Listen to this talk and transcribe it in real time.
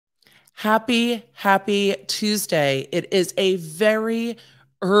Happy Tuesday. It is a very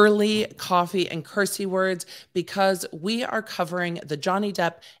early coffee and cursey words because we are covering the Johnny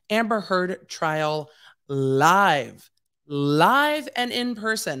Depp Amber Heard trial live and in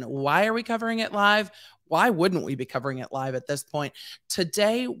person. Why are we covering it live? Why wouldn't we be covering it live at this point?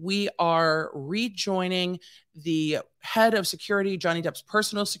 Today, we are rejoining the head of security, Johnny Depp's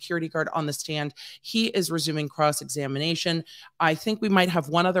personal security guard, on the stand. He is resuming cross-examination. I think we might have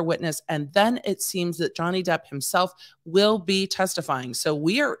one other witness, and then it seems that Johnny Depp himself will be testifying. So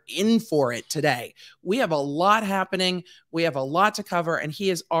we are in for it today. We have a lot happening. We have a lot to cover, and he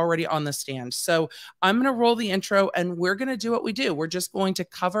is already on the stand. So I'm going to roll the intro, and we're going to do what we do. We're just going to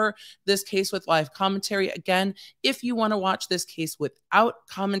cover this case with live commentary. Again, if you want to watch this case without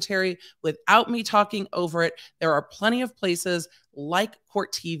commentary, without me talking over it, there are plenty of places like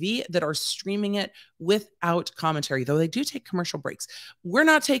Court TV that are streaming it without commentary, though they do take commercial breaks. We're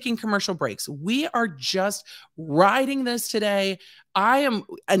not taking commercial breaks. We are just riding this today.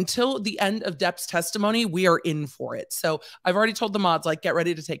 Until the end of Depp's testimony, we are in for it. So I've already told the mods, like, get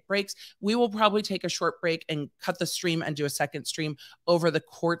ready to take breaks. We will probably take a short break and cut the stream and do a second stream over the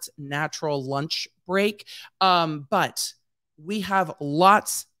court's natural lunch break. But we have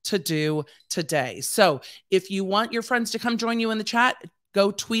lots to do today. So if you want your friends to come join you in the chat,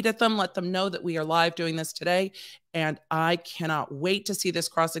 go tweet at them, let them know that we are live doing this today. And I cannot wait to see this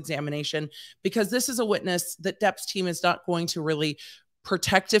cross-examination, because this is a witness that Depp's team is not going to really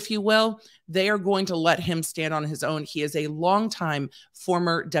protect, if you will. They are going to let him stand on his own. He is a longtime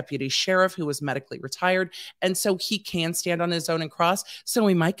former deputy sheriff who was medically retired, and so he can stand on his own and cross. So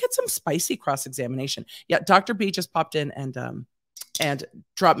we might get some spicy cross-examination. Yeah, Dr. B just popped in and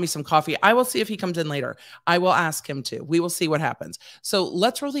drop me some coffee. I will see if he comes in later. I will ask him to. We will see what happens. So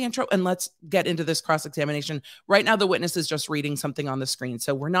let's roll the intro and let's get into this cross-examination. Right now, the witness is just reading something on the screen,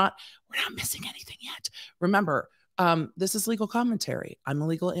 so we're not missing anything yet. Remember, this is legal commentary. I'm a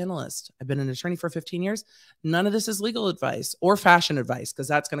legal analyst. I've been an attorney for 15 years. None of this is legal advice or fashion advice, because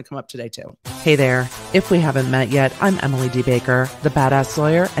that's going to come up today too. Hey there. If we haven't met yet, I'm Emily D. Baker, the badass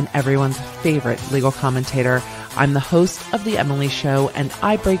lawyer and everyone's favorite legal commentator. I'm the host of The Emily Show, and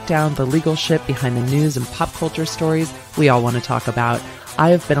I break down the legal shit behind the news and pop culture stories we all want to talk about. I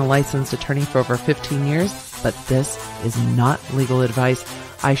have been a licensed attorney for over 15 years, but this is not legal advice.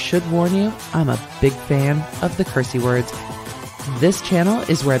 I should warn you, I'm a big fan of the cursey words. This channel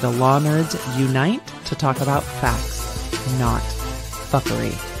is where the law nerds unite to talk about facts, not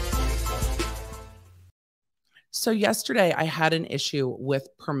fuckery. So yesterday I had an issue with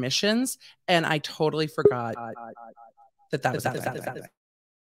permissions, and I totally forgot that was that.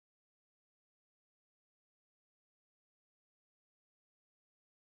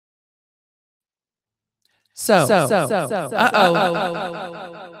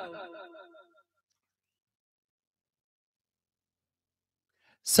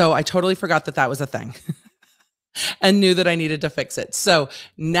 So I totally forgot that was a thing and knew that I needed to fix it. So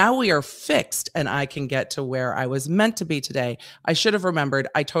now we are fixed and I can get to where I was meant to be today. I should have remembered.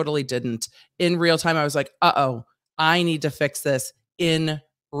 I totally didn't. In real time, I was like, I need to fix this in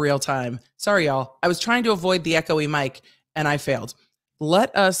real time. Sorry, y'all. I was trying to avoid the echoey mic and I failed.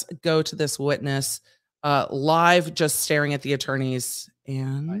 Let us go to this witness live, just staring at the attorneys,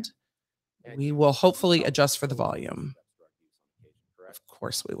 and we will hopefully adjust for the volume. Of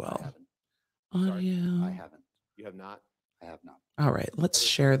course we will. Audio. I haven't. You have not? I have not. All right, let's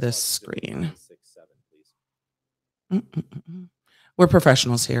share this screen. We're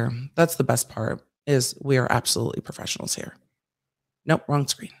professionals here. That's the best part, is we are absolutely professionals here. Nope, wrong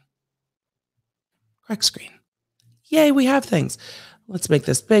screen. Correct screen. Yay, we have things. Let's make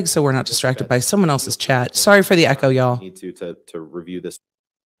this big so we're not distracted by someone else's chat. Sorry for the echo, y'all. Need to review this.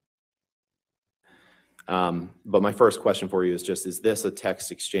 But my first question for you is just, is this a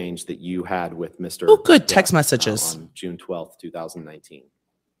text exchange that you had with Mr. Oh, good. Text messages. On June 12th, 2019.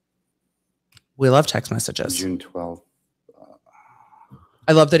 We love text messages. June 12th.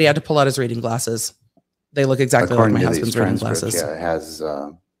 I love that he had to pull out his reading glasses. They look exactly like my husband's reading glasses. Yeah, it has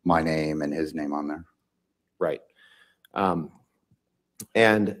my name and his name on there. Right.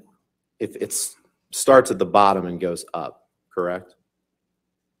 And if it starts at the bottom and goes up, correct?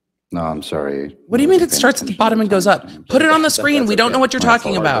 No, I'm sorry. What do you mean it starts at the bottom and goes up? Put it on the screen. We don't know what you're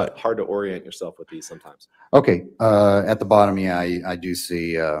talking about. Hard to orient yourself with these sometimes. Okay. At the bottom, yeah, I do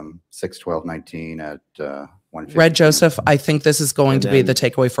see 6/12/19 at 1:50. Red Joseph, I think this is going to be the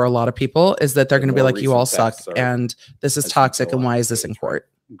takeaway for a lot of people, is that they're going to be like, you all suck, and this is toxic, and why is this in court?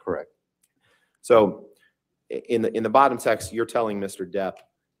 Correct. So in the bottom text, you're telling Mr. Depp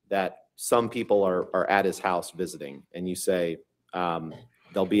that some people are at his house visiting, and you say,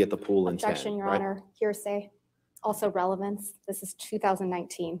 They'll be at the pool in 10, Objection, Your right? Honor. Hearsay. Also relevance. This is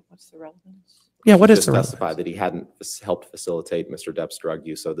 2019. What's the relevance? Yeah, what He is just the testified that he hadn't helped facilitate Mr. Depp's drug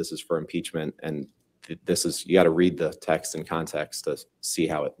use, so this is for impeachment, and this is, you got to read the text in context to see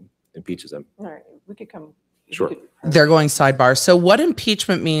how it impeaches him. All right, we could come. Sure. They're going sidebar. So what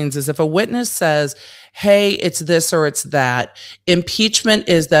impeachment means is if a witness says, hey, it's this or it's that, impeachment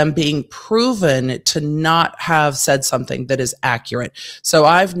is them being proven to not have said something that is accurate. So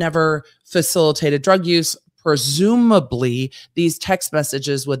I've never facilitated drug use. Presumably, these text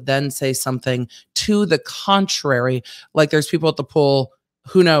messages would then say something to the contrary, like there's people at the pool,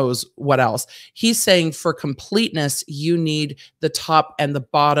 who knows what else. He's saying for completeness, you need the top and the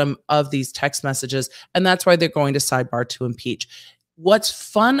bottom of these text messages, and that's why they're going to sidebar to impeach. What's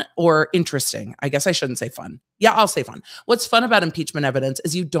fun or interesting, I guess I shouldn't say fun. Yeah, I'll say fun. What's fun about impeachment evidence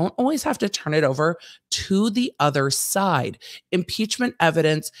is you don't always have to turn it over to the other side. Impeachment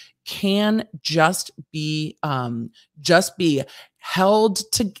evidence can just be held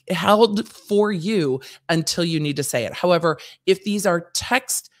for you until you need to say it. However, if these are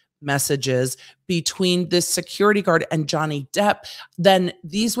text messages between this security guard and Johnny Depp, then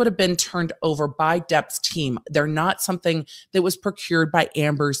these would have been turned over by Depp's team. They're not something that was procured by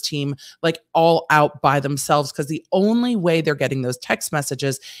Amber's team, like all out by themselves, because the only way they're getting those text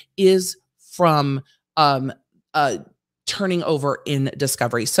messages is from turning over in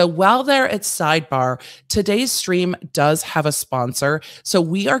discovery. So while they're at sidebar, today's stream does have a sponsor. So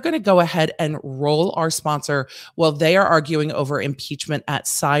we are going to go ahead and roll our sponsor while they are arguing over impeachment at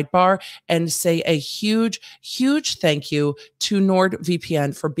sidebar, and say a huge, huge thank you to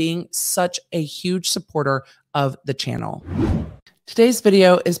NordVPN for being such a huge supporter of the channel. Today's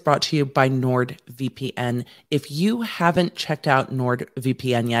video is brought to you by NordVPN. If you haven't checked out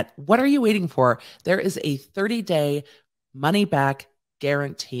NordVPN yet, what are you waiting for? There is a 30-day money-back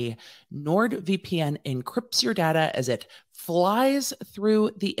guarantee. NordVPN encrypts your data as it flies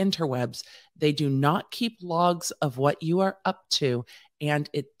through the interwebs. They do not keep logs of what you are up to, and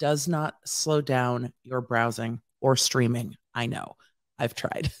it does not slow down your browsing or streaming. I know. I've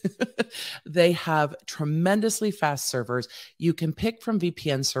tried. They have tremendously fast servers. You can pick from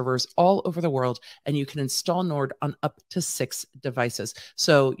VPN servers all over the world, and you can install Nord on up to 6 devices.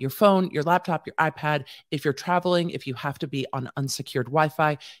 So your phone, your laptop, your iPad, if you're traveling, if you have to be on unsecured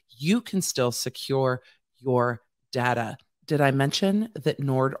Wi-Fi, you can still secure your data. Did I mention that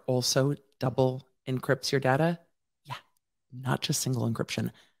Nord also double encrypts your data? Yeah, not just single encryption,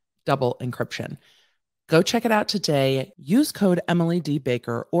 double encryption. Go check it out today. Use code Emily D.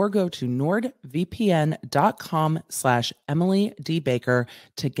 Baker or go to nordvpn.com/Emily D. Baker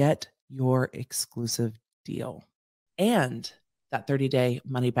to get your exclusive deal and that 30-day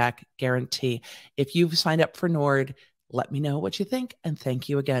money-back guarantee. If you've signed up for Nord, let me know what you think, and thank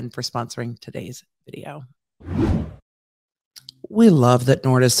you again for sponsoring today's video. We love that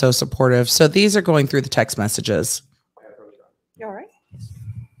Nord is so supportive. So these are going through the text messages. You all right?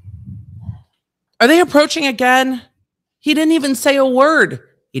 Are they approaching again? He didn't even say a word.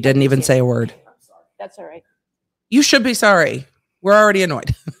 He didn't even say a word. That's all right. You should be sorry. We're already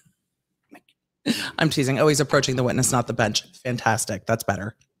annoyed. I'm teasing. Oh, he's approaching the witness, not the bench. Fantastic. That's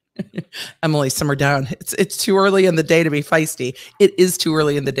better. Emily, simmer down. It's too early in the day to be feisty. It is too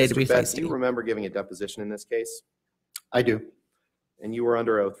early in the day to be Bett, feisty. do you remember giving a deposition in this case? I do. And you were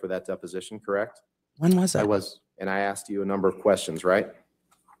under oath for that deposition, correct? When was it? I was. And I asked you a number of questions, right?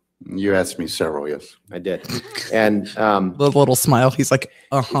 You asked me several, yes. I did. And The little smile. He's like,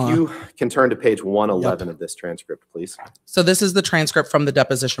 if you can turn to page 111 of this transcript, please. So this is the transcript from the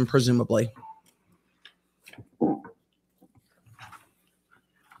deposition, presumably.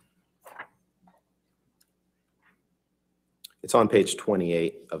 It's on page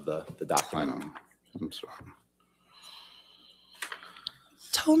 28 of the I document. know. I'm sorry.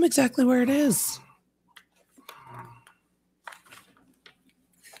 Tell him exactly where it is.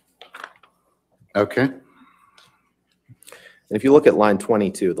 Okay. And if you look at line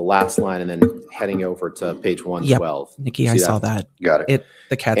 22, the last line, and then heading over to page 112. Nikki, See I saw that. Got it.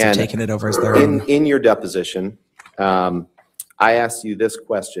 The cats are And taking it over as their own. In your deposition, I asked you this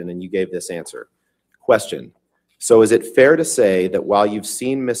question and you gave this answer. Question. So is it fair to say that while you've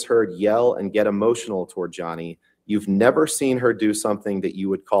seen Miss Heard yell and get emotional toward Johnny, you've never seen her do something that you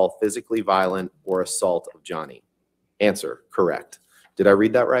would call physically violent or assault of Johnny? Answer. Correct. Did I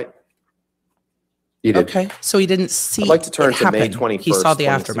read that right? You did. Okay, so he didn't see I'd like to turn it to May happen. 21st, He saw the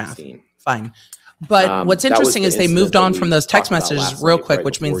aftermath. 2016. Fine. But what's That was interesting the is they incident moved that on we from those text talked about messages last real night, quick, right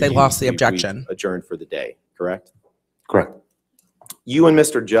which means before they lost the we objection. adjourned for the day, correct? Correct. You and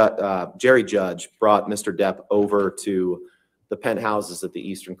Mr. Jerry Judge brought Mr. Depp over to the penthouses at the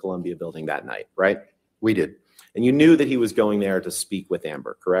Eastern Columbia building that night, right? We did. And you knew that he was going there to speak with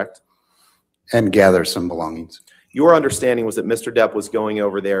Amber, correct? And gather some belongings. Your understanding was that Mr. Depp was going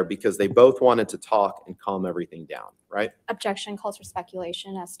over there because they both wanted to talk and calm everything down, right? Objection calls for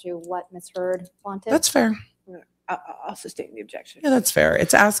speculation as to what Ms. Heard wanted. That's fair. I'll sustain the objection. Yeah, that's fair.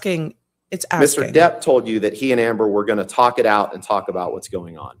 It's asking. Mr. Depp told you that he and Amber were going to talk it out and talk about what's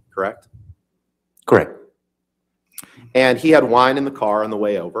going on, correct? Correct. And he had wine in the car on the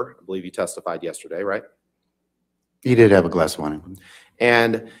way over. I believe you testified yesterday, right? He did have a glass of wine.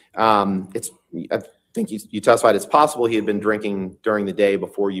 And I think you testified it's possible he had been drinking during the day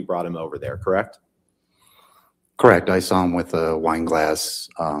before you brought him over there, correct? Correct. I saw him with a wine glass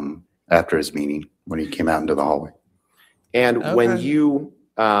after his meeting when he came out into the hallway. And when you,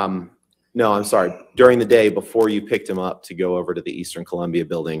 no, I'm sorry, during the day before you picked him up to go over to the Eastern Columbia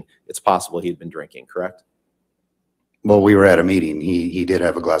building, it's possible he'd been drinking, correct? Well, we were at a meeting. He did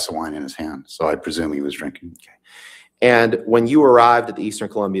have a glass of wine in his hand, so I presume he was drinking. Okay. And when you arrived at the Eastern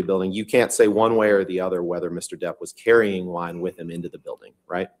Columbia building, you can't say one way or the other whether Mr. Depp was carrying wine with him into the building,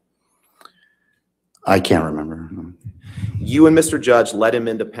 right? I can't remember. You and Mr. Judge led him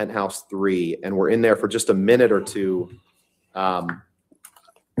into penthouse 3 and were in there for just a minute or two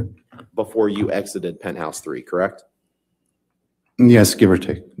before you exited penthouse 3, correct? Yes, give or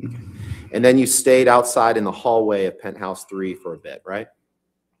take. And then you stayed outside in the hallway of penthouse 3 for a bit, right?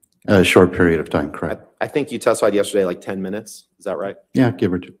 A short period of time, correct. I think you testified yesterday like 10 minutes. Is that right? Yeah,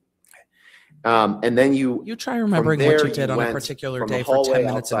 give or take. And then you try remembering from what there, you did on a particular from the day for 10 hallway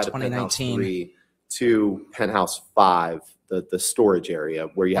minutes in outside of penthouse 2019. 3 to penthouse 5, the storage area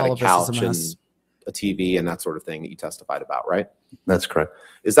where you had All a of this is a couch and mess. a TV and that sort of thing that you testified about, right? That's correct.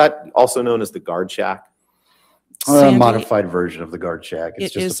 Is that also known as the guard shack? A Sandy, modified version of the guard shack.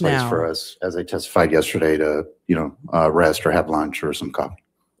 It's it just is a place now. for us, as I testified yesterday, to rest or have lunch or some coffee.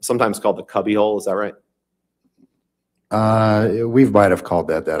 Sometimes called the cubby hole, is that right? We might have called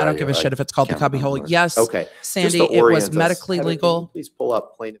that. I don't give a shit if it's called the can't cubby hole. remember. Yes, Okay. Sandy, Just to it orient was us, medically Heather, can you legal. please pull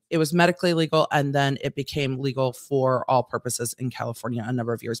up plaintiff. It was medically legal, and then it became legal for all purposes in California a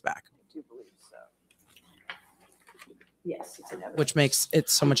number of years back, I do believe so. Yes, it's inevitable. which makes it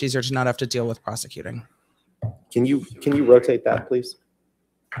so much easier to not have to deal with prosecuting. Can you rotate that, please?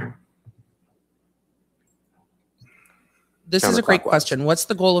 This is a great Counterclockwise. question. What's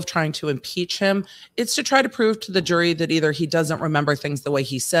the goal of trying to impeach him? It's to try to prove to the jury that either he doesn't remember things the way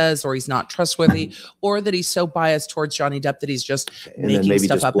he says, or he's not trustworthy, or that he's so biased towards Johnny Depp that he's just And then making maybe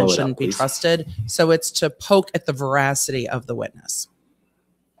stuff just up blow and it up, shouldn't be please. trusted. So it's to poke at the veracity of the witness.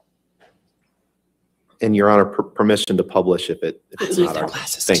 And Your Honor, permission to publish if it's need not. their our-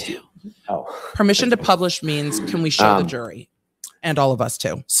 glasses Thank too. you. Oh. Permission to publish means can we show the Um, jury and all of us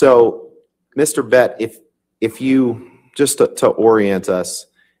too? So, Mr. Bett, if you, just to orient us,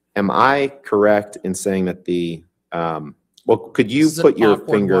 am I correct in saying that well, could you This is an put your awkward,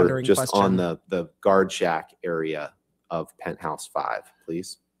 finger wandering just question. on the guard shack area of penthouse 5,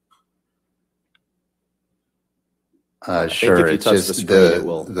 please? Sure. if you It's touch just the screen, it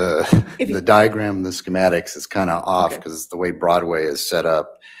will- the diagram, the schematics is kind of off because the way Broadway is set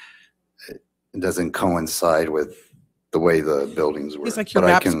up, it doesn't coincide with the way the buildings were. He's like, your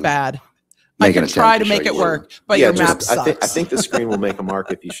But map's bad. I make an can try attempt to to make show it you. work, but Yeah, your map just- sucks. I think the screen will make a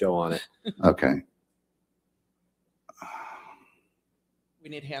mark if you show on it. Okay. We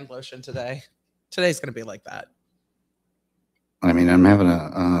need hand lotion today. Today's going to be like that. I mean, I'm having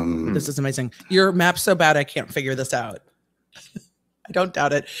a, This is amazing. Your map's so bad, I can't figure this out. I don't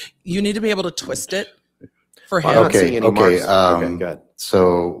doubt it. You need to be able to twist it for I'm him. not seeing any marks. Okay, good.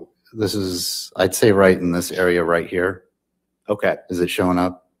 so this is, I'd say right in this area right here. Okay, Is it showing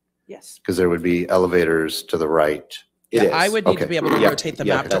up? Yes. Because there would be elevators to the right. it Yeah, is. I would need to Okay. be able to Yeah, rotate the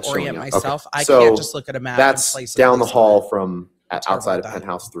yeah, map to that's showing orient up. myself. I So can't just look at a map. That's and place it down the based on hall it. from Terrible outside of at that.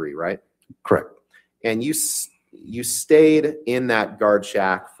 penthouse 3, right? Correct. And you stayed in that guard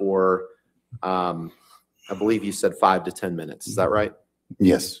shack for, I believe you said 5 to 10 minutes. Is that right?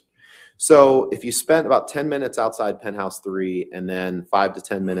 Yes. So if you spent about 10 minutes outside penthouse 3 and then 5 to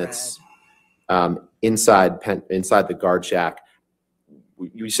 10 minutes inside the guard shack,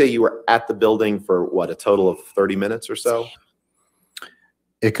 you say you were at the building for what, a total of 30 minutes or so?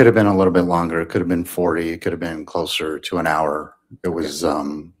 It could have been a little bit longer. It could have been 40. It could have been closer to an hour. It was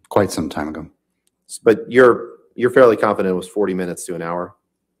quite some time ago. But you're fairly confident it was 40 minutes to an hour?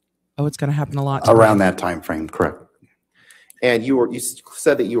 Oh, it's going to happen a lot. Around that time frame, correct. And you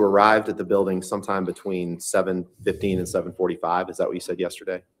said that you arrived at the building sometime between 7:15 and 7:45. Is that what you said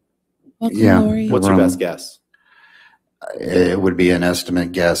yesterday? Welcome, Yeah. Mallory. What's your Around- best guess? It would be an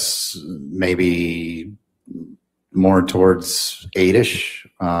estimate guess, maybe more towards 8-ish,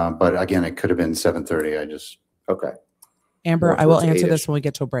 but again, it could have been 7:30. I just Okay. Amber, More I will towards answer 8-ish. this when we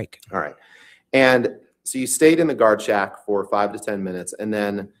get to a break. All right. And so you stayed in the guard shack for 5 to 10 minutes, and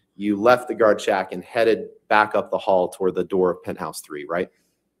then you left the guard shack and headed back up the hall toward the door of penthouse 3, right?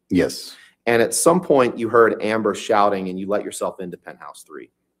 yes, And at some point you heard Amber shouting and you let yourself into penthouse 3,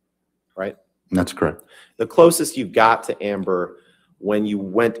 right? that's correct. The closest you got to Amber when you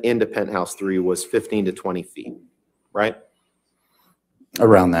went into penthouse 3 was 15 to 20 feet, right?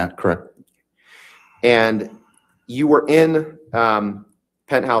 Around that, correct. And you were in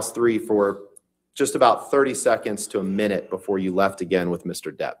penthouse 3 for just about 30 seconds to a minute before you left again with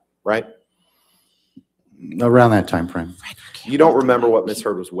Mr. Depp, right? Around that time frame. You don't remember what Miss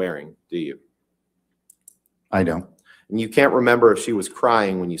Heard was wearing, do you? I don't. And you can't remember if she was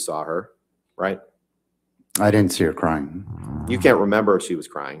crying when you saw her, right? I didn't see her crying. You can't remember if she was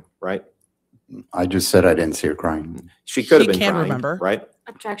crying, right? I just said I didn't see her crying. She could have He been can crying, remember. right?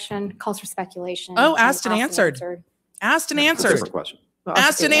 Objection, calls for speculation. Oh, asked and answered. Asked and That's a answered. different question. Well,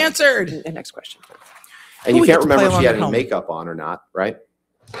 Asked and okay, answered. The next question. And Ooh, you we can't get to play remember if along she had at any home. makeup on or not, right?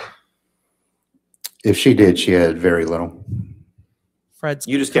 If she did, she had very little. Fred's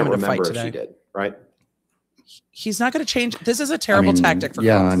You just can't coming to fight remember if today. she did, right? He's not going to change. This is a I terrible mean, tactic for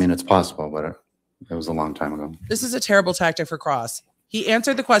yeah, Cross. I mean, it's possible, but it was a long time ago. This is a terrible tactic for Cross. He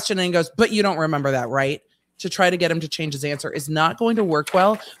answered the question and he goes, but you don't remember that, right? To try to get him to change his answer is not going to work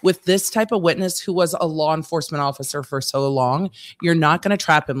well with this type of witness who was a law enforcement officer for so long. You're not going to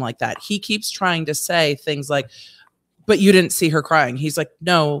trap him like that. He keeps trying to say things like, but you didn't see her crying. He's like,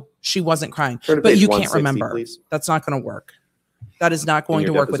 no, she wasn't crying. Turn to But page you can't 160, remember. please. That's not going to work. That is not going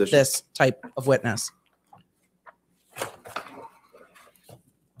your to work with deposition. this type of witness.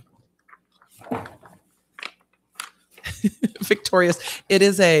 Victorious. It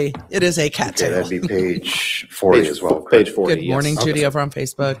is a Okay, cattail. that'd be page 40 as well. Page correct? 40. Good yes. morning, Okay. Judy, over on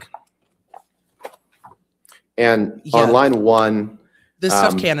Facebook. And Yeah. on line 1, This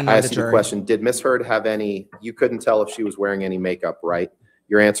stuff can I annoy asked the you the jury. question, did Miss Heard have any, you couldn't tell if she was wearing any makeup, right?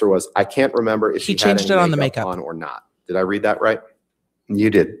 Your answer was, I can't remember if He she had changed any it on the makeup makeup. on or not. Did I read that right? You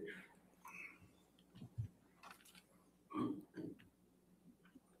did.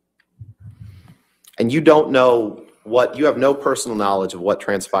 And you don't know what, you have no personal knowledge of what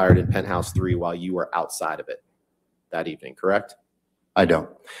transpired in penthouse 3 while you were outside of it that evening, correct? I don't.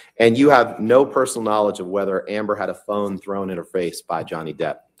 And you have no personal knowledge of whether Amber had a phone thrown in her face by Johnny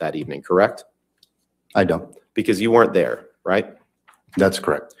Depp that evening, correct? I don't. Because you weren't there, right? That's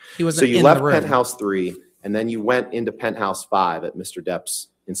correct. He wasn't So you in left the room. penthouse 3, and then you went into penthouse 5 at Mr. Depp's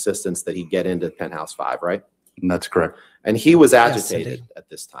insistence that he get into penthouse 5, right? That's correct. And he was Yes, agitated indeed. at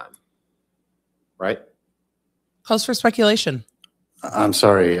this time, right? Calls for speculation. I'm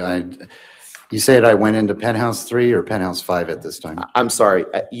sorry. You said I went into penthouse 3 or penthouse 5 at this time? I'm sorry.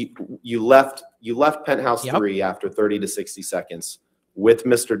 You left penthouse Yep. 3 after 30 to 60 seconds with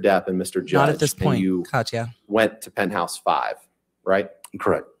Mr. Depp and Mr. Judge. Not at this and point, you Katya. went to penthouse 5, right?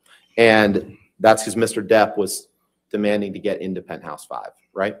 Correct. And that's because Mr. Depp was demanding to get into penthouse 5,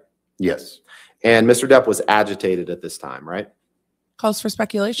 right? Yes. And Mr. Depp was agitated at this time, right? Calls for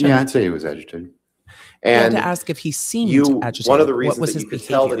speculation. Yeah, I'd say he was agitated. I had And to ask if he seemed agitated. one of the What reasons was that his you could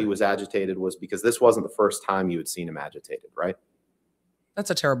tell that he behavior? was agitated was because this wasn't the first time you had seen him agitated, right? That's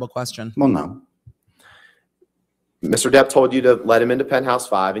a terrible question. Well, no. Mr. Depp told you to let him into penthouse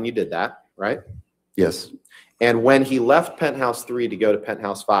 5, and you did that, right? Yes. And when he left penthouse 3 to go to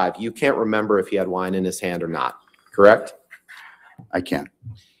penthouse 5, you can't remember if he had wine in his hand or not, correct? I can't.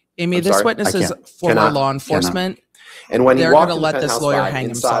 Amy, I'm this sorry, witness I is can't. former Cannot. law enforcement. And when he They're walked gonna into let this penthouse lawyer 5, hang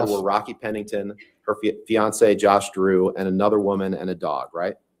inside himself. were Rocky Pennington, her fiance Josh Drew, and another woman and a dog,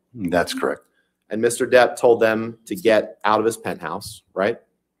 right? That's correct. And Mr. Depp told them to get out of his penthouse, right?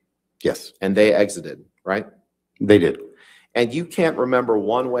 Yes, And they exited, right? they did. And you can't remember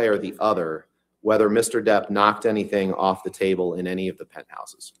one way or the other whether Mr. Depp knocked anything off the table in any of the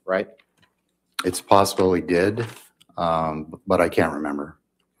penthouses, right? It's possible he did, but I can't remember.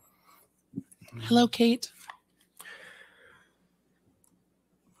 Hello, Kate.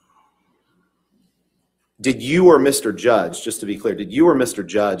 Did you or Mr. Judge, just to be clear, did you or Mr.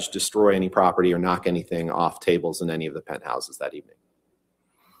 Judge destroy any property or knock anything off tables in any of the penthouses that evening?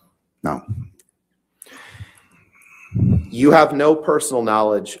 No. You have no personal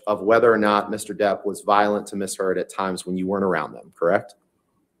knowledge of whether or not Mr. Depp was violent to Miss Heard at times when you weren't around them, correct?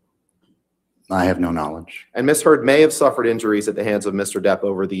 I have no knowledge. And Miss Heard may have suffered injuries at the hands of Mr. Depp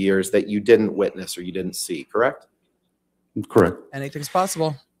over the years that you didn't witness or you didn't see, correct? Correct. Anything's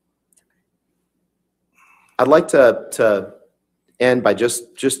possible. I'd like to end by just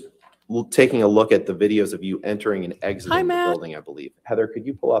taking a look at the videos of you entering and exiting the Matt. building, I believe. Heather, could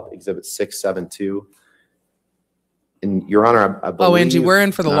you pull up Exhibit 672? And Your Honor, I believe. Oh, Angie, we're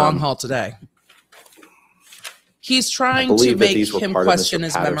in for the long haul today. He's trying to make him question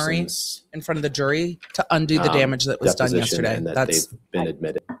his memory in front of the jury to undo the damage that was done yesterday. And that That's they've been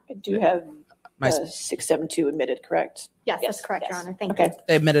admitted. I do have My- 672 admitted, correct? Yes, that's Yes, correct, Your yes. Honor. Thank Okay. you.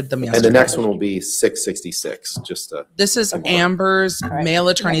 they admitted them And yesterday. the next one will be 666, just to. This is Amber's right. male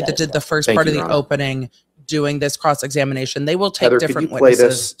attorney Yeah, that did that's the first Thank part you, of Your the Honor. opening, doing this cross-examination. They will take Heather, could you different play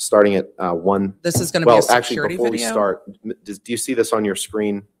witnesses. this starting at 1? This is going to be a Well, actually, security before we video. start, do you see this on your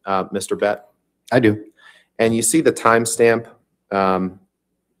screen, Mr. Bett? I do. And you see the timestamp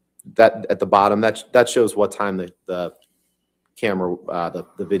that at the bottom, that shows what time the camera,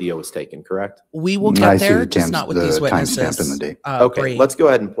 the video was taken, correct? We will I get see there, the just time- not with the these timestamp witnesses. and the date. Okay, Great. let's go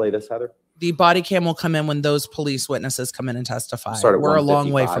ahead and play this, Heather. The body cam will come in when those police witnesses come in and testify. Start at We're a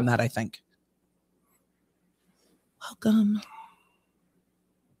long way 1:55. from that, I think. Welcome.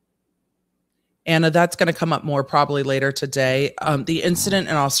 Anna, that's going to come up more probably later today. The incident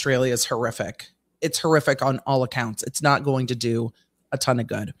in Australia is horrific. It's horrific on all accounts. It's not going to do a ton of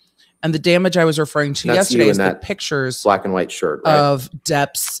good. And the damage I was referring to That's yesterday you is in the that pictures Black and white shirt, right? of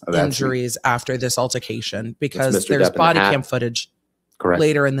Depp's Oh, that's me. injuries after this altercation, because Mr. there's Depp in the body hat. cam footage Correct.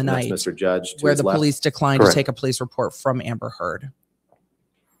 later in the And that's night Mr. Judge to where his the left. police declined to Correct. take a police report from Amber Heard.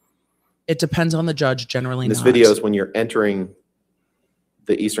 It depends on the judge, generally This not. video is when you're entering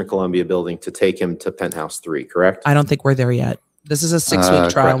the Eastern Columbia building to take him to Penthouse 3, correct? I don't think we're there yet. This is a 6-week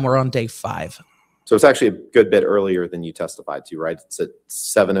trial, correct. and we're on day 5. So it's actually a good bit earlier than you testified to, right? It's at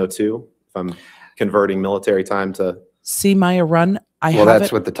 7:02, if I'm converting military time to. See Maya run. I Well, have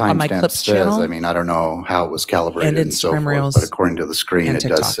that's it what the on my timestamp Clips says. channel. I mean, I don't know how it was calibrated And and so Instagram forth, Reels but according to the screen, and it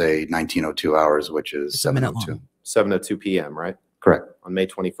TikTok. does say 1902 hours, which is It's a minute 7:02. long. 7:02 p.m., right? Correct. On May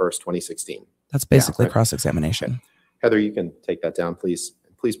 21st, 2016. That's basically right. cross-examination. Heather, you can take that down, please.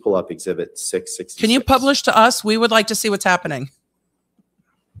 Please pull up Exhibit 666. Can you publish to us? We would like to see what's happening.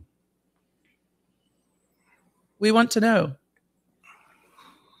 We want to know.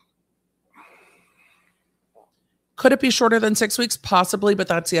 Could it be shorter than 6 weeks? Possibly, but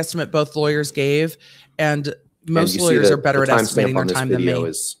that's the estimate both lawyers gave. And most you see lawyers the- are better the at timestamp estimating their on this time than video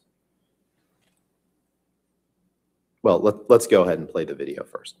me. Well, let's go ahead and play the video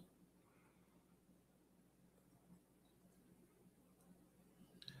first.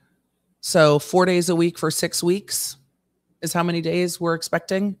 So 4 days a week for 6 weeks is how many days we're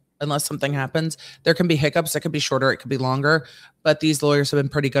expecting, unless something happens. There can be hiccups. It could be shorter. It could be longer. But these lawyers have been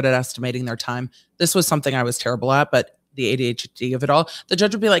pretty good at estimating their time. This was something I was terrible at, but the ADHD of it all, the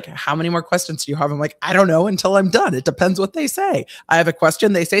judge would be like, how many more questions do you have? I'm like, I don't know until I'm done. It depends what they say. I have a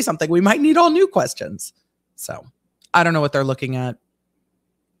question. They say something. We might need all new questions. So I don't know what they're looking at.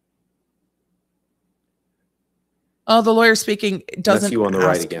 Oh, the lawyer speaking doesn't That's you on the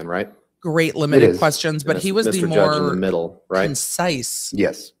right ask again, right? great limited is. questions, but And he that's was the Mr. Judge in the more middle, right? concise.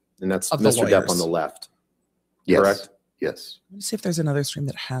 Yes. And that's of the Mr. Depp lawyers. on the left, Yes. correct? Yes. Let me see if there's another stream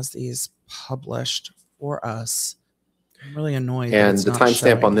that has these published for us. I'm really annoyed. that And it's the not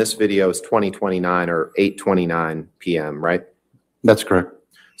timestamp on showing. this video is 2029 or 8:29 p.m., right? That's correct.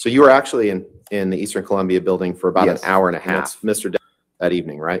 So you were actually in the Eastern Columbia building for about Yes. an hour and a And half, Mr. Depp, that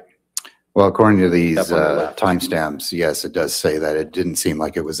evening, right? Well, according to these Up on the left. timestamps, yes, it does say that. It didn't seem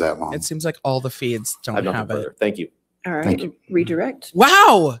like it was that long. It seems like all the feeds I don't have have nothing it. further. Thank you. All right, Thank you. redirect.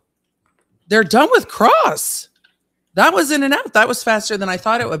 Wow. They're done with cross. That was in and out. That was faster than I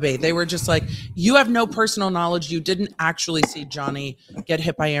thought it would be. They were just like, you have no personal knowledge. You didn't actually see Johnny get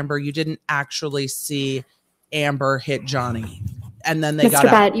hit by Amber. You didn't actually see Amber hit Johnny. And then they Mr. got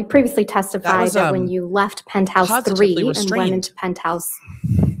out. Bett, you previously testified was, that when you left Penthouse positively 3 and restrained. went into Penthouse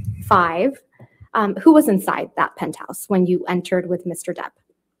 5, who was inside that penthouse when you entered with Mr. Depp?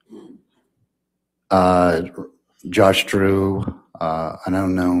 Josh Drew, an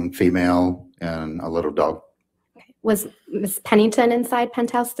unknown female, and a little dog. Was Miss Pennington inside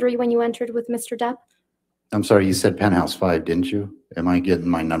Penthouse 3 when you entered with Mr. Depp? I'm sorry, you said Penthouse 5, didn't you? Am I getting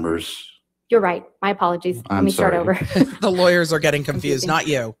my numbers? You're right. My apologies. Let I'm me start sorry. over. The lawyers are getting confused, Confusing. not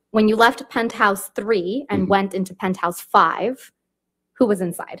you. When you left Penthouse 3 and Mhm. went into Penthouse 5, who was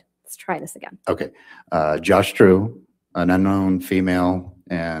inside? Let's try this again. Okay. Josh Drew, an unknown female,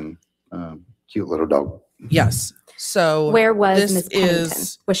 and cute little dog. Yes. So Where was this Miss Pennington?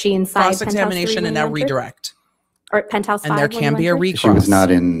 is Was she inside Penthouse 3 cross-examination when and you now entered? redirect. Or Penthouse 5 And there when can you be a entered? recross. She was not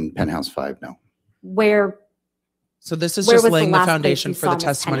in Penthouse 5, no. Where So this is Where just was the laying the last place foundation you for the saw Miss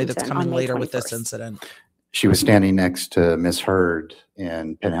testimony that's Pennington coming on May later with this 21st? incident. She was standing next to Miss Heard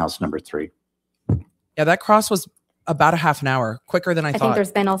in Penthouse number 3. Yeah, that cross was About a half an hour, quicker than I I think thought.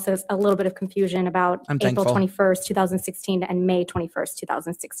 there's been also a little bit of confusion about I'm April thankful. 21st, 2016 and May 21st,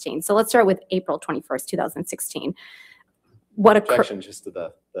 2016. So let's start with April 21st, 2016. What occurred? Objection just to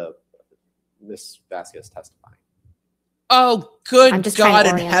the Ms. Vasquez testifying. Oh, good I'm just trying God to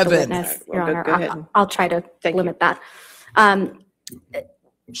in orient the heaven. witness, Well, Your go- Honor. go ahead. I'll try to Thank you. limit that.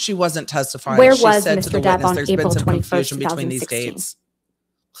 She wasn't testifying. Where She was said to Mr. the Depp witness, on there's April been some 21st, confusion between these 2016? dates.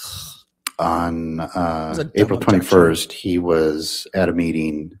 On was a dumb April objection. 21st, he was at a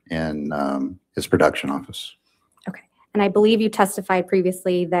meeting in his production office. Okay. And I believe you testified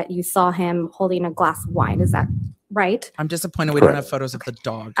previously that you saw him holding a glass of wine. Is that right? I'm disappointed we don't Correct. have photos of the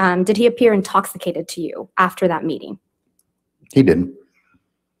dog. Did he appear intoxicated to you after that meeting? He didn't.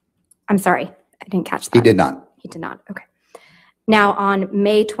 I'm sorry, I didn't catch that. He did not. He did not. Okay. Now, on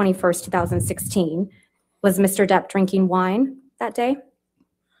May 21st, 2016, was Mr. Depp drinking wine that day?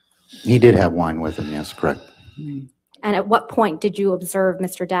 He did have wine with him, yes, correct. And at what point did you observe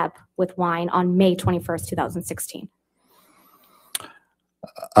Mr. Depp with wine on May 21st, 2016?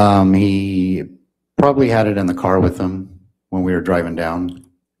 He probably had it in the car with him when we were driving down.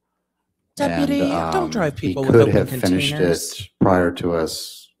 Deputy, don't drive people he with could open have finished containers. it prior to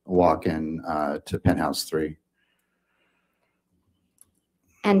us walking to Penthouse 3.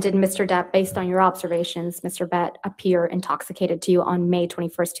 And did Mr. Depp, based on your observations, Mr. Bett, appear intoxicated to you on May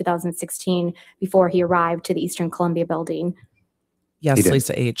 21st, 2016, before he arrived to the Eastern Columbia building? Yes, He did.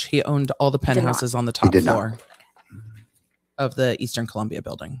 Lisa H. He owned all the Did not. penthouses on the top did not. floor of the Eastern Columbia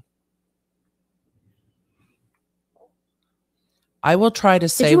building. I will try to Did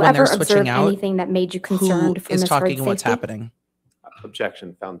say you when ever they're observe switching out anything that made you who concerned for is Ms. talking Heard's and what's safety? happening.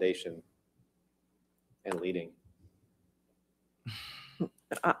 Objection, foundation, and leading.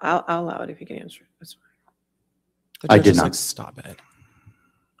 I'll allow it if you can answer it. That's fine. The I judge did is not. like, stop it.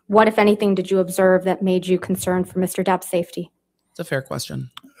 What, if anything, did you observe that made you concerned for Mr. Depp's safety? It's a fair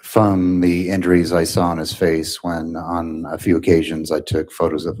question. From the injuries I saw on his face when on a few occasions I took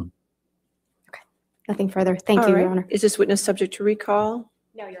photos of him. Nothing further. Thank All you, right. Your Honor. Is this witness subject to recall?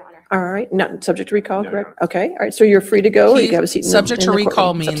 No, Your Honor. All right, not subject to recall, No, correct? Okay, all right, so you're free to go. You can have a seat in the Subject to in the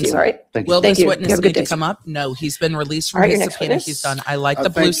recall courtroom. It's up to means- you, all right? Thank you. Will Thank this you. witness Have a good need to day, come sir. up? No, he's been released All from right, his your next subpoena. witness. He's done. I like the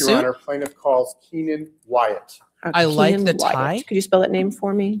blue Thank you, Your suit. Honor. Plaintiff calls Keenan Wyatt. I like Keenan the Wyatt. tie. Could you spell that name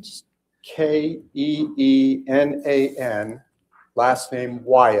for me? Just- Keenan, last name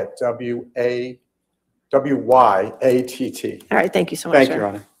Wyatt, W-Y-A-T-T. All right, thank you so much, Thank sir. you, Your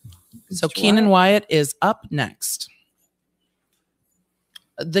Honor. So Mr. Keenan Wyatt is up next.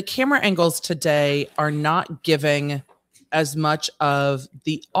 The camera angles today are not giving as much of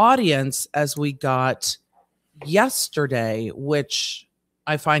the audience as we got yesterday, which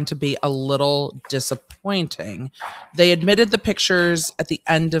I find to be a little disappointing. They admitted the pictures at the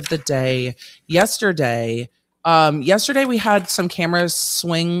end of the day yesterday. Yesterday we had some camera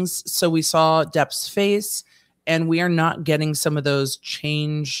swings, so we saw Depp's face, and we are not getting some of those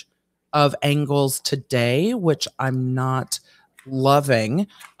change of angles today, which I'm not loving.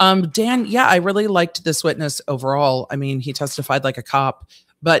 Dan, yeah, I really liked this witness overall. I mean, he testified like a cop,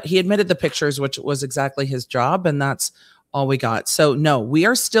 but he admitted the pictures, which was exactly his job, and that's all we got. So no, we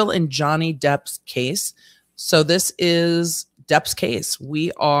are still in Johnny Depp's case. So this is Depp's case.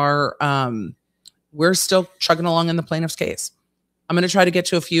 We are we're still chugging along in the plaintiff's case. I'm going to try to get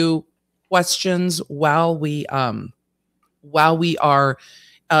to a few questions while we are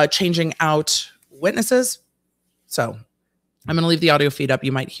changing out witnesses. So I'm going to leave the audio feed up.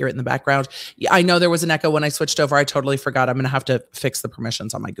 You might hear it in the background. Yeah, I know there was an echo when I switched over. I totally forgot. I'm going to have to fix the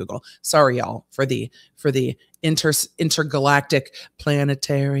permissions on my Google. Sorry, y'all, for the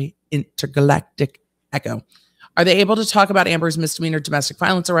intergalactic echo. Are they able to talk about Amber's misdemeanor domestic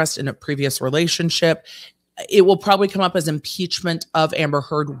violence arrest in a previous relationship? It will probably come up as impeachment of Amber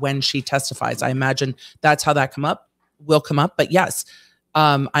Heard when she testifies. I imagine that's how that will come up. But yes,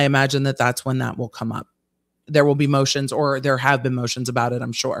 I imagine that that's when that will come up. There will be motions, or there have been motions about it,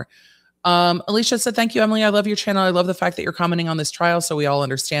 I'm sure. Alicia said, thank you, Emily. I love your channel. I love the fact that you're commenting on this trial so we all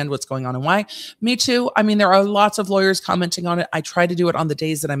understand what's going on and why. Me too. I mean, there are lots of lawyers commenting on it. I try to do it on the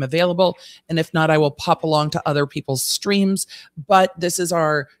days that I'm available. And if not, I will pop along to other people's streams. But this is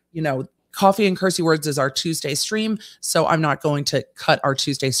our, Coffee and Cursey Words is our Tuesday stream. So I'm not going to cut our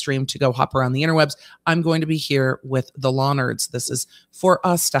Tuesday stream to go hop around the interwebs. I'm going to be here with the law nerds. This is for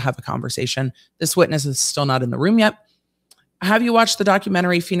us to have a conversation. This witness is still not in the room yet. Have you watched the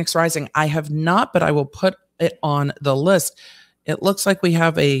documentary Phoenix Rising? I have not, but I will put it on the list. It looks like we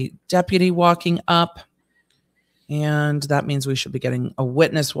have a deputy walking up, and that means we should be getting a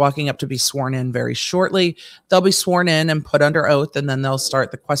witness walking up to be sworn in very shortly. They'll be sworn in and put under oath, and then they'll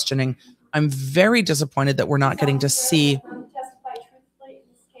start the questioning I'm very disappointed that we're not getting to see Testify truthfully in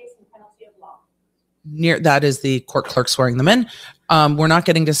this case and penalty of law. that is the court clerk swearing them in. We're not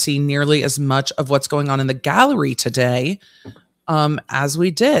getting to see nearly as much of what's going on in the gallery today as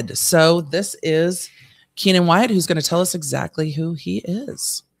we did. So this is Keenan Wyatt, who's going to tell us exactly who he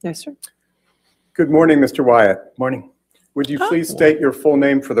is. Yes, sir. Good morning, Mr. Wyatt. Morning. Would you please state your full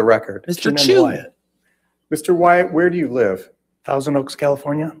name for the record? Mr. Keenan Chu. Wyatt. Mr. Wyatt, where do you live? Thousand Oaks,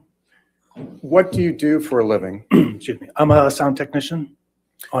 California. What do you do for a living? Excuse me. I'm a sound technician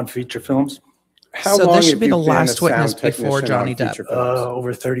on feature films. How So long this should have be you the been last a witness sound before technician Johnny on Depp. feature films?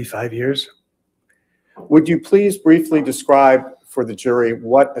 Over 35 years. Would you please briefly describe for the jury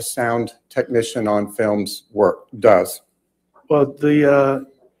what a sound technician on films does? Well, the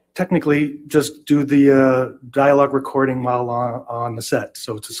technically just do the dialogue recording while on the set,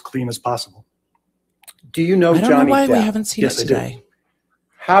 so it's as clean as possible. Do you know I don't Johnny know why we Depp? haven't seen Yes, it I do. today.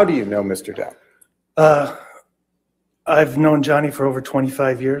 How do you know Mr. Depp? I've known Johnny for over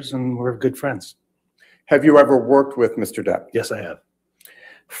 25 years, and we're good friends. Have you ever worked with Mr. Depp? Yes, I have.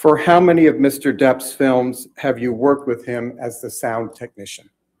 For how many of Mr. Depp's films have you worked with him as the sound technician?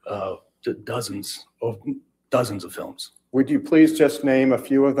 Dozens of films. Would you please just name a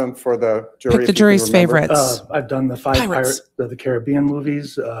few of them for the jury? Pick if the you can jury's remember? favorites. I've done the five Pirates. Pirates of the Caribbean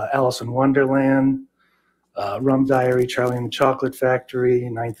movies, Alice in Wonderland, Rum Diary, Charlie and the Chocolate Factory,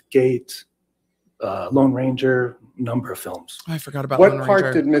 Ninth Gate, Lone Ranger, number of films. I forgot about What Lone part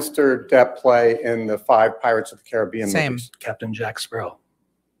Ranger. did Mr. Depp play in the 5 Pirates of the Caribbean Same. movies? Captain Jack Sparrow.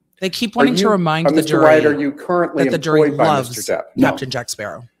 They keep wanting to remind the Mr. jury Wright, are you currently that the jury employed by loves Mr. Depp? No. Captain Jack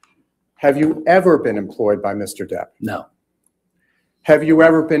Sparrow. Have you ever been employed by Mr. Depp? No, Have you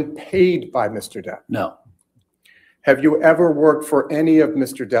ever been paid by Mr. Depp? no, Have you ever worked for any of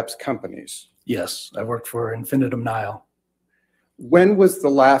Mr. Depp's companies? yes. I worked for Infinitum Nile. When was the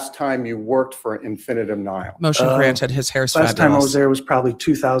last time you worked for Infinitum Nile? Motion granted. His hair's Last time I was fabulous. there was probably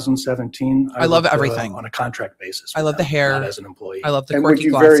 2017. I love worked, everything. on a contract basis. I with love the them, hair. not as an employee. I love the And would quirky you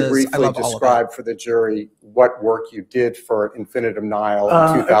glasses. very I briefly love all of it. describe for the jury what work you did for Infinitum Nile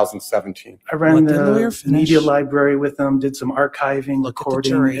in 2017? I ran Let the lawyer the finish. media library with them, did some archiving, Look at the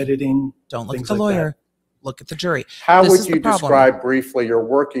recording, jury. editing. Don't look at things the like that. lawyer. Look at the jury. How This would is you the problem. describe briefly your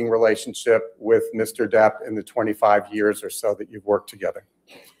working relationship with Mr. Depp in the 25 years or so that you've worked together?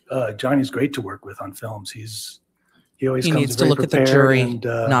 Johnny's great to work with on films. He always He comes needs to very look at the prepared jury, and,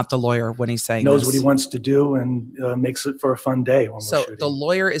 not the lawyer, when he's saying knows this. what he wants to do and makes it for a fun day when we're So shooting. the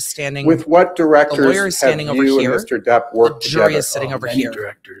lawyer is standing. With what directors lawyer is standing have over you here. and Mr. Depp the worked jury together? is sitting over many here.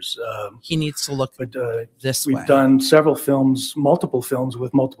 directors. He needs to look But this we've way. done several films, multiple films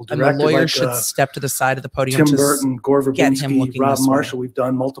with multiple And the directors. lawyer like, should step to the side of the podium Tim to Burton, Gore get him Verbinski, looking Rob this way. Marshall. We've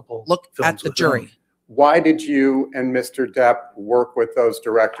done multiple look films at the with jury. them. Why did you and Mr. Depp work with those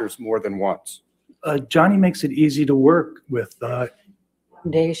directors more than once? Johnny makes it easy to work with.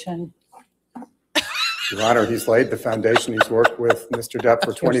 Foundation. Your Honor, he's laid the foundation. He's worked with Mr. Depp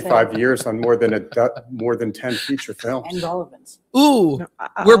for 25 years on more than 10 feature films. And relevance. Ooh, No,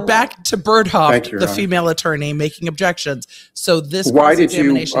 we're back to Birdhoff, Thank you, Your the Honor. female attorney, making objections. So this Why did you,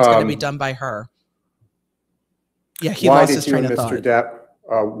 cross-examination is going to be done by her. Yeah, he Why lost did his you train and of thought. Mr.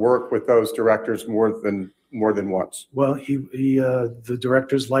 Depp work with those directors more than once? Well, the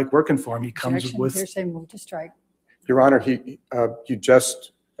directors like working for him. He comes Objection, with. hearsay, move to strike. Your Honor, you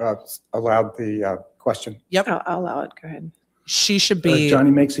just allowed the question. Yep, I'll allow it. Go ahead. she should be.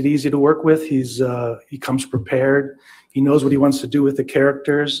 Johnny makes it easy to work with. He comes prepared. He knows what he wants to do with the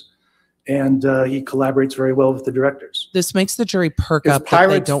characters, and he collaborates very well with the directors. This makes the jury perk Is up that they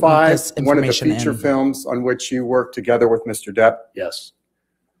Pirates don't want 5 this one of the information feature in. films on which you worked together with Mr. Depp? Yes.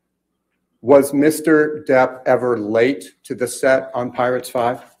 Was Mr. Depp ever late to the set on Pirates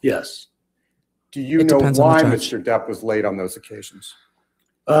 5? Yes. Do you It know depends on why the judge. Mr. Depp was late on those occasions?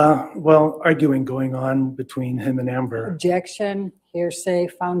 Well, arguing going on between him and Amber. Objection, hearsay,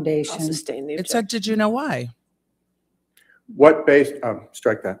 I'll foundation. sustain the It objection. said, did you know why? What based,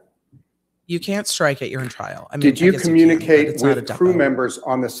 strike that. You can't strike it, you're in trial. I mean, Did I you guess can, but communicate it's not a with depo. crew members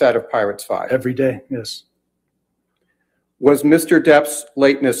on the set of Pirates 5? Every day, yes. Was Mr. Depp's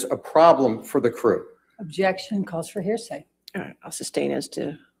lateness a problem for the crew? Objection calls for hearsay. All right, I'll sustain as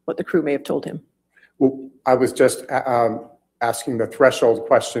to what the crew may have told him. Well, I was just asking the threshold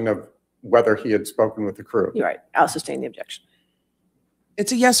question of whether he had spoken with the crew. You're right. I'll sustain the objection.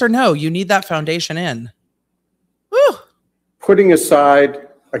 It's a yes or no. You need that foundation in. Woo! Putting aside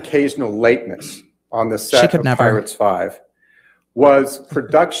occasional lateness on the She set could of never. Pirates 5, was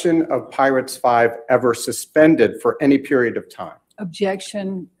production of Pirates 5 ever suspended for any period of time?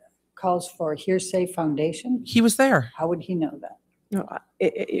 Objection calls for hearsay, foundation. He was there. How would he know that? No,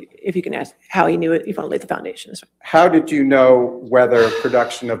 if you can ask how he knew it, if only the foundation. How did you know whether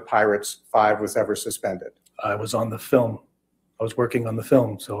production of Pirates 5 was ever suspended? I was on the film. I was working on the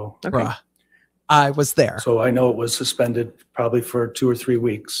film, so Bruh. I was there. so I know it was suspended probably for 2 or 3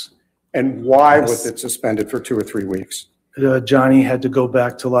 weeks. And why Yes. was it suspended for 2 or 3 weeks? Johnny had to go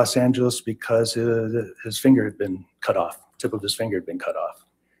back to Los Angeles because his finger had been cut off. Tip of his finger had been cut off.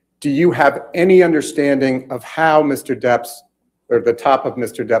 Do you have any understanding of how Mr. Depp's, or the top of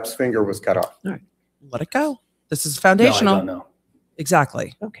Mr. Depp's finger was cut off? Let it go. This is No, I foundational. don't know.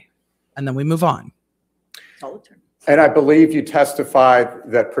 Exactly. Okay. And then we move on. Solid term. And I believe you testified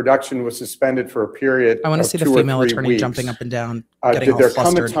that production was suspended for a period I want to of see the 2 or female 3 attorney weeks. jumping up and down, getting Did all there come a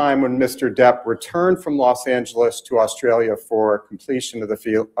flustered. time when Mr. Depp returned from Los Angeles to Australia for completion of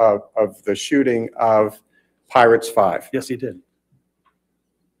the shooting of Pirates 5? Yes, he did.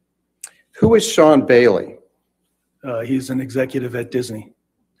 Who is Shawn Bailey? He's an executive at Disney.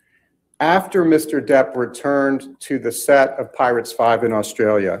 After Mr. Depp returned to the set of Pirates 5 in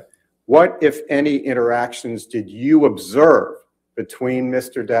Australia, what, if any, interactions did you observe between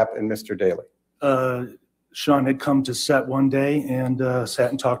Mr. Depp and Mr. Daly? Shawn had come to set one day and sat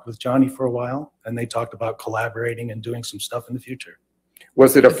and talked with Johnny for a while, and they talked about collaborating and doing some stuff in the future.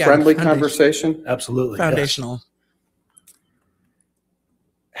 Was it a Again, friendly foundation. conversation? Absolutely. yes. Foundational.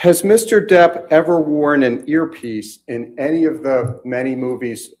 Has Mr. Depp ever worn an earpiece in any of the many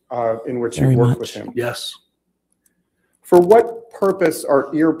movies in which you Very worked much. with him? Yes. For what purpose are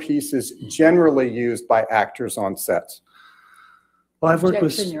earpieces generally used by actors on sets? Well, I've worked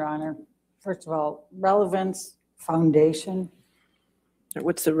with. Objection, Your Honor. First of all, relevance, foundation,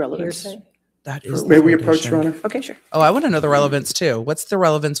 What's the relevance? hearsay. That is. May the we approach, foundation. Your Honor? Okay, sure. Oh, I want to know the relevance too. What's the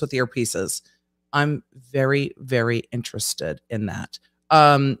relevance with earpieces? I'm very, very interested in that.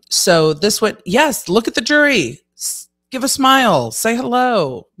 So this would, yes, look at the jury. Give a smile, say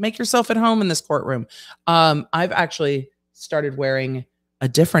hello, make yourself at home in this courtroom. I've actually started wearing a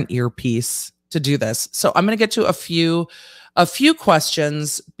different earpiece to do this. So I'm going to get to a few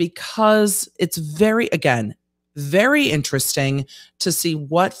questions because it's very interesting to see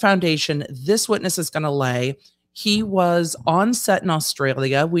what foundation this witness is going to lay. He was on set in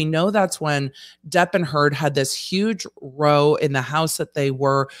Australia. We know that's when Depp and Heard had this huge row in the house that they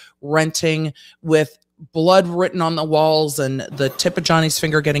were renting with blood written on the walls and the tip of Johnny's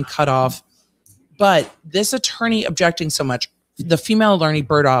finger getting cut off. But this attorney objecting so much, the female attorney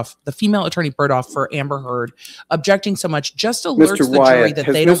Burdoff for Amber Heard objecting so much just alerts Mr. the Wyatt, jury that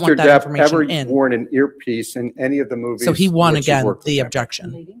has they don't Mr. want that Depp information ever in. worn an earpiece in any of the movies? So he won which you again worked with the him?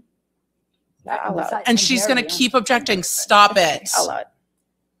 objection. Meeting. I'll allow it. And she's going to keep objecting. Stop it. I'll allow it.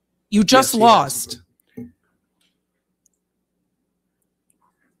 You just Yes, he lost.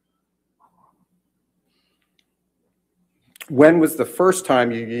 When was the first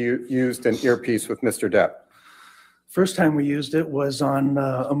time you used an earpiece with Mr. Depp? First time we used it was on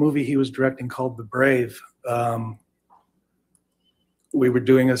a movie he was directing called The Brave. We were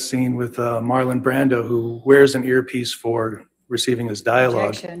doing a scene with Marlon Brando, who wears an earpiece for receiving his dialogue.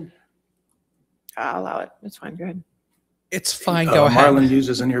 Objection. I'll allow it. That's fine. Go ahead. It's fine. Go ahead. Marlon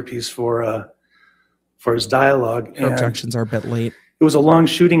uses an earpiece for his dialogue. Your And objections are a bit late. it was a long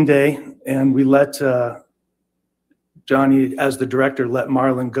shooting day, and we let Johnny, as the director, let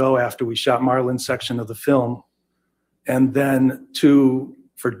Marlon go after we shot Marlon's section of the film. And then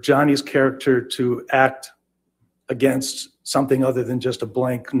for Johnny's character to act against something other than just a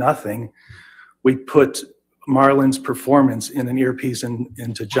blank nothing, we put Marlon's performance in an earpiece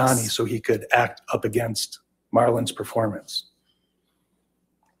into Johnny so he could act up against Marlon's performance.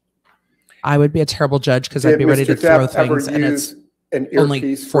 I would be a terrible judge because I'd Did be ready to Mr. throw Depp ever things, and it's use an only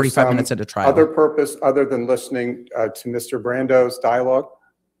earpiece for 45 some minutes into trial. other purpose other than listening to Mr. Brando's dialogue?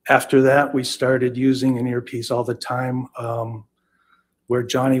 After that, we started using an earpiece all the time where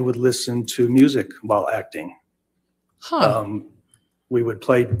Johnny would listen to music while acting. Huh. We would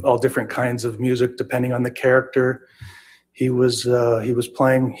play all different kinds of music depending on the character he was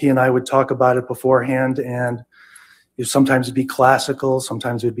playing. He and I would talk about it beforehand, and sometimes it'd be classical,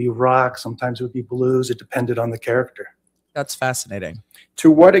 sometimes it would be rock, sometimes it would be blues. It depended on the character. That's fascinating.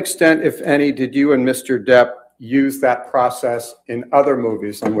 To what extent, if any, did you and Mr. Depp use that process in other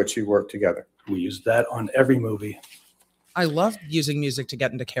movies on which you worked together? We used that on every movie. I love using music to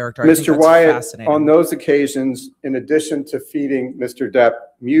get into character. I think Mr. that's Wyatt, fascinating. on those occasions, in addition to feeding Mr. Depp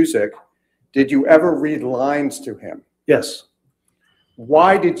music, did you ever read lines to him? Yes.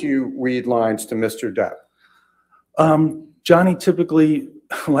 Why did you read lines to Mr. Depp? Johnny typically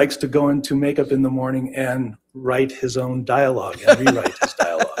likes to go into makeup in the morning and write his own dialogue and rewrite his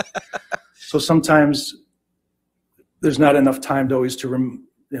dialogue. So sometimes there's not enough time to always to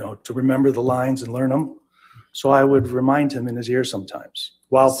remember the lines and learn them. So I would remind him in his ear sometimes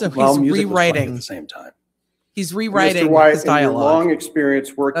while music was playing at the same time. He's rewriting Mr. Wyatt, his dialogue. in your long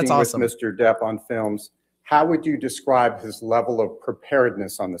experience working That's awesome. with Mr. Depp on films, how would you describe his level of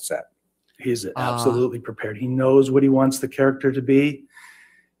preparedness on the set? He's absolutely prepared. He knows what he wants the character to be.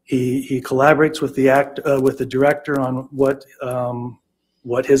 He collaborates with the director on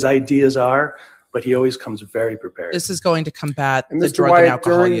what his ideas are, but he always comes very prepared. This is going to combat and the Mr. drug Wyatt, and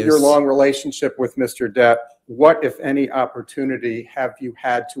alcohol during use. your long relationship with Mr. Depp, what, if any, opportunity have you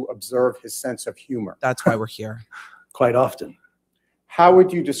had to observe his sense of humor? That's why we're here. Quite often. How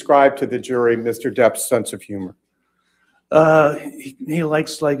would you describe to the jury Mr. Depp's sense of humor? He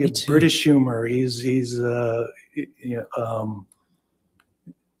likes a British humor. He's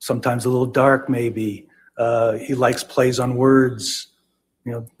sometimes a little dark, maybe. He likes plays on words,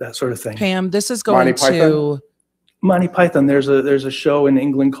 that sort of thing. Pam, this is going to Monty Python. There's a show in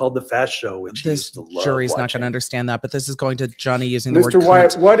England called The Fast Show, which this jury's not going to understand that, but this is going to Johnny using the word Mr.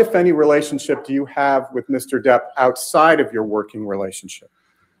 Wyatt, cunt. what, if any, relationship do you have with Mr. Depp outside of your working relationship?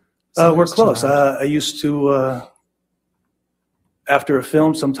 We're close. I used to, after a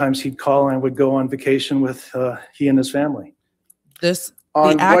film, sometimes he'd call and I would go on vacation with he and his family. The On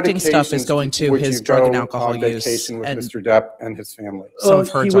what acting stuff is occasions going to would his you drug and go alcohol on use. vacation with And Mr. Depp and his family? some of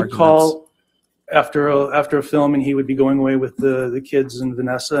Heard's He would arguments. call after a film, and he would be going away with the kids and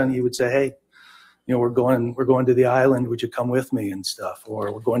Vanessa, and he would say, "Hey, we're going to the island. Would you come with me?" and stuff.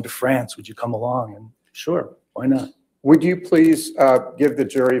 Or, "We're going to France. Would you come along?" And sure, why not? Would you please give the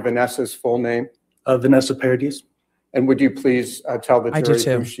jury Vanessa's full name? Vanessa Paradis. And would you please tell the I do jury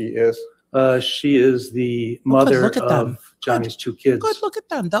too. who she is? She is the Oh, good, mother look at them. of Johnny's two kids. Good, look at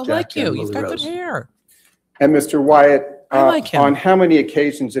them. They'll Jack like you. and You've Lily got Rose. good hair. And Mr. Wyatt, I like him. on how many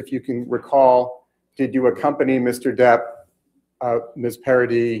occasions, if you can recall, did you accompany Mr. Depp, Ms.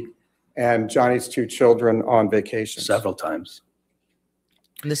 Paradis, and Johnny's two children on vacation? Several times.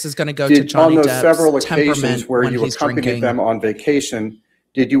 And this is going to go to Johnny on those Depp's several occasions temperament where when you he's accompanied drinking. them on vacation,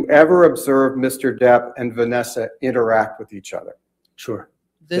 did you ever observe Mr. Depp and Vanessa interact with each other? Sure.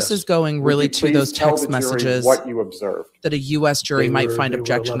 This Yes. is going Would really you to please those tell text the jury messages what you observed? that a U.S. jury might find They were a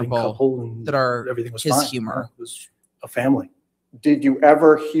loving objectionable couple, and that are everything was his fine. humor. It was a family. Did you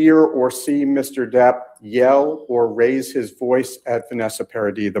ever hear or see Mr. Depp yell or raise his voice at Vanessa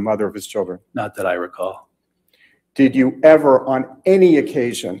Paradis, the mother of his children? Not that I recall. Did you ever, on any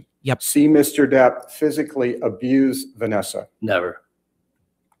occasion, Yep. see Mr. Depp physically abuse Vanessa? Never.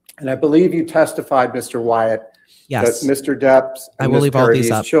 And I believe you testified, Mr. Wyatt, Yes, that Mr. Depp's I and will Ms. leave all these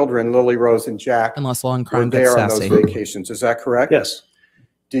Paradis' up. children, Lily Rose and Jack, unless Law and were Crime gets there on those sassy. vacations. Is that correct? Yes.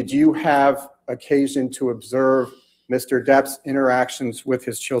 Did you have occasion to observe Mr. Depp's interactions with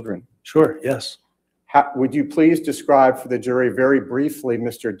his children? Sure. Yes. Would you please describe for the jury very briefly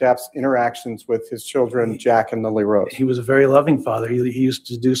Mr. Depp's interactions with his children, Jack and Lily Rose? He was a very loving father. He used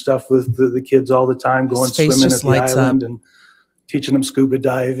to do stuff with the kids all the time, going His face swimming just at the lights island up. and teaching them scuba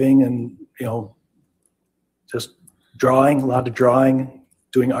diving and, just drawing, a lot of drawing,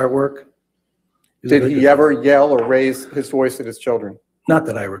 doing artwork. Did he ever yell or raise his voice at his children? Not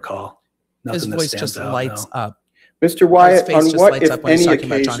that I recall. His Nothing that voice stands just out, lights no. up. Mr. Wyatt, face on just what, lights if up when he's any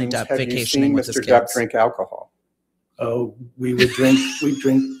talking about Johnny occasions, Depp have you vacationing seen with his Mr. Depp kids? drink alcohol? Oh, we drink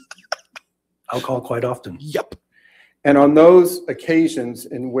alcohol quite often. Yep. And on those occasions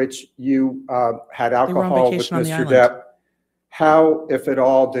in which you had were on alcohol with vacation on the Mr. island. Depp, how, if at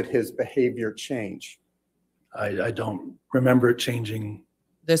all, did his behavior change? I don't remember it changing.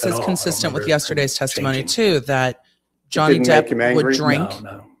 This At is all. I don't consistent with remember yesterday's testimony changing. too, that Johnny didn't make him Depp would angry? drink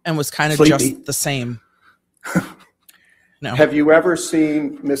No. and was kind of Sleepy. just the same. No. Have you ever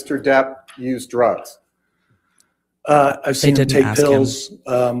seen Mr. Depp use drugs? I've seen him didn't take ask him. pills.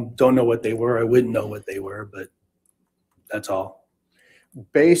 Don't know what they were. I wouldn't know what they were, but that's all.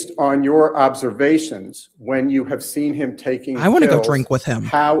 Based on your observations, when you have seen him taking I want to go pills, drink with him.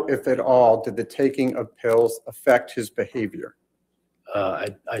 how, if at all, did the taking of pills affect his behavior? I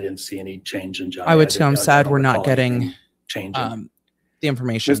didn't see any change in Johnny. I would too. I'm don't sad we're not recall getting anything changing. the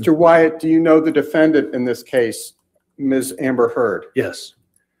information. Mr. Wyatt, do you know the defendant in this case, Ms. Amber Heard? Yes,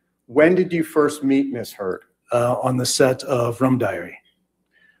 When did you first meet Ms. Heard? on the set of Rum Diary.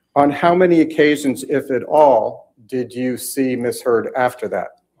 On how many occasions, if at all, did you see Ms. Heard after that?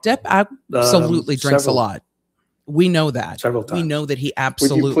 Depp absolutely drinks a several- lot. We know that. Several We times. know that he Would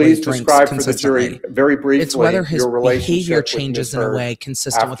absolutely you please drinks describe for the consistently. jury very briefly It's whether his your relationship behavior with changes Ms. in a Heard way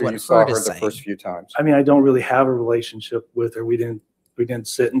consistent with after what you saw Heard her is the saying. first few times? I mean, I don't really have a relationship with her. We didn't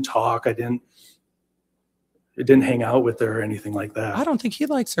sit and talk. I didn't. didn't hang out with her or anything like that. I don't think he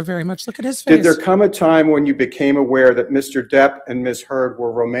likes her very much. Look at his face. Did there come a time when you became aware that Mr. Depp and Ms. Heard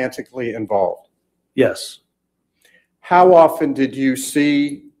were romantically involved? Yes. How often did you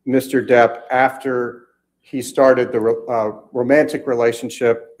see Mr. Depp after he started the romantic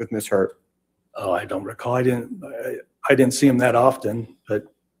relationship with Ms. Heard? Oh, I don't recall. I didn't see him that often, but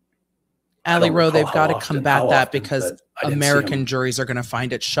Alley Rowe, they've got to how combat that often, because but I didn't see American him. juries are going to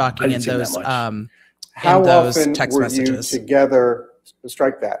find it shocking in those How those often text were messages. you together?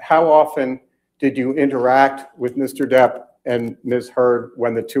 Strike that. How often did you interact with Mr. Depp and Ms. Heard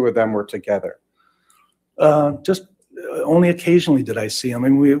when the two of them were together? Just only occasionally did I see him. I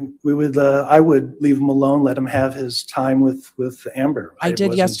mean, we would I would leave him alone, let him have his time with Amber. I did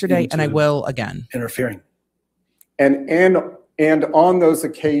wasn't yesterday, and I into will again. interfering. And on those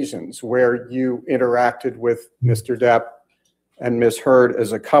occasions where you interacted with Mr. Depp and Ms. Heard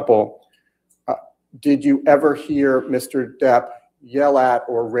as a couple, did you ever hear Mr. Depp yell at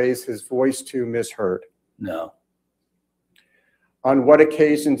or raise his voice to Ms. Heard? No. On what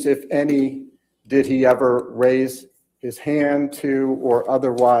occasions, if any, did he ever raise his hand to or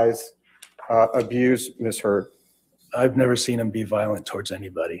otherwise abuse Ms. Heard? I've never seen him be violent towards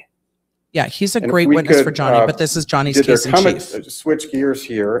anybody. Yeah, he's a And if great we witness could, for Johnny, but this is Johnny's Did there case in come chief. switch gears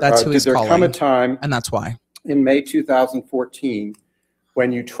here. That's who did he's there come a calling. time And that's why. in May 2014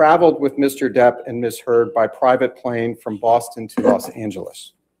 when you traveled with Mr. Depp and Ms. Heard by private plane from Boston to Los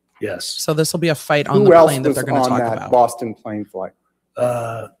Angeles? Yes. So this will be a fight on Who the else plane that was they're going to on talk that about. Boston plane flight?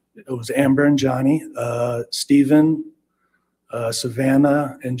 It was Amber and Johnny, Stephen,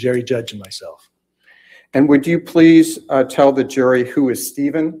 Savannah, and Jerry Judge and myself. And would you please tell the jury who is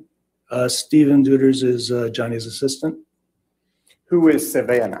Stephen? Stephen Duders is Johnny's assistant. Who is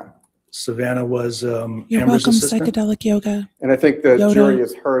Savannah? Savannah was You're Amber's welcome, assistant. psychedelic yoga. And I think the Yoda. jury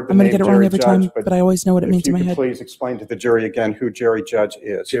has heard the I'm going name to get it wrong Jerry every Judge, time, but I always know what it means in my if you head. could please explain to the jury again who Jerry Judge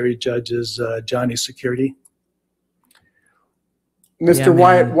is. Jerry Judge is Johnny's security. Mr. Yeah,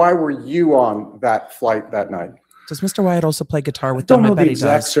 Wyatt, man. why were you on that flight that night? Does Mr. Wyatt also play guitar I with don't them? I know bet the he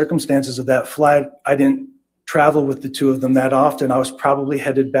exact does. circumstances of that flight. I didn't travel with the two of them that often. I was probably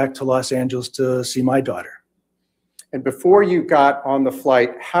headed back to Los Angeles to see my daughter. And before you got on the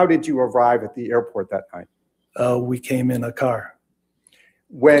flight, how did you arrive at the airport that night? We came in a car.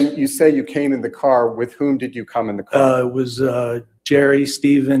 When you say you came in the car, with whom did you come in the car? It was Jerry,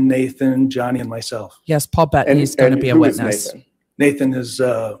 Stephen, Nathan, Johnny, and myself. Yes, Paul Bettany is going to be a who is witness. Nathan? Nathan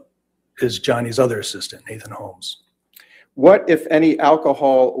is Johnny's other assistant, Nathan Holmes. What, if any,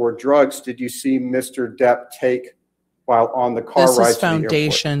 alcohol or drugs did you see Mr. Depp take while on the car This ride is to the airport?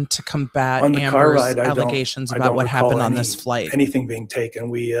 foundation to combat On the car Amber's ride, I don't- allegations I about don't what recall happened on this flight. Anything being taken.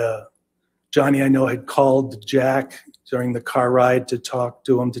 Johnny, I know, had called Jack during the car ride to talk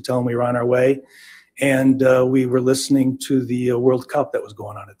to him, to tell him we were on our way. And we were listening to the World Cup that was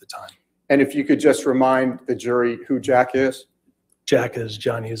going on at the time. And if you could just remind the jury who Jack is? Jack is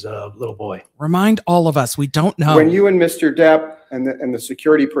Johnny's little boy. Remind all of us, we don't know. When you and Mr. Depp and the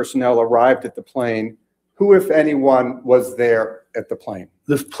security personnel arrived at the plane, who, if anyone, was there at the plane?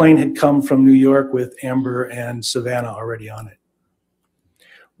 The plane had come from New York with Amber and Savannah already on it.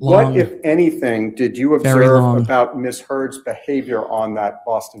 Long. What, if anything, did you Very observe long. about Ms. Heard's behavior on that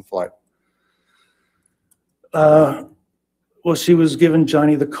Boston flight? Well, she was giving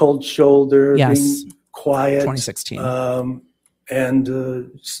Johnny the cold shoulder, Yes. being quiet, 2016.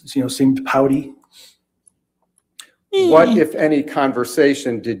 and seemed pouty. What, if any,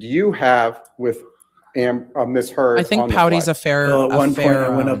 conversation did you have with Ms. Heard? I think on the pouty's flight? a fair, At one point, I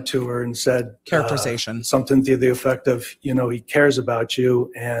went um, up to her and said characterization. something to the effect of, he cares about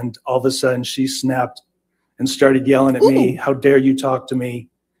you. And all of a sudden, she snapped and started yelling at me. How dare you talk to me?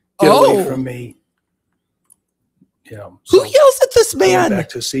 Get away from me. Who so yells at this I went man? back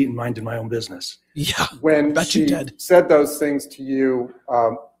to a seat and minded my own business. Yeah. When Bet you she did. said those things to you,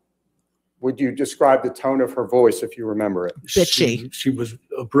 would you describe the tone of her voice if you remember it? Bitchy. She was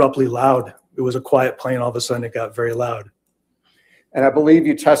abruptly loud. It was a quiet plane. All of a sudden, it got very loud. And I believe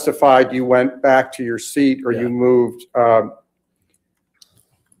you testified you went back to your seat or Yeah. you moved.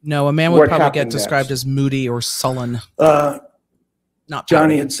 No, a man would What probably get happened described next? as moody or sullen. Not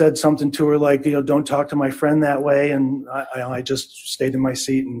Johnny pouty. had said something to her like, don't talk to my friend that way. And I just stayed in my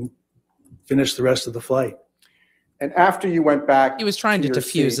seat and finished the rest of the flight. And after you went back, He was trying to your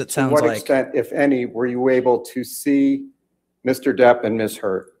diffuse, seat, it sounds to what like. extent, if any, were you able to see Mr. Depp and Ms.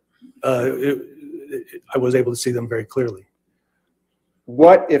 Heard? I was able to see them very clearly.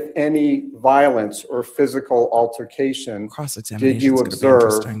 What, if any, violence or physical altercation Cross-examination did you is gonna be observe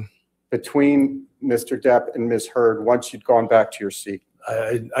interesting. between Mr. Depp and Ms. Heard once you'd gone back to your seat?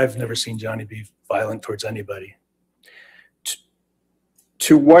 I've never seen Johnny be violent towards anybody.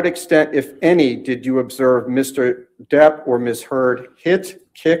 To what extent, if any, did you observe Mr. Depp or Ms. Heard hit,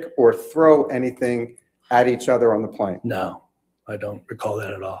 kick, or throw anything at each other on the plane? No, I don't recall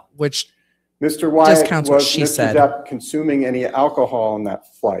that at all. Which Mr. Wyatt, discounts what was she Mr. said. Depp consuming any alcohol on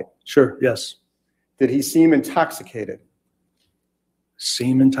that flight? Sure, yes. Did he seem intoxicated?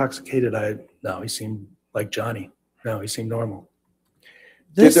 Seem intoxicated? No, he seemed like Johnny. No, he seemed normal.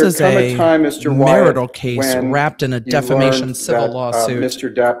 this Did there is come a a time, Mr. marital Wyatt, case when wrapped in a you defamation learned civil that, lawsuit.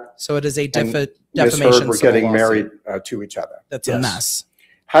 Mr. Depp So it is a and Ms. defamation Heard civil were getting lawsuit. married to each other? That's a Yes. mess.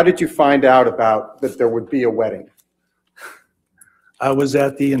 How did you find out about that there would be a wedding? I was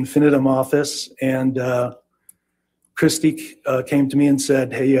at the Infinitum office, and Christy came to me and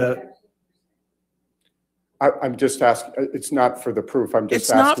said, hey, I'm just asking, it's not for the proof, I'm just It's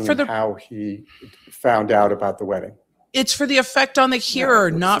not asking for him the- how he found out about the wedding. It's for the effect on the hearer,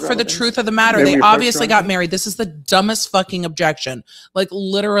 what's not the for the relevance? truth of the matter. May They we approach obviously Ron? got married. This is the dumbest fucking objection. Like,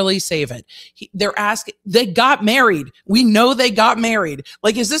 literally save it. They're asking, they got married. We know they got married.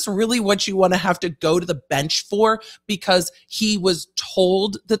 Like, is this really what you want to have to go to the bench for? Because he was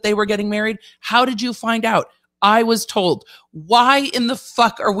told that they were getting married? How did you find out? I was told. Why in the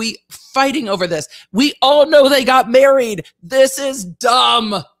fuck are we fighting over this? We all know they got married. This is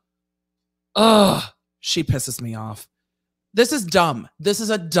dumb. Ugh, she pisses me off. This is dumb. This is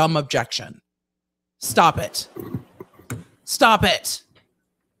a dumb objection. Stop it. Stop it.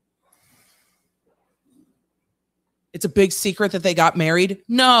 It's a big secret that they got married?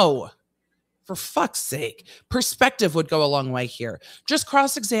 No. For fuck's sake. Perspective would go a long way here. Just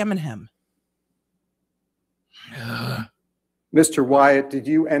cross-examine him. Mr. Wyatt, did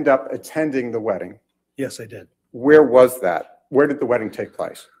you end up attending the wedding? yes, I did. Where was that? Where did the wedding take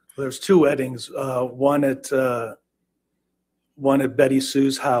place? There's two weddings, one at Betty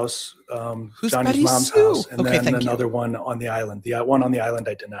Sue's house, Who's Johnny's Betty mom's Sue? house, and Okay, then thank you. another one on the island. The one on the island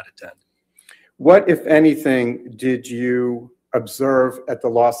I did not attend. What, if anything, did you observe at the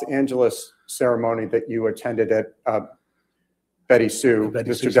Los Angeles ceremony that you attended at Betty Sue, Betty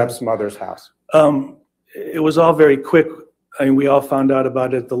Mr. Sue's Depp's house? mother's house? It was all very quick. I mean, we all found out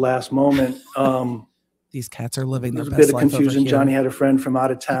about it at the last moment. These cats are living There their was a best bit of life over confusion. here. Johnny had a friend from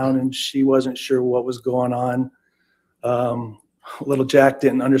out of town, and she wasn't sure what was going on. Little Jack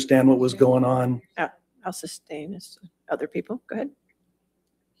didn't understand what was going on. I'll sustain as other people. Go ahead.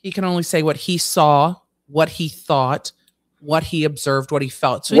 He can only say what he saw, what he thought, what he observed, what he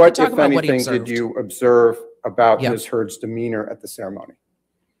felt. So he What, can talk if about what he anything, observed. did you observe about Yeah. Ms. Heard's demeanor at the ceremony?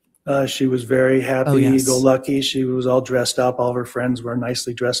 She was very happy, Oh, yes. go lucky. She was all dressed up. All of her friends were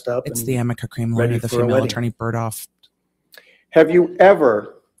nicely dressed up. It's and the Amica Cream ready lawyer, the for a female wedding. attorney Burdoff. Have you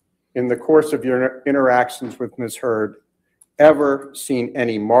ever, in the course of your interactions with Ms. Heard, ever seen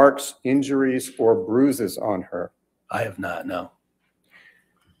any marks, injuries, or bruises on her? I have not, no.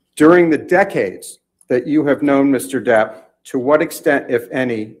 During the decades that you have known Mr. Depp, to what extent, if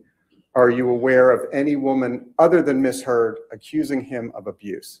any, are you aware of any woman other than Ms. Heard accusing him of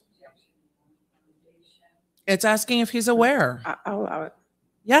abuse? It's asking if he's aware. I'll allow it.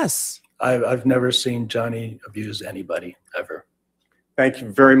 Yes. I've never seen Johnny abuse anybody, ever. Thank you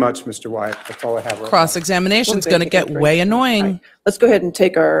very much, Mr. Wyatt. That's all I have right now. Cross-examination is Well, going to thank get you. way All annoying. right. Let's go ahead and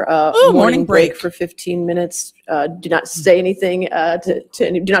take our Ooh, morning break break. for 15 minutes. Do not say anything.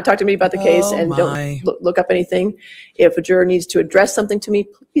 Do not talk to me about the case, Oh, and my. don't look up anything. If a juror needs to address something to me,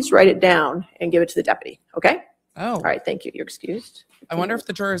 please write it down and give it to the deputy. Okay? Oh, All right. Thank you. You're excused. I wonder if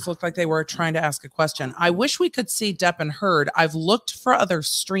the jurors looked like they were trying to ask a question. I wish we could see Depp and Heard. I've looked for other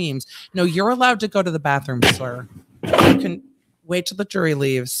streams. No, you're allowed to go to the bathroom, sir. You can wait till the jury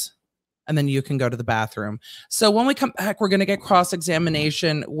leaves, and then you can go to the bathroom. So when we come back, we're going to get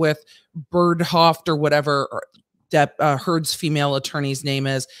cross-examination with Birdhoft or whatever Depp, Heard's female attorney's name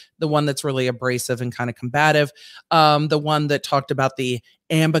is, the one that's really abrasive and kind of combative, the one that talked about the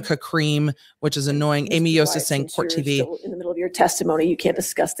Amica cream, which is annoying. Amy Yost is saying Since Court you're TV. still in the middle of your testimony, you can't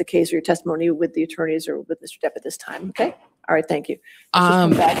discuss the case or your testimony with the attorneys or with Mr. Depp at this time. Okay? All right. Thank you. Let's just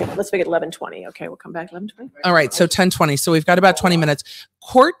come back and let's make it 11:20. Okay, we'll come back 11:20. All right, so 10:20. So we've got about 20 minutes.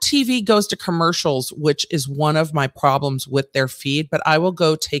 Court TV goes to commercials, which is one of my problems with their feed, but I will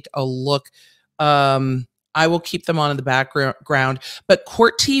go take a look. I will keep them on in the background, but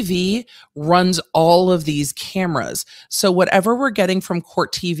Court TV runs all of these cameras. So whatever we're getting from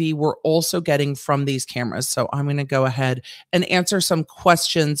Court TV, we're also getting from these cameras. So I'm going to go ahead and answer some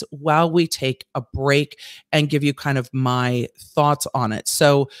questions while we take a break and give you kind of my thoughts on it.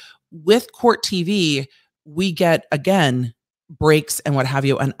 So with Court TV, we get, again, breaks and what have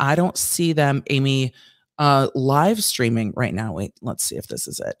you, and I don't see them, Amy, live streaming right now. Wait, let's see if this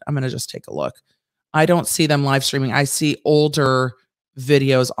is it. I'm going to just take a look. I don't see them live streaming. I see older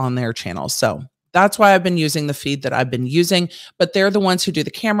videos on their channel. So that's why I've been using the feed that I've been using, but they're the ones who do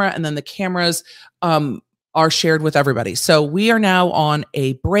the camera, and then the cameras are shared with everybody. So we are now on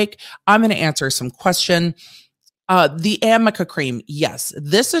a break. I'm going to answer some question. The Amica cream. Yes,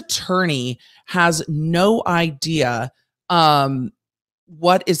 this attorney has no idea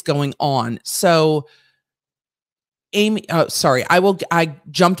what is going on. So Amy, sorry, I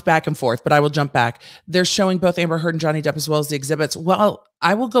jumped back and forth, but I will jump back. They're showing both Amber Heard and Johnny Depp as well as the exhibits. Well,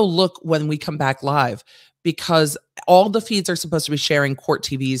 I will go look when we come back live, because all the feeds are supposed to be sharing Court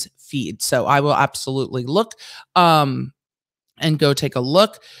TV's feed. So I will absolutely look and go take a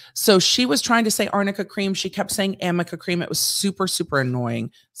look. So she was trying to say arnica cream. She kept saying amica cream. It was super, super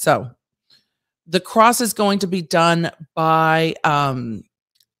annoying. So the cross is going to be done by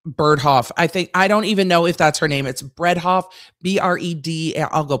Birdhoff. I don't even know if that's her name. It's Bredhoff, B-R-E-D.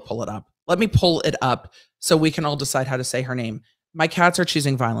 I'll go pull it up. Let me pull it up so we can all decide how to say her name. My cats are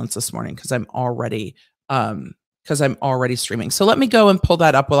choosing violence this morning because I'm already streaming. So let me go and pull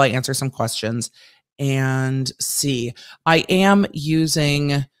that up while I answer some questions and see. I am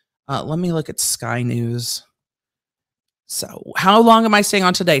using, let me look at Sky News. So how long am I staying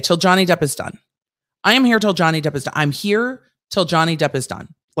on today? Till Johnny Depp is done. I am here till Johnny Depp is done. I'm here till Johnny Depp is done.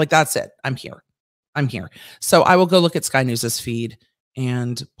 Like, that's it. I'm here. I'm here. So I will go look at Sky News's feed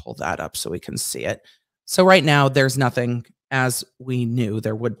and pull that up so we can see it. So right now there's nothing, as we knew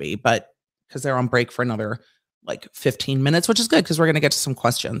there would be, but because they're on break for another like 15 minutes, which is good because we're going to get to some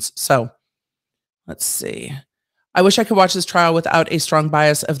questions. So let's see. I wish I could watch this trial without a strong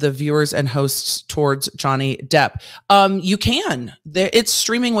bias of the viewers and hosts towards Johnny Depp. You can. It's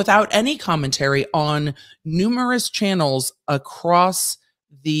streaming without any commentary on numerous channels across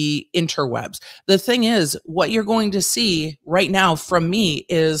the interwebs. The thing is, what you're going to see right now from me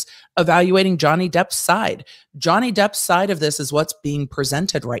is evaluating Johnny Depp's side. Johnny Depp's side of this is what's being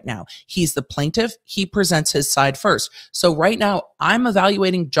presented right now. He's the plaintiff. He presents his side first. So right now, I'm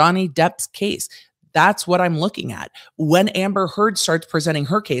evaluating Johnny Depp's case. That's what I'm looking at. When Amber Heard starts presenting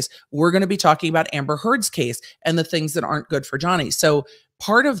her case, we're going to be talking about Amber Heard's case and the things that aren't good for Johnny. So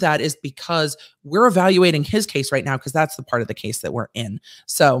part of that is because we're evaluating his case right now, because that's the part of the case that we're in.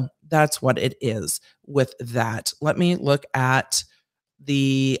 So that's what it is with that. Let me look at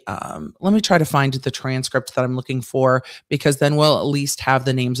the, let me try to find the transcript that I'm looking for, because then we'll at least have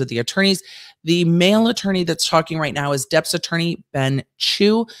the names of the attorneys. The male attorney that's talking right now is Depp's attorney, Ben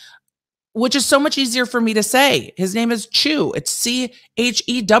Chew, which is so much easier for me to say. His name is Chew. It's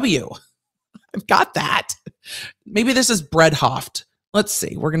C-H-E-W. I've got that. Maybe this is Bredhoft. Let's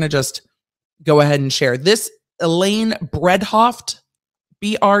see. We're going to just go ahead and share this. Elaine Bredhoft,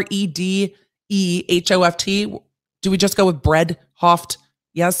 B-R-E-D-E-H-O-F-T. Do we just go with Bredhoft?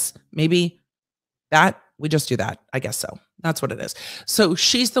 Yes, maybe that. We just do that. I guess so. That's what it is. So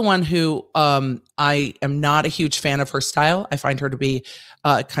she's the one who I am not a huge fan of her style. I find her to be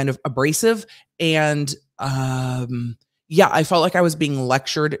kind of abrasive. And yeah, I felt like I was being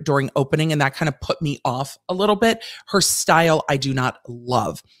lectured during opening, and that kind of put me off a little bit. Her style, I do not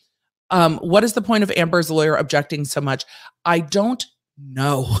love. What is the point of Amber's lawyer objecting so much? I don't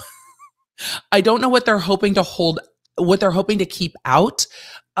know. I don't know what they're hoping to hold, what they're hoping to keep out.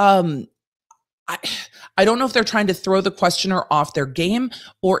 I don't know if they're trying to throw the questioner off their game,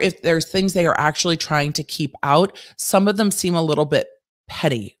 or if there's things they are actually trying to keep out. Some of them seem a little bit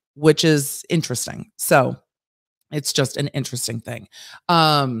petty, which is interesting. So it's just an interesting thing.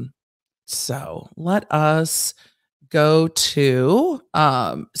 So let us go to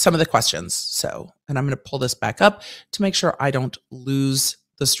some of the questions. So, and I'm going to pull this back up to make sure I don't lose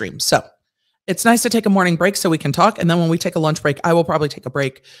the stream. So it's nice to take a morning break so we can talk. And then when we take a lunch break, I will probably take a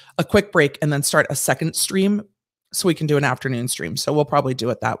quick break, and then start a second stream so we can do an afternoon stream. So we'll probably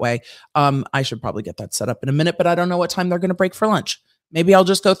do it that way. I should probably get that set up in a minute, but I don't know what time they're going to break for lunch. Maybe I'll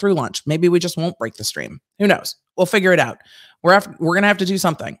just go through lunch. Maybe we just won't break the stream. Who knows? We'll figure it out. We're going to have to do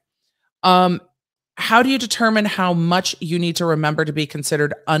something. How do you determine how much you need to remember to be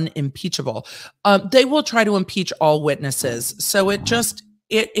considered unimpeachable? They will try to impeach all witnesses. So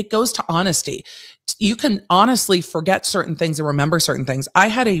it goes to honesty. You can honestly forget certain things and remember certain things. I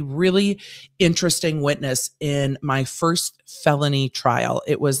had a really interesting witness in my first felony trial.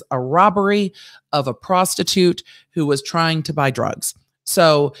 It was a robbery of a prostitute who was trying to buy drugs.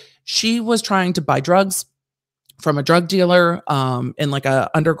 So she was trying to buy drugs from a drug dealer in like a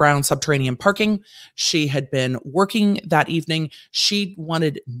underground subterranean parking. She had been working that evening. She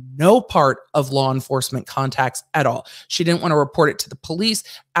wanted no part of law enforcement contacts at all. She didn't want to report it to the police,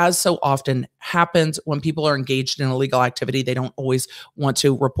 as so often happens when people are engaged in illegal activity. They don't always want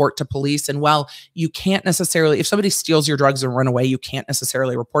to report to police. And while you can't necessarily, if somebody steals your drugs and run away, you can't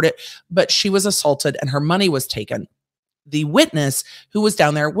necessarily report it. But she was assaulted and her money was taken. The witness who was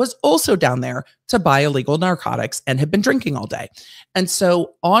down there was also down there to buy illegal narcotics and had been drinking all day. And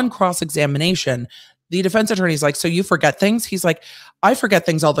so on cross-examination, the defense attorney's like, so you forget things? He's like, I forget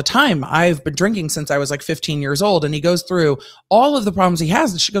things all the time. I've been drinking since I was like 15 years old. And he goes through all of the problems he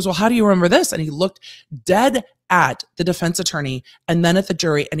has. And she goes, well, how do you remember this? And he looked dead at the defense attorney and then at the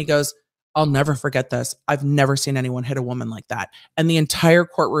jury. And he goes, I'll never forget this. I've never seen anyone hit a woman like that. And the entire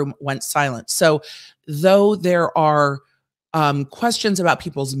courtroom went silent. So though there are questions about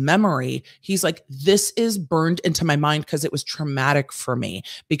people's memory, he's like, this is burned into my mind because it was traumatic for me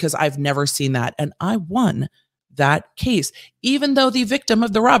because I've never seen that. And I won that case, even though the victim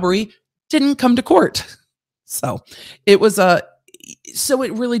of the robbery didn't come to court. So it was so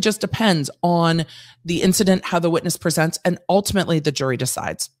it really just depends on the incident, how the witness presents, and ultimately the jury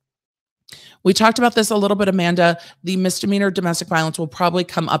decides. We talked about this a little bit, Amanda. The misdemeanor domestic violence will probably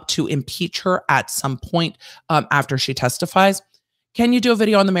come up to impeach her at some point after she testifies. Can you do a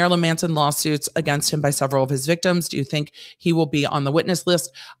video on the Marilyn Manson lawsuits against him by several of his victims? Do you think he will be on the witness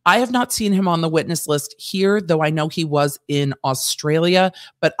list? I have not seen him on the witness list here, though I know he was in Australia,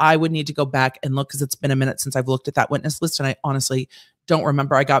 but I would need to go back and look because it's been a minute since I've looked at that witness list, and I honestly don't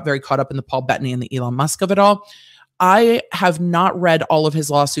remember. I got very caught up in the Paul Bettany and the Elon Musk of it all. I have not read all of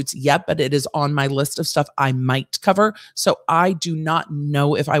his lawsuits yet, but it is on my list of stuff I might cover. So I do not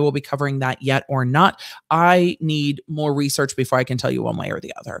know if I will be covering that yet or not. I need more research before I can tell you one way or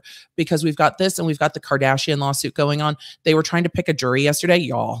the other, because we've got this and we've got the Kardashian lawsuit going on. They were trying to pick a jury yesterday,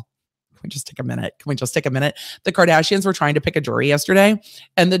 y'all. Can we just take a minute? Can we just take a minute? The Kardashians were trying to pick a jury yesterday,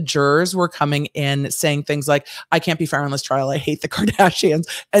 and the jurors were coming in saying things like, I can't be fair on this trial. I hate the Kardashians.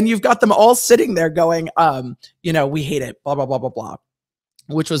 And you've got them all sitting there going, you know, we hate it, blah, blah, blah, blah, blah,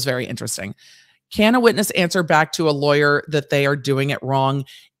 which was very interesting. Can a witness answer back to a lawyer that they are doing it wrong?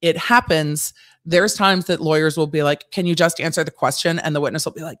 It happens. There's times that lawyers will be like, can you just answer the question? And the witness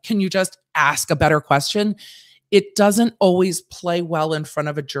will be like, can you just ask a better question? It doesn't always play well in front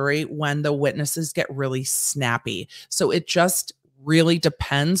of a jury when the witnesses get really snappy. So it just really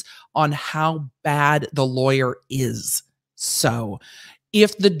depends on how bad the lawyer is. So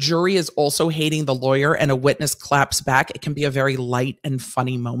if the jury is also hating the lawyer and a witness claps back, it can be a very light and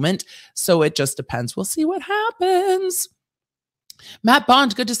funny moment. So it just depends. We'll see what happens. Matt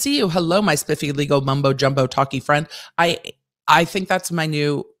Bond, good to see you. Hello, my spiffy legal mumbo jumbo talkie friend. I think that's my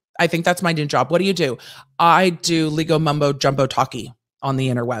new job. What do you do? I do legal mumbo jumbo talkie on the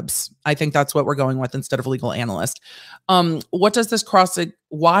interwebs. I think that's what we're going with instead of legal analyst. Why does this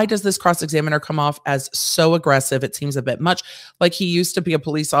cross-examiner come off as so aggressive? It seems a bit much like he used to be a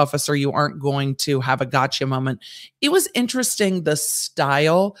police officer. You aren't going to have a gotcha moment. It was interesting, the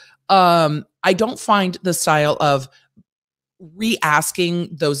style. I don't find the style of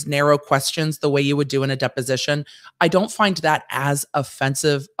re-asking those narrow questions the way you would do in a deposition. I don't find that as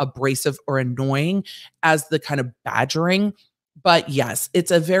offensive, abrasive, or annoying as the kind of badgering. But yes,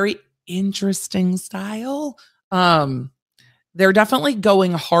 it's a very interesting style. They're definitely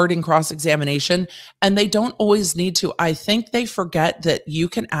going hard in cross-examination, and they don't always need to. I think they forget that you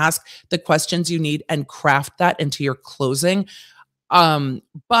can ask the questions you need and craft that into your closing.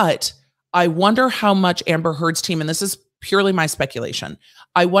 But I wonder how much Amber Heard's team, and this is purely my speculation,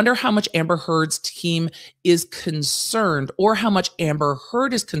 I wonder how much Amber Heard's team is concerned, or how much Amber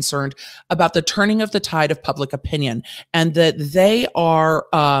Heard is concerned about the turning of the tide of public opinion, and that they are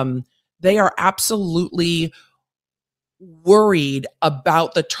absolutely worried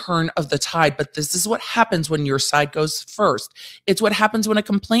about the turn of the tide. But this is what happens when your side goes first. It's what happens when a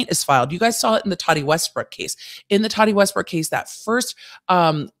complaint is filed. You guys saw it in the Toddy Westbrook case. In the Toddy Westbrook case, that first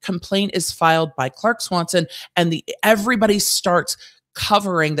complaint is filed by Clark Swanson, and everybody starts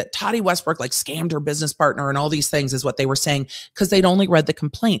covering that Toddy Westbrook like scammed her business partner and all these things is what they were saying, because they'd only read the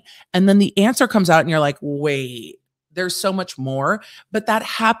complaint. And then the answer comes out and you're like, wait, there's so much more. But that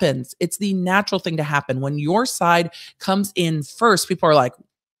happens. It's the natural thing to happen. When your side comes in first, people are like,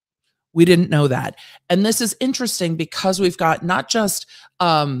 we didn't know that. And this is interesting because we've got not just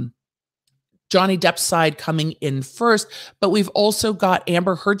Johnny Depp's side coming in first, but we've also got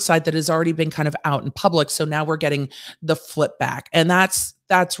Amber Heard's side that has already been kind of out in public. So now we're getting the flip back. And that's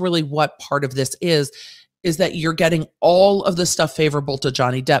really what part of this is that you're getting all of the stuff favorable to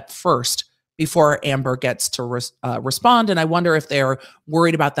Johnny Depp first, before Amber gets to respond. And I wonder if they're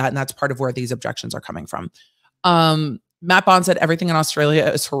worried about that. And that's part of where these objections are coming from. Matt Bond said, everything in Australia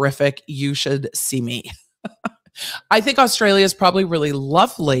is horrific. You should see me. I think Australia is probably really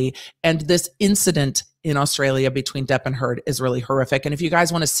lovely. And this incident in Australia between Depp and Heard is really horrific. And if you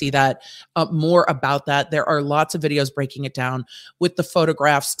guys want to see that, more about that, there are lots of videos breaking it down with the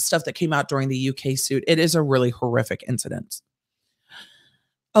photographs, stuff that came out during the UK suit. It is a really horrific incident.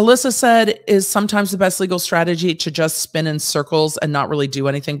 Alyssa said, is sometimes the best legal strategy to just spin in circles and not really do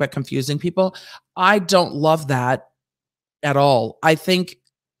anything but confusing people. I don't love that at all. I think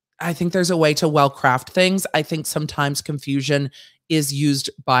there's a way to well-craft things. I think sometimes confusion is used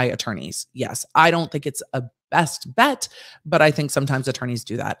by attorneys. Yes, I don't think it's a best bet, but I think sometimes attorneys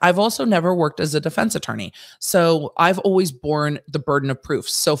do that. I've also never worked as a defense attorney, so I've always borne the burden of proof.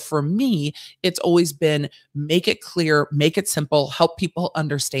 So for me, it's always been make it clear, make it simple, help people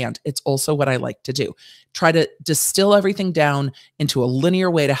understand. It's also what I like to do. Try to distill everything down into a linear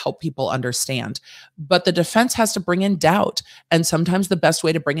way to help people understand. But the defense has to bring in doubt, and sometimes the best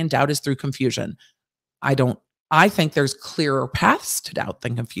way to bring in doubt is through confusion. I think there's clearer paths to doubt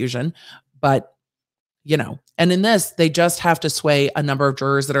than confusion, but you know, and in this, they just have to sway a number of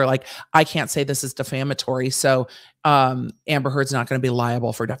jurors that are like, I can't say this is defamatory, so Amber Heard's not going to be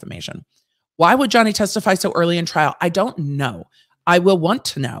liable for defamation. Why would Johnny testify so early in trial? I don't know. I will want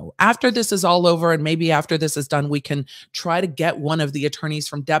to know. After this is all over, and maybe after this is done, we can try to get one of the attorneys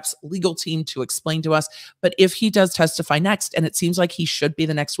from Depp's legal team to explain to us. But if he does testify next, and it seems like he should be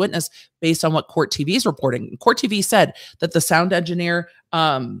the next witness based on what Court TV is reporting. Court TV said that the sound engineer,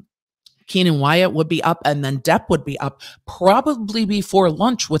 Keenan Wyatt, would be up, and then Depp would be up probably before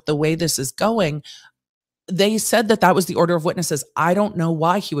lunch with the way this is going. They said that that was the order of witnesses. I don't know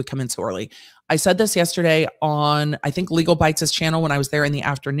why he would come in so early. I said this yesterday on, I think, Legal Bites' channel when I was there in the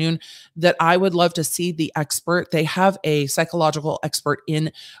afternoon, that I would love to see the expert. They have a psychological expert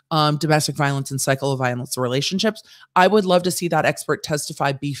in domestic violence and psychoviolence relationships. I would love to see that expert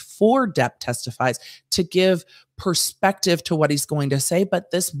testify before Depp testifies to give perspective to what he's going to say.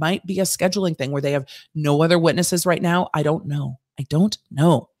 But this might be a scheduling thing where they have no other witnesses right now. I don't know. I don't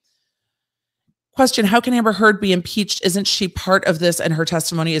know. Question, how can Amber Heard be impeached? Isn't she part of this and her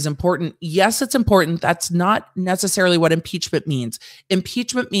testimony is important? Yes, it's important. That's not necessarily what impeachment means.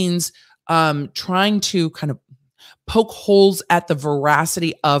 Impeachment means trying to kind of poke holes at the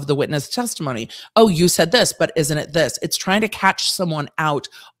veracity of the witness testimony. Oh, you said this, but isn't it this? It's trying to catch someone out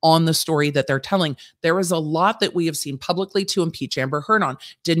on the story that they're telling. There is a lot that we have seen publicly to impeach Amber Heard on.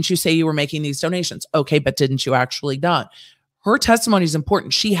 Didn't you say you were making these donations? Okay, but didn't you actually not? Her testimony is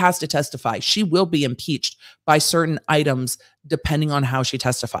important. She has to testify. She will be impeached by certain items depending on how she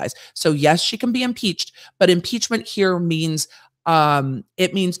testifies. So yes, she can be impeached, but impeachment here means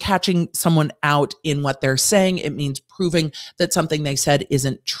it means catching someone out in what they're saying. It means proving that something they said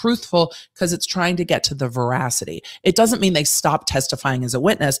isn't truthful because it's trying to get to the veracity. It doesn't mean they stop testifying as a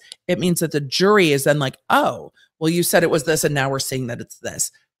witness. It means that the jury is then like, oh, well, you said it was this and now we're seeing that it's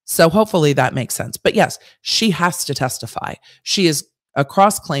this. So hopefully that makes sense. But yes, she has to testify. She is a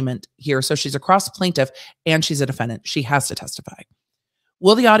cross claimant here. So she's a cross plaintiff and she's a defendant. She has to testify.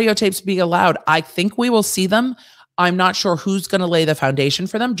 Will the audio tapes be allowed? I think we will see them. I'm not sure who's going to lay the foundation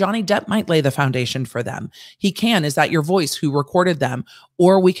for them. Johnny Depp might lay the foundation for them. He can. Is that your voice who recorded them?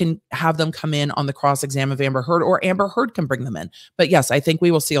 Or we can have them come in on the cross exam of Amber Heard, or Amber Heard can bring them in. But yes, I think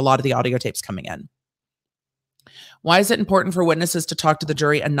we will see a lot of the audio tapes coming in. Why is it important for witnesses to talk to the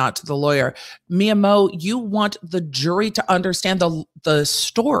jury and not to the lawyer? Mia Mo, you want the jury to understand the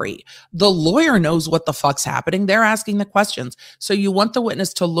story. The lawyer knows what the fuck's happening. They're asking the questions. So you want the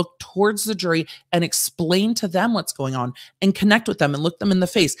witness to look towards the jury and explain to them what's going on and connect with them and look them in the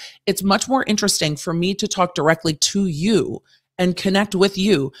face. It's much more interesting for me to talk directly to you and connect with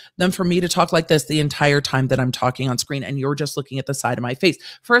you than for me to talk like this the entire time that I'm talking on screen and you're just looking at the side of my face.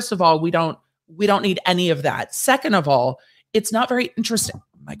 First of all, we don't need any of that. Second of all, it's not very interesting.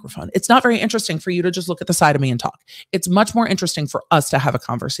 Microphone. It's not very interesting for you to just look at the side of me and talk. It's much more interesting for us to have a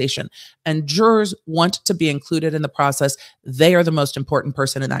conversation. And jurors want to be included in the process. They are the most important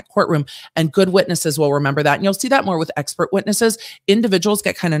person in that courtroom. And good witnesses will remember that. And you'll see that more with expert witnesses. Individuals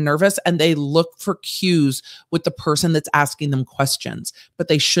get kind of nervous and they look for cues with the person that's asking them questions. But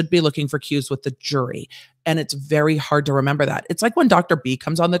they should be looking for cues with the jury. And it's very hard to remember that. It's like when Dr. B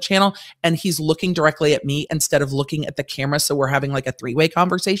comes on the channel and he's looking directly at me instead of looking at the camera. So we're having like a three-way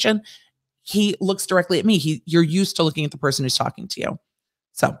conversation. He looks directly at me. You're used to looking at the person who's talking to you.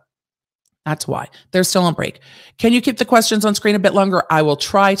 So that's why they're still on break. Can you keep the questions on screen a bit longer? I will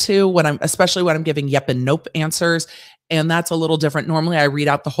try to, especially when I'm giving yep and nope answers. And that's a little different. Normally I read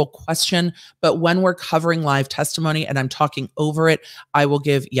out the whole question, but when we're covering live testimony and I'm talking over it, I will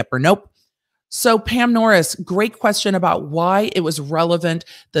give yep or nope. So Pam Norris, great question about why it was relevant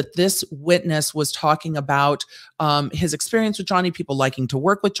that this witness was talking about his experience with Johnny, people liking to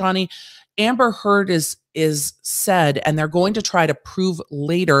work with Johnny. Amber Heard is said, and they're going to try to prove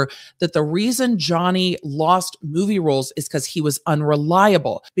later, that the reason Johnny lost movie roles is because he was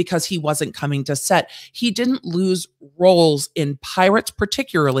unreliable, because he wasn't coming to set. He didn't lose roles in Pirates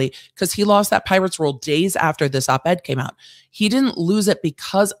particularly because he lost that Pirates role days after this op-ed came out. He didn't lose it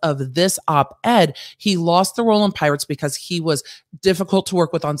because of this op-ed. He lost the role in Pirates because he was difficult to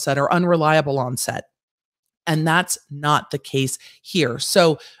work with on set or unreliable on set. And that's not the case here.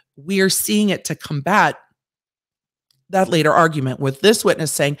 So we're seeing it to combat that later argument with this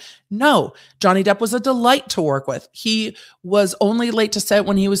witness saying, no, Johnny Depp was a delight to work with. He was only late to set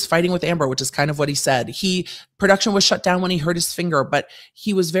when he was fighting with Amber, which is kind of what he said. Production was shut down when he hurt his finger, but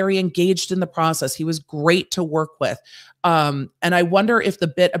he was very engaged in the process. He was great to work with. And I wonder if the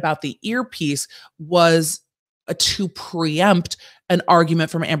bit about the earpiece was to preempt an argument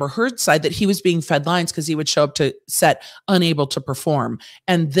from Amber Heard's side that he was being fed lines because he would show up to set unable to perform.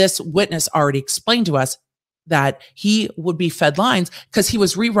 And this witness already explained to us that he would be fed lines because he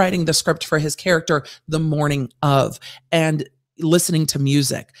was rewriting the script for his character the morning of and listening to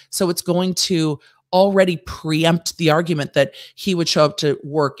music. So it's going to already preempt the argument that he would show up to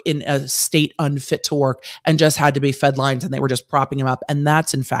work in a state unfit to work and just had to be fed lines and they were just propping him up. And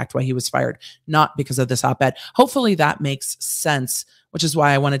that's in fact why he was fired, not because of this op-ed. Hopefully that makes sense, which is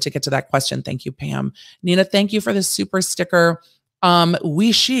why I wanted to get to that question. Thank you, Pam. Nina, thank you for the super sticker.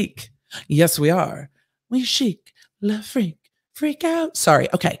 We chic. Yes, we are. We chic. Le freak out. Sorry.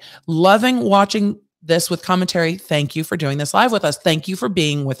 Okay. Loving watching this with commentary. Thank you for doing this live with us. Thank you for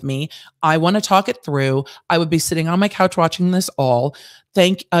being with me. I want to talk it through. I would be sitting on my couch watching this all.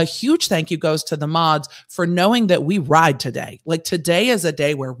 A huge thank you goes to the mods for knowing that we ride today. Like today is a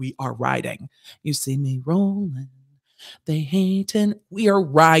day where we are riding. You see me rolling. They hating. We are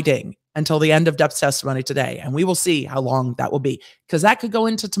riding until the end of Depp's testimony today. And we will see how long that will be because that could go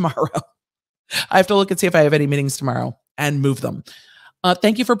into tomorrow. I have to look and see if I have any meetings tomorrow and move them.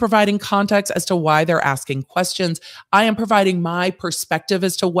 Thank you for providing context as to why they're asking questions. I am providing my perspective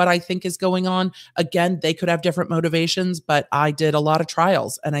as to what I think is going on. Again, they could have different motivations, but I did a lot of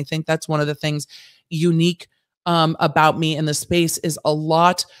trials. And I think that's one of the things unique about me in the space is a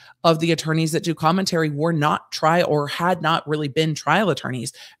lot of the attorneys that do commentary were not trial or had not really been trial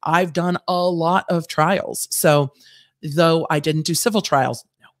attorneys. I've done a lot of trials. So though I didn't do civil trials,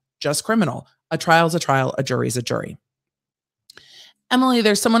 no, just criminal. A trial is a trial, a jury is a jury. Emily,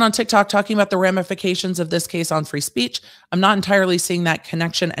 there's someone on TikTok talking about the ramifications of this case on free speech. I'm not entirely seeing that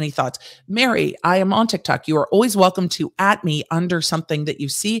connection. Any thoughts? Mary, I am on TikTok. You are always welcome to @ me under something that you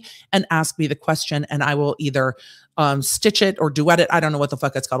see and ask me the question, and I will either stitch it or duet it. I don't know what the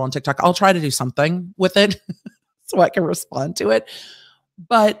fuck it's called on TikTok. I'll try to do something with it so I can respond to it.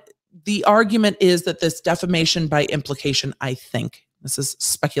 But the argument is that this defamation by implication, I think, this is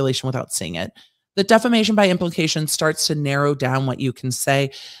speculation without seeing it, the defamation by implication starts to narrow down what you can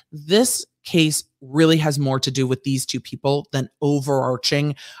say. This case really has more to do with these two people than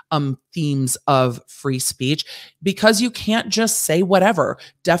overarching themes of free speech, because you can't just say whatever.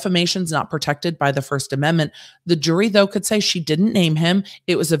 Defamation's not protected by the First Amendment. The jury, though, could say she didn't name him.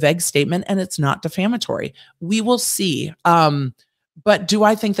 It was a vague statement and it's not defamatory. We will see. But do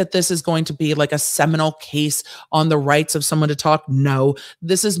I think that this is going to be like a seminal case on the rights of someone to talk? No,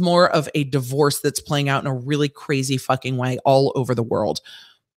 this is more of a divorce that's playing out in a really crazy fucking way all over the world.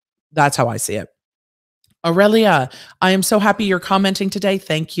 That's how I see it. Aurelia, I am so happy you're commenting today.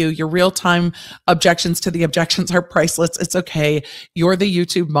 Thank you. Your real-time objections to the objections are priceless. It's okay. You're the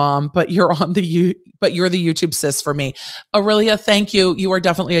YouTube mom, but you're the YouTube sis for me. Aurelia, thank you. You are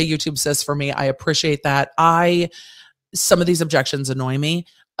definitely a YouTube sis for me. I appreciate that. Some of these objections annoy me.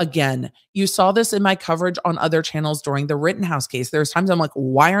 Again, you saw this in my coverage on other channels during the Rittenhouse case. There's times I'm like,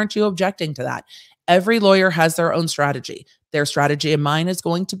 why aren't you objecting to that? Every lawyer has their own strategy. Their strategy and mine is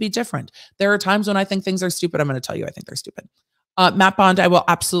going to be different. There are times when I think things are stupid. I'm going to tell you I think they're stupid. Matt Bond, I will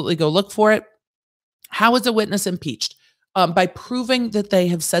absolutely go look for it. How is a witness impeached? By proving that they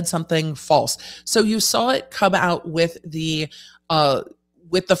have said something false. So you saw it come out with the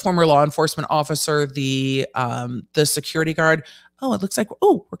former law enforcement officer, the security guard. Oh, it looks like,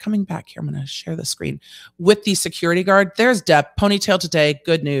 oh, we're coming back here. I'm going to share the screen with the security guard. There's Depp, ponytail today.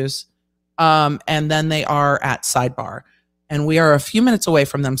 Good news. And then they are at sidebar. And we are a few minutes away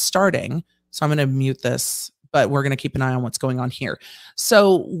from them starting. So I'm going to mute this but we're going to keep an eye on what's going on here.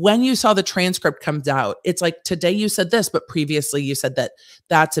 So when you saw the transcript comes out, it's like, today you said this, but previously you said that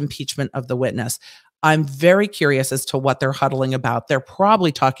that's impeachment of the witness. I'm very curious as to what they're huddling about. They're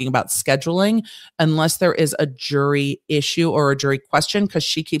probably talking about scheduling, unless there is a jury issue or a jury question, because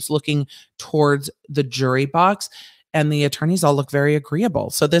she keeps looking towards the jury box and the attorneys all look very agreeable.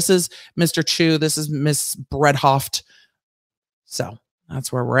 So this is Mr. Chu. This is Miss Bredhoft. So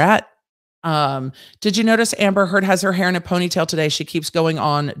that's where we're at. Did you notice Amber Heard has her hair in a ponytail today? She keeps going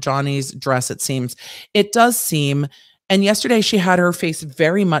on Johnny's dress, it seems. It does seem. And yesterday she had her face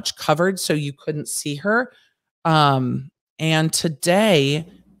very much covered, so you couldn't see her. And today.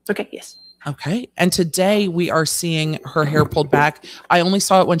 Okay, yes. Okay. And today we are seeing her hair pulled back. I only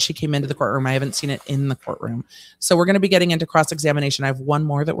saw it when she came into the courtroom. I haven't seen it in the courtroom. So we're going to be getting into cross-examination. I have one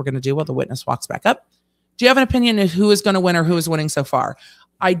more that we're going to do while the witness walks back up. Do you have an opinion of who is going to win or who is winning so far?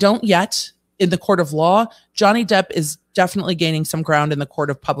 I don't yet. In the court of law, Johnny Depp is definitely gaining some ground in the court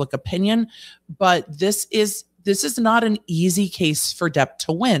of public opinion, but this is not an easy case for Depp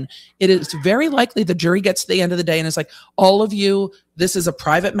to win. It is very likely the jury gets to the end of the day and it's like, all of you, this is a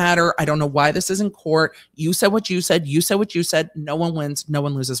private matter. I don't know why this is in court. You said what you said. You said what you said. No one wins. No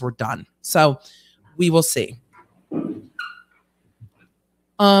one loses. We're done. So we will see.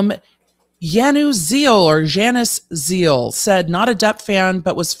 Janice Zeal said, not a Depp fan,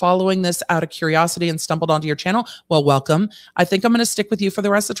 but was following this out of curiosity and stumbled onto your channel. Well, welcome. I think I'm going to stick with you for the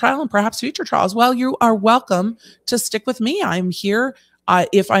rest of the trial and perhaps future trials. Well, you are welcome to stick with me. I'm here.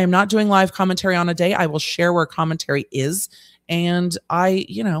 If I am not doing live commentary on a day, I will share where commentary is. And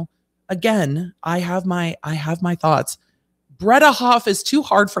again, I have my thoughts. Bretta Hoff is too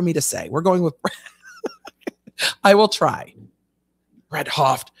hard for me to say. We're going with I will try. Brett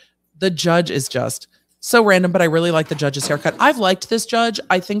Hoff. The judge is just so random, but I really like the judge's haircut. I've liked this judge.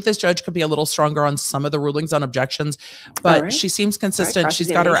 I think this judge could be a little stronger on some of the rulings on objections, but she seems consistent.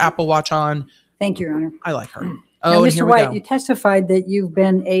 She's got her Apple Watch on. Thank you, Your Honor. I like her. Now, Oh, and Mr. here we White, go. you testified that you've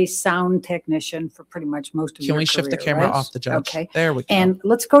been a sound technician for pretty much most of your Can career, we shift the camera right? off the judge? Okay. There we go. And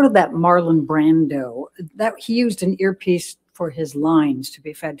let's go to that Marlon Brando. That he used an earpiece for his lines to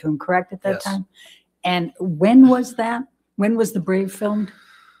be fed to him, correct, at that Yes. time? And when was that? When was The Brave filmed?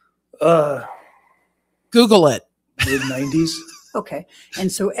 Google it. Mid-90s. Okay.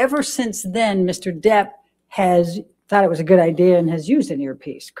 And so ever since then, Mr. Depp has thought it was a good idea and has used an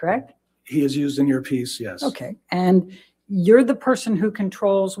earpiece, correct? He has used an earpiece, yes. Okay. And you're the person who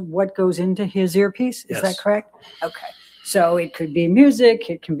controls what goes into his earpiece, is that Yes. correct? Okay. So it could be music,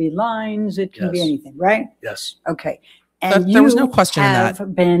 it can be lines, it can be Yes. anything, right? Yes. Okay. And There was no question in have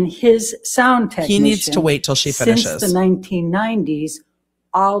that. been his sound technician. He needs to wait till she since finishes. the 1990s,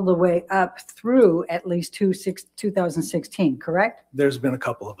 all the way up through at least 2016, correct? There's been a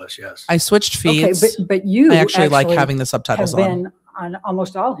couple of us, yes. I switched feeds. Okay, but you I actually like having the subtitles have on. been on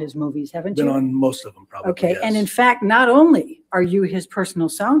almost all his movies, haven't Been you? on most of them, probably. Okay, yes. and in fact, not only are you his personal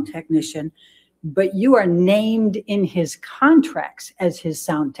sound technician, but you are named in his contracts as his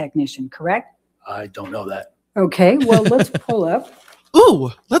sound technician, correct? I don't know that. Okay, well, let's pull up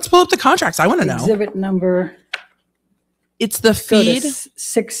Ooh, let's pull up the contracts. I want to know. exhibit number, It's the go to feed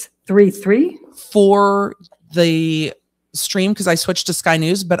 633. for the stream because I switched to Sky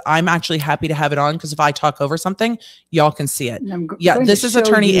News, but I'm actually happy to have it on because if I talk over something, y'all can see it. And I'm Yeah, going this to is show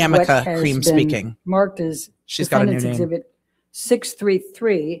Attorney you what Amica has Cream been speaking. Marked as She's got a new Defendant's name. Exhibit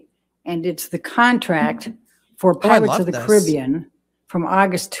 633, and it's the contract for Oh, I Pirates love of the this. Caribbean from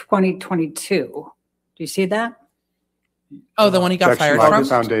August 2022. Do you see that? Oh, the one he got That's fired Lager from?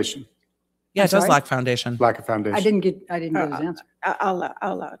 Foundation. Yeah, I'm it does sorry? lack foundation. Lager Foundation. I didn't get his answer. I'll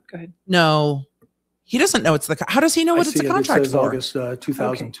allow it. Go ahead. No, he doesn't know it's the. How does he know I what it's see a it. It contract says for? August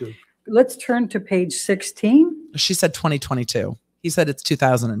 2002. Let's turn to page 16. She said 2022. He said it's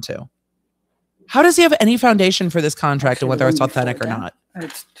 2002. How does he have any foundation for this contract Actually, and whether the it's one before authentic or that. not?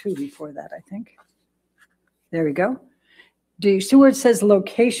 It's two before that, I think. There we go. Do you see where it says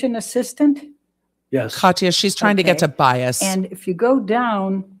location assistant? Yes. Katya, she's trying to get Okay. to bias. And if you go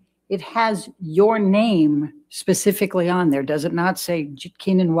down, it has your name specifically on there. Does it not say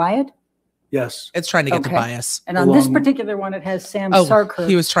Keenan Wyatt? Yes. It's trying to get to Okay. bias. And on this Along- particular one, it has Sam Oh, Sarker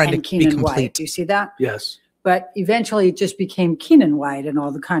he was trying to and be Keenan Wyatt. complete. Do you see that? Yes. But eventually it just became Keenan Wyatt in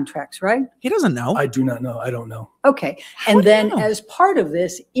all the contracts, right? He doesn't know. I do not know. I don't know. Okay. How And do you then know? as part of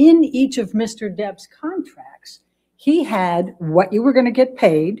this, in each of Mr. Depp's contracts, he had what you were going to get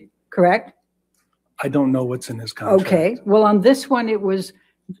paid, correct? I don't know what's in his contract. Okay. Well, on this one, it was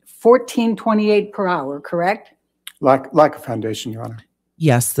 $14.28 per hour, correct? Lager Foundation, Your Honor.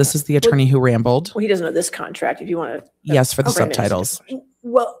 Yes, this is the attorney who rambled. Well, he doesn't know this contract. If you want to. Yes, for the subtitles.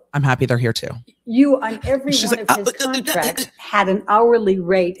 Well, I'm happy they're here too. you, on every She's one like, of his contracts, had an hourly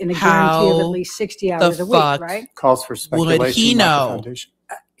rate and a guarantee of at How least 60 hours a the week, fuck right? Calls for speculation. would he not the know? foundation.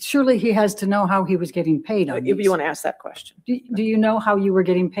 Surely he has to know how he was getting paid on If these. you want to ask that question. Do you know how you were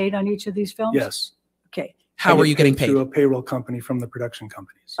getting paid on each of these films? Yes. Okay. How I were get you getting paid? Through a payroll company from the production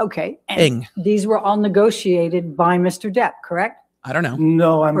companies. Okay. And Bing. these were all negotiated by Mr. Depp, correct? I don't know.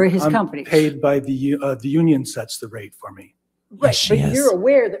 No, I'm, Or his I'm company. paid by the union sets the rate for me. Right, she but is. you're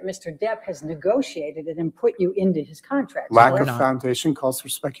aware that Mr. Depp has negotiated it and put you into his contract. Lack correct? of not. foundation calls for I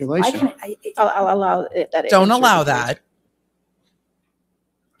speculation. can, I'll allow that. Don't answer, allow please. that.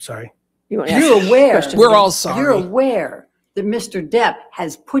 Sorry. You want to ask you're the aware. question We're again? all sorry. You're aware that Mr. Depp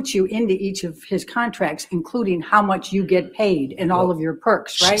has put you into each of his contracts, including how much you get paid and all of your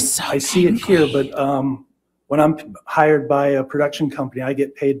perks, right? She's so I see it here, angry. but when I'm hired by a production company, I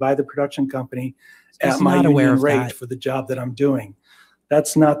get paid by the production company He's at my not aware union of rate that. for the job that I'm doing.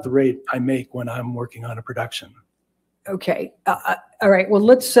 That's not the rate I make when I'm working on a production. Okay. All right. Well,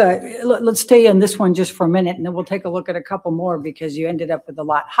 let's stay on this one just for a minute, and then we'll take a look at a couple more because you ended up with a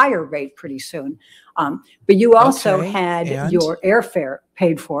lot higher rate pretty soon. But you also Okay, had and? your airfare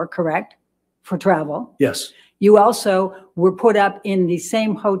paid for, correct? For travel. Yes. You also were put up in the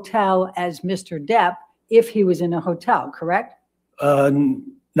same hotel as Mr. Depp if he was in a hotel, correct?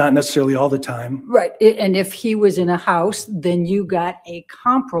 Not necessarily all the time. Right. And if he was in a house, then you got a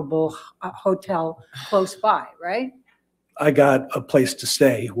comparable hotel close by, right? I got a place to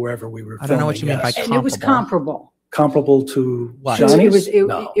stay wherever we were I don't know what filming, you mean by yes. And it was comparable. Comparable to What? Johnny's? It was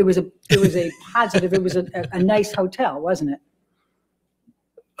No. it was a positive, it was a nice hotel, wasn't it?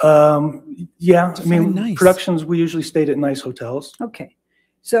 Yeah, I Very mean, nice. productions, we usually stayed at nice hotels. Okay.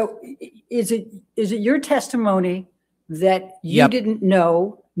 So is it your testimony that you Yep. didn't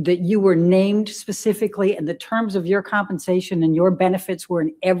know that you were named specifically and the terms of your compensation and your benefits were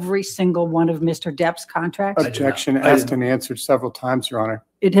in every single one of Mr. Depp's contracts? Objection I asked didn't. and answered several times, Your Honor.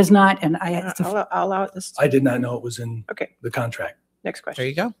 It has not, and I have to, I'll allow it this. I did not know it was in Okay, the contract. next There question.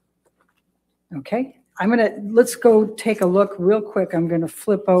 you go. okay. Let's go take a look real quick. I'm going to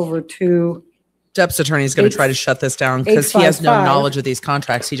flip over to, Depp's attorney is going to try to shut this down because he has no 855. knowledge of these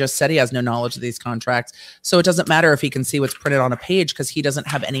contracts. He just said he has no knowledge of these contracts. So it doesn't matter if he can see what's printed on a page because he doesn't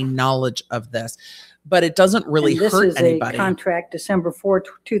have any knowledge of this. But it doesn't really and this hurt is anybody. a contract December 4,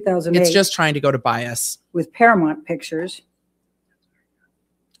 2008 It's just trying to go to bias. with Paramount Pictures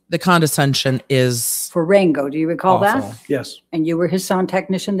The condescension is for Rango. Do you recall awful. that? Yes, And you were his sound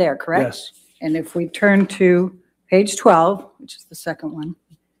technician there, correct? yes. And if we turn to page 12, which is the second one.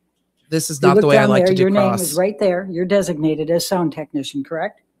 This is you not look the way I down like there, to do your name cross. is right there. You're designated as sound technician,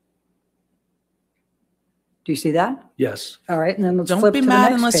 correct? Do you see that? Yes. All right, and then let's Don't flip be to the mad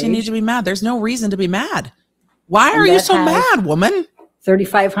next unless you page. need to be mad. There's no reason to be mad. Why And are you that so has- mad, woman?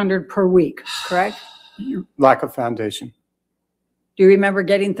 3,500 per week, correct? Lack of foundation. Do you remember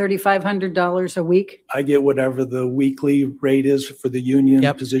getting $3,500 a week? I get whatever the weekly rate is for the union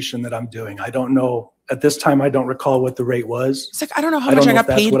Yep. position that I'm doing. I don't know. At this time, I don't recall what the rate was, It's like, I don't know how I much don't I know got if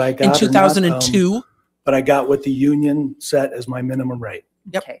that's paid what I in got or not, 2002. but I got what the union set as my minimum rate.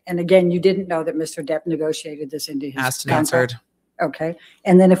 Yep. Okay, and again, you didn't know that Mr. Depp negotiated this into his Asked and contract? answered. Okay,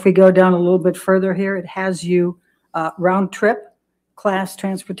 and then if we go down a little bit further here, it has you round trip class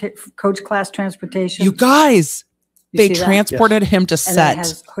coach class transportation. You guys, You they see that? transported him to And then it set.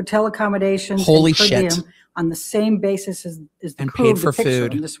 has hotel accommodations. Holy and per shit. diem on the same basis as the And crew paid of the for picture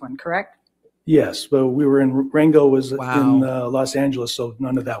food. in this one, correct? Yes, but we were in, Rango was Wow. in Los Angeles, so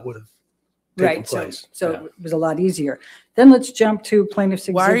none of that would have taken Right, so, place. so Yeah. it was a lot easier. Then let's jump to plaintiff's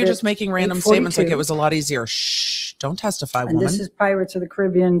exhibit. Why are you just making random statements like 842? it was a lot easier? Shh, don't testify, And woman. this is Pirates of the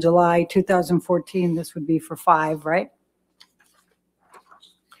Caribbean, July 2014. This would be for 5, right?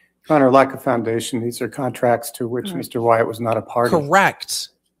 Your Honor, lack of foundation. These are contracts to which All right. Mr. Wyatt was not a party. Correct.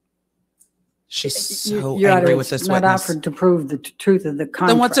 She's so Your Honor, angry with it's this not witness. offered to prove the truth of the contract.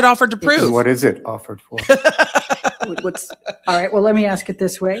 Then what's it offered to It's- prove? What is it offered for? What's, All right, well, let me ask it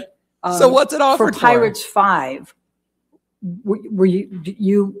this way. So what's it For offered for? Pirates 5, were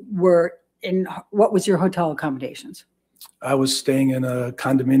you were in, what was your hotel accommodations? I was staying in a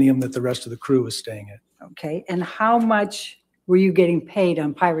condominium that the rest of the crew was staying at. Okay, and how much were you getting paid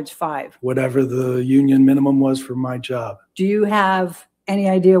on Pirates 5? Whatever the union minimum was for my job. Do you have any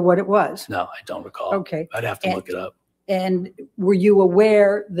idea what it was? No, I don't recall. Okay, I'd have to And- look it up. and were you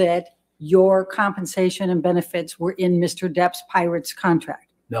aware that your compensation and benefits were in Mr. Depp's Pirates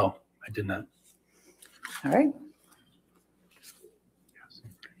contract? No, I did not. All right.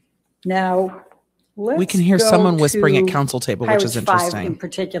 Now, We can hear Let's someone go whispering at to council table, which is Pirates 5 interesting. in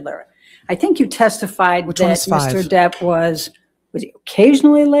particular. I think you testified Which one that is 5? Mr. Depp was he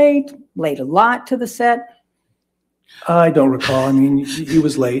occasionally late a lot to the set? I don't recall. I mean, he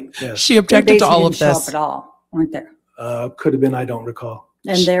was late. Yes. She There were objected days to he all didn't of show up this. at all, weren't there? Could have been. I don't recall.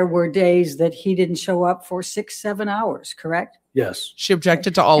 And there were days that he didn't show up for 6-7 hours, correct? Yes. She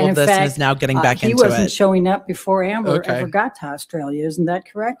objected to all And of in this and fact, is now getting back he into wasn't it. showing up before Amber Okay. ever got to Australia, isn't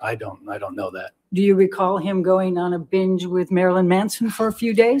that correct? I don't know that. Do you recall him going on a binge with Marilyn Manson for a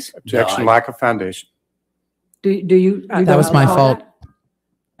few days? Objection, No, lack of foundation. Do you? That don't was my recall fault. that?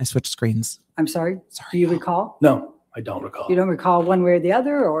 I switched screens. I'm sorry? Sorry. Do you recall? No, I don't recall. You don't recall one way or the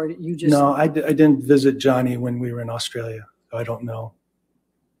other, or you just? No, I didn't visit Johnny when we were in Australia. So I don't know.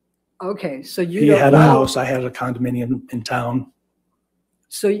 Okay, so you He don't had a know. house. I had a condominium in town.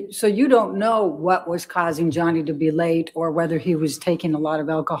 So you don't know what was causing Johnny to be late or whether he was taking a lot of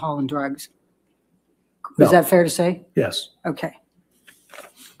alcohol and drugs? No. Is that fair to say? Yes. Okay.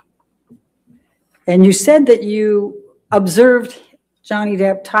 And you said that you observed Johnny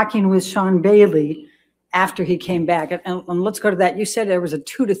Depp talking with Shawn Bailey after he came back. And let's go to that. You said there was a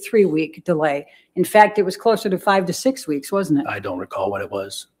 2 to 3 week delay. In fact, it was closer to 5 to 6 weeks, wasn't it? I don't recall what it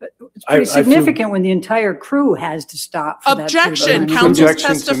was. It's pretty I flew- significant when the entire crew has to stop. For that period of Objection, time. Counsel's Objection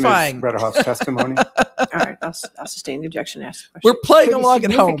to Ms. testifying. Redhoff's testimony. All right, I'll sustain the objection. Ask the question. We're playing Pretty along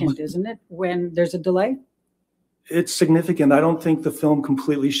at home. significant, isn't it, when there's a delay? It's significant. I don't think the film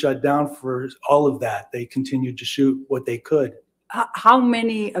completely shut down for all of that. They continued to shoot what they could. How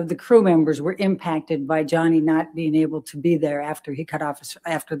many of the crew members were impacted by Johnny not being able to be there after he cut off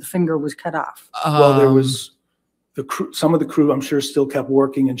after the finger was cut off? Well, there was the crew, some of the crew, I'm sure, still kept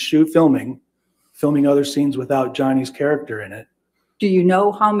working and filming other scenes without Johnny's character in it. Do you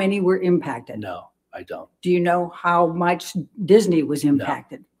know how many were impacted? No, I don't. Do you know how much Disney was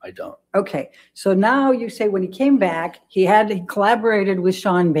impacted? I don't. Okay, so now you say when he came back, he collaborated with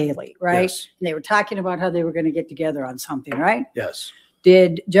Shawn Bailey, right? Yes. And they were talking about how they were going to get together on something, right? Yes.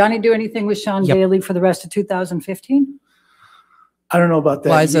 Did Johnny do anything with Shawn Yep. Bailey for the rest of 2015? I don't know about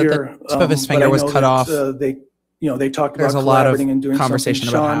that Liza, the year. tip of his but finger I was know cut that, off. They talked There's about a lot of collaborating and doing conversation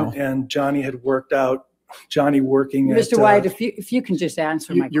something. about Sean and Johnny had worked out. Johnny working Mr. at, Wyatt, if you can just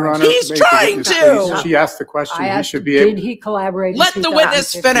answer my Your question. Honor. He's may the trying witness to. please- She asked the question. I He asked, should be did able. he collaborate? in Let the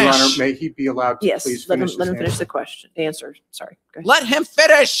witness 2015? Your finish. Honor, may he be allowed to Yes, please let him finish his finish answer? the question. Answer. Sorry. Go ahead. Let him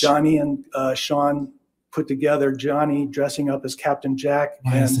finish. Johnny and Sean put together Johnny dressing up as Captain Jack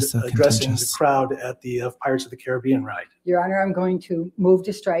Why and is this so addressing the contentious? crowd at the Pirates of the Caribbean ride. Your Honor, I'm going to move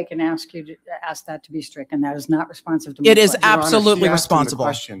to strike and ask you to ask that to be stricken. That is not responsive to my It is question. Your Honor, absolutely she asked him the responsible.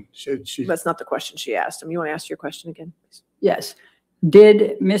 question. Should she? That's not the question she asked him. You want to ask your question again, please? Yes.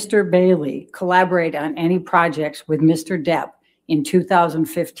 Did Mr. Bailey collaborate on any projects with Mr. Depp in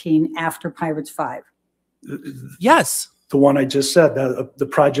 2015 after Pirates 5? Yes. The one I just said, the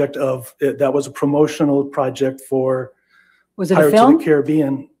project that was a promotional project for Was it a Pirates of film? the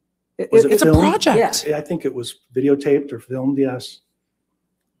Caribbean. Was it It's a filmed? project. Yeah. I think it was videotaped or filmed, yes.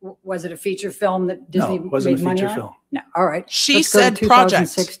 Was it a feature film that Disney No, it wasn't a made money feature on? film. No. All right. She Let's go to said project.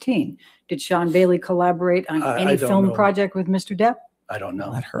 2016. Did Sean Bailey collaborate on I any don't film know. project with Mr. Depp? I don't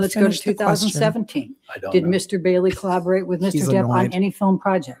know. Let her Let's go to finish the question. 2017. I don't Did know. Mr. Bailey collaborate with Mr. He's Depp on annoyed. any film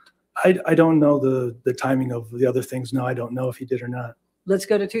project? I don't know the timing of the other things. No, I don't know if he did or not. Let's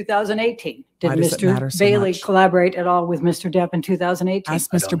go to 2018. Did Why does it matter Mr. so Bailey much? collaborate at all with Mr. Depp in 2018? Ask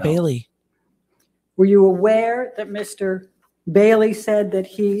I don't Mr. know. Bailey. Were you aware that Mr. Bailey said that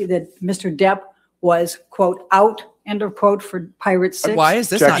Mr. Depp was, quote, out, end of quote, for Pirates 6? Why is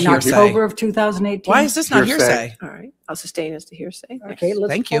this not Objection. in hearsay? October of 2018? Why is this not Hearsay. hearsay? All right. I'll sustain as to hearsay. Okay, Yes.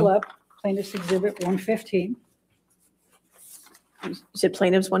 let's Thank pull you. up plaintiff's exhibit 115. You said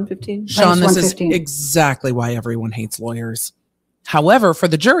plaintiffs 115? Sean, this is 115. exactly why everyone hates lawyers. However, for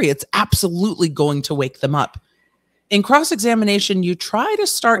the jury, it's absolutely going to wake them up. In cross-examination, you try to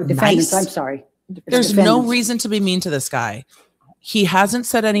start Defendants, nice. I'm sorry. There's no Defendants. reason to be mean to this guy. He hasn't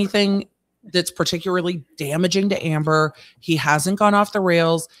said anything that's particularly damaging to Amber. He hasn't gone off the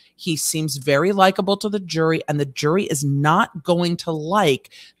rails. He seems very likable to the jury, and the jury is not going to like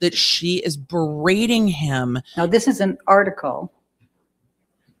that she is berating him. Now, this is an article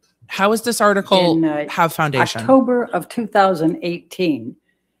How is this article in have foundation? October of 2018.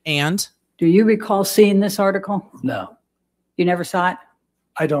 And Do you recall seeing this article? No, You never saw it?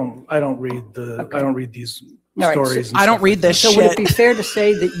 I don't read Okay. I don't read these All right, stories. and I don't stuff read like that. this So would shit. it be fair to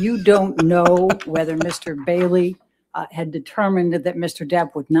say that you don't know whether Mr. Bailey had determined that Mr.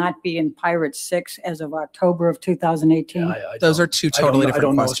 Depp would not be in Pirates 6 as of October of 2018? I Those don't- are two I don't totally know- I different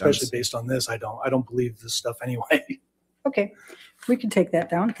don't know, questions. especially based on this. I don't believe this stuff anyway. Okay, we can take that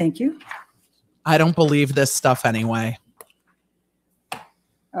down. Thank you. I don't believe this stuff anyway.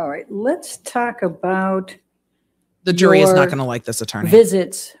 All right, let's talk about The jury is your not going to like this attorney.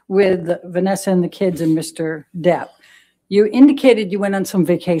 visits with Vanessa and the kids and Mr. Depp. You indicated you went on some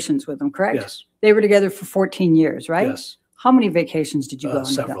vacations with them, correct? Yes, They were together for 14 years, right? yes. How many vacations did you go on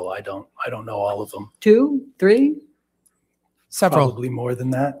with them? Several. I don't know all of them. 2, 3, Several. Probably more than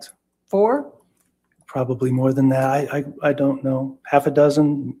that. 4? Probably more than that. I don't know. Half a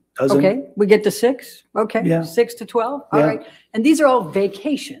dozen. Okay, we get to 6? Okay, Yeah. 6 to 12? All Yeah. right. And these are all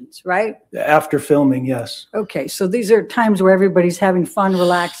vacations, right? After filming, yes. Okay, so these are times where everybody's having fun,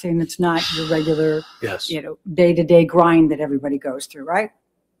 relaxing. It's not your regular, Yes. day-to-day grind that everybody goes through, right?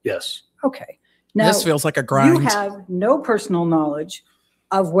 Yes. Okay. Now, This feels like a you grind. have no personal knowledge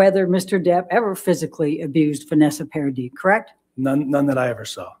of whether Mr. Depp ever physically abused Vanessa Paradis, correct? None that I ever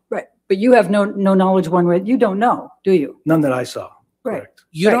saw. Right. But you have no knowledge one way. You don't know, do you? None that I saw. Right. Correct.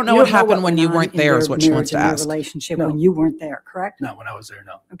 You Right, don't know what happened when went you on weren't in there is their what she wants to marriage and ask. their relationship No. when you weren't there, correct? Not when I was there,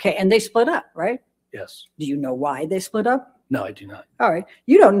 no. Okay, and they split up, right? Yes. Do you know why they split up? No, I do not. All right.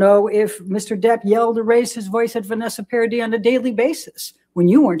 You don't know if Mr. Depp yelled or raised his voice at Vanessa Paradis on a daily basis when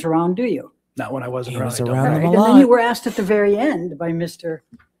you weren't around, do you? Not when I wasn't He around. was I don't around know. them Right. a And then lot. you were asked at the very end by Mr.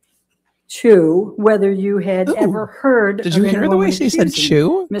 Chu whether you had Ooh. ever heard Did of you hear the anyone way she said accusing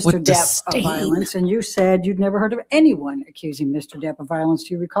chew? Mr. With Depp of disdain. violence, and you said you'd never heard of anyone accusing Mr. Depp of violence.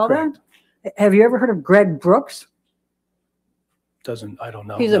 Do you recall Correct. that? Have you ever heard of Greg Brooks? I don't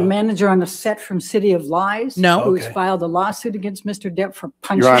know. He's a no. manager on the set from City of Lies. No. Who's Okay. filed a lawsuit against Mr. Depp for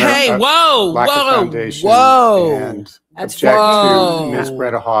punching Your Honor, him. Hey, whoa, lack of whoa, foundation whoa. and That's object whoa. to Ms.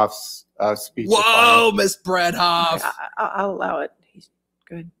 Bredehoff's speech. of Whoa, violence. Miss Bredhoff. I'll allow it. He's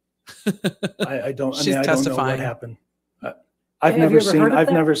good. I don't. She's I don't know testifying. what happened. Have I've you never ever seen. heard of I've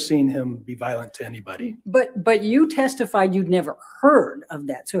that? never seen him be violent to anybody. But you testified you'd never heard of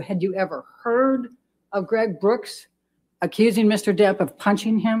that. So had you ever heard of Greg Brooks accusing Mr. Depp of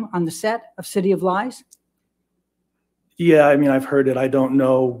punching him on the set of City of Lies? Yeah, I mean, I've heard it. I don't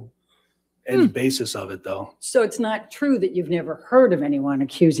know any basis of it, though. So it's not true that you've never heard of anyone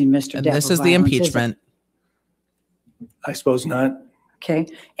accusing Mr. And Depp this of is the violence, is it? impeachment. I suppose not. Okay.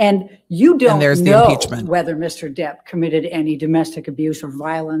 And you don't there's the know impeachment. whether Mr. Depp committed any domestic abuse or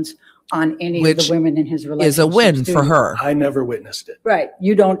violence on any of Which the women in his relationship. Is a win for her. I never witnessed it. Right.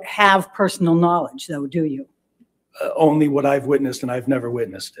 You don't have personal knowledge, though, do you? Only what I've witnessed, and I've never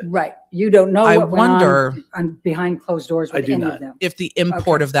witnessed it. Right. You don't know I what went wonder on behind closed doors I with do any not. of them. If the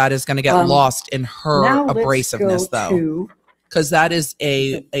import Okay. of that is going to get Um, lost in her Now let's abrasiveness, go though, to because that is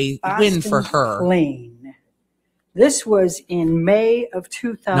a win for Boston her. Plain. This was in May of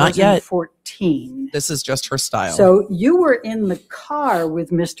Not yet. 2014. This is just her style. So you were in the car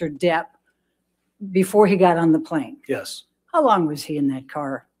with Mr. Depp before he got on the plane. Yes. How long was he in that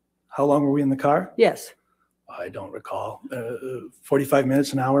car? How long were we in the car? Yes. I don't recall. 45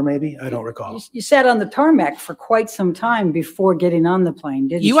 minutes, an hour, maybe. I don't recall. You sat on the tarmac for quite some time before getting on the plane,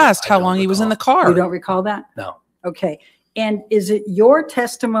 didn't you? you asked I how don't long he was in the recall. car. You don't recall that? No. Okay. And is it your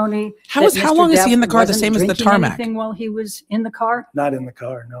testimony? How that is- how Mr. long is he Depp in the car the wasn't same as the drinking tarmac? anything while he was in the car? Not in the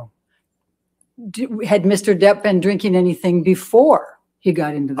car. No. Had Mr. Depp been drinking anything before he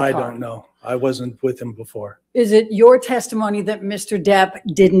got into the I car? don't know. I wasn't with him before. Is it your testimony that Mr. Depp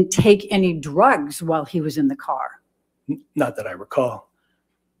didn't take any drugs while he was in the car? Not that I recall.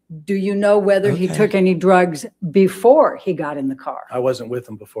 Do you know whether he Okay. took any drugs before he got in the car? I wasn't with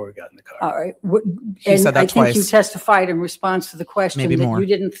him before we got in the car. All right. He And said that I think you twice. testified in response to the question Maybe that more. you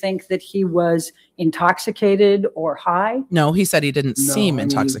didn't think that he was intoxicated or high. No, he said he didn't No, seem I mean,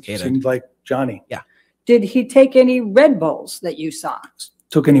 intoxicated. seemed like Johnny. Did he take any Red Bulls that you saw?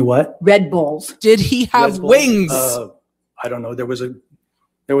 Took any what? Red Bulls. Did he have Red Bull? wings? I don't know. There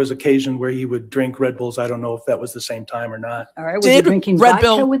was occasion where he would drink Red Bulls. I don't know if that was the same time or not. All right. Was he Did drinking Red vodka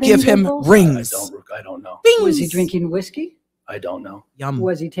Bill with give any Red him Bulls? rings? I don't know. Was he Bings. drinking whiskey? I don't know. Yum.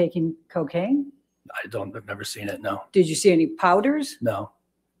 Was he taking cocaine? I've never seen it. No. Did you see any powders? No.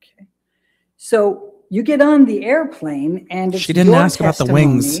 Okay. So you get on the airplane and it's She didn't your ask about the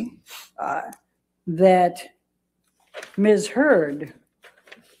wings. testimony, that Ms. Heard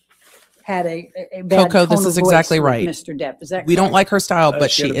had a bad Coco, this tone is of exactly voice with right. Mr. Depp. Is that We don't correct? like her style, but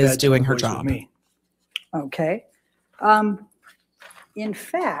She she had a is bad doing tone her voice with job. me. Okay. In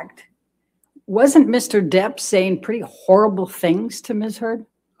fact, wasn't Mr. Depp saying pretty horrible things to Ms. Heard?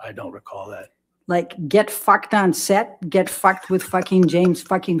 I don't recall that. Like, get fucked on set, get fucked with fucking James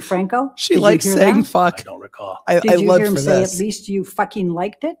fucking Franco? She Did you likes hear saying that? fuck. I don't recall. I Did you live hear him for say this. at least you fucking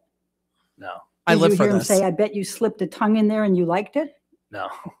liked it? No. I Did live you for hear him this. say, I bet you slipped a tongue in there and you liked it? No.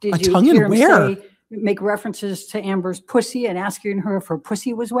 Did A you tongue in hear him where? say, make references to Amber's pussy and asking her if her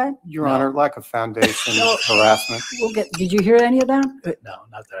pussy was wet? Your Honor, lack of foundation, harassment. Did you hear any of that? No,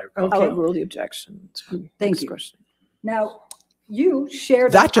 not that I recall. Okay. I'll overrule the objection. Thank Next you. question. Now, you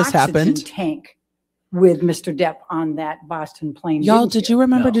shared That an just oxygen happened. tank with Mr. Depp on that Boston plane. Y'all, didn't did you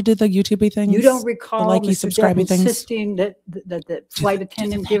remember No. to do the YouTube things? You don't recall likey, Mr. Depp subscribey things? insisting that the flight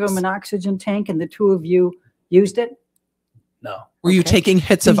attendant give him things. an oxygen tank and the two of you used it? No. Were you Okay. taking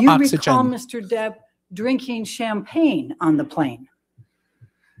hits Do of you oxygen? recall Mr. Depp drinking champagne on the plane?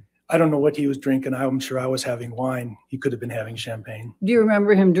 I don't know what he was drinking. I'm sure I was having wine. He could have been having champagne. Do you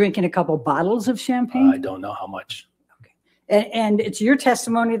remember him drinking a couple bottles of champagne? I don't know how much. And it's your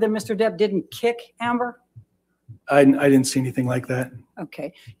testimony that Mr. Depp didn't kick Amber? I didn't see anything like that.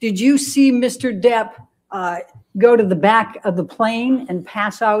 Okay. Did you see Mr. Depp go to the back of the plane and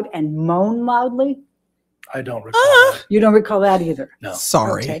pass out and moan loudly? I don't recall that. You don't recall that either? No.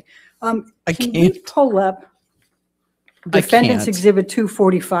 Sorry. Okay. I Can we can't. pull up I Defendant's can't. Exhibit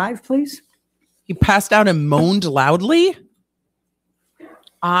 245, please? He passed out and moaned loudly?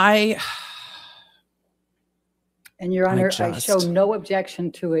 And Your I Honor, I just- show no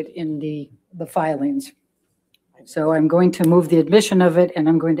objection to it in the filings. So I'm going to move the admission of it, and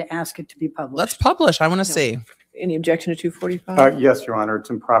I'm going to ask it to be published. Let's publish. I want to see. Any objection to 245? Yes, Your Honor,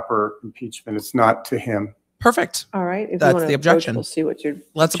 it's improper impeachment. It's not to him. Perfect. All right. If you That's wanna the approach, objection. We'll see what your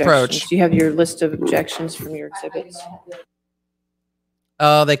Let's objections- approach. Do you have your list of objections from your exhibits?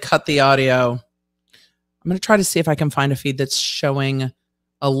 Oh, they cut the audio. I'm going to try to see if I can find a feed that's showing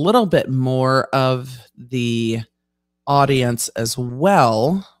a little bit more of the audience as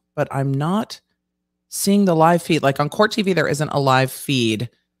well, but I'm not seeing the live feed. Like on Court TV, there isn't a live feed.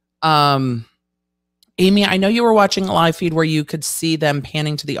 Amy, I know you were watching a live feed where you could see them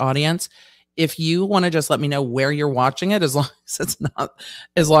panning to the audience. If you want to just let me know where you're watching it, as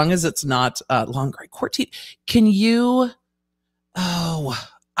long as it's not longer. Court TV, can you? Oh,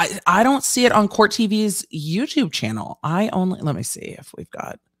 I don't see it on Court TV's YouTube channel. Let me see if we've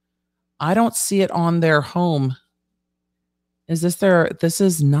got. I don't see it on their home. This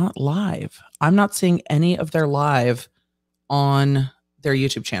is not live. I'm not seeing any of their live on their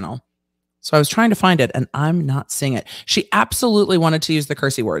YouTube channel. So I was trying to find it and I'm not seeing it. She absolutely wanted to use the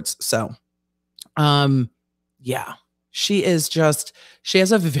cursey words. So, yeah, she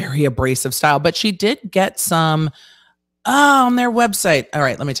has a very abrasive style, but she did get some, on their website. All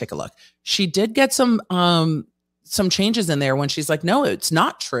right, let me take a look. She did get some changes in there when she's like, no, it's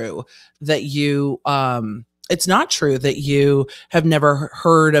not true that you have never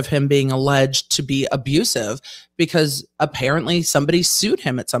heard of him being alleged to be abusive, because apparently somebody sued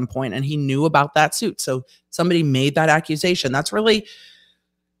him at some point and he knew about that suit. So somebody made that accusation. That's really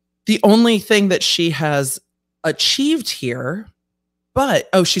the only thing that she has achieved here. But,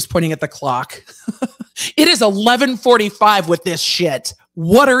 oh, she's pointing at the clock. It is 11:45 with this shit.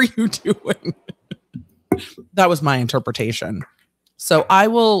 What are you doing? That was my interpretation. So I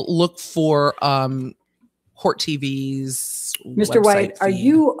will look for Court TV's Mr. Wyatt, are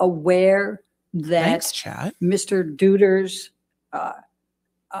you aware that Thanks, chat. Mr. Deuters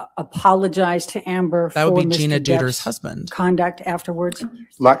apologized to Amber That would for be Gina Mr. Deuters' Depp's husband. conduct afterwards?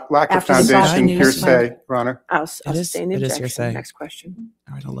 Lack of After the foundation, Boston News hearsay, Your Honor. I'll It is sustain the objection. hearsay. Next question.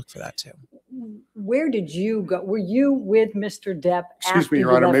 All right, I'll look for that too. Where did you go? Were you with Mr. Depp Excuse after me, you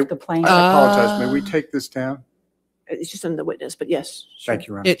Your Honor, left may- the plane? I apologize. May we take this down? It's just on the witness, but yes. Sure. Thank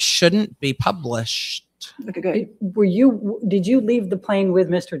you, Your Honor. It shouldn't be published. Okay, good. Did you leave the plane with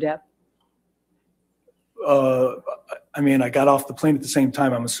Mr. Depp? I mean, I got off the plane at the same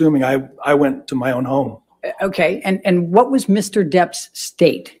time. I'm assuming I went to my own home. Okay, and what was Mr. Depp's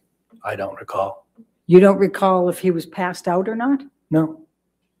state? I don't recall. You don't recall if he was passed out or not? No.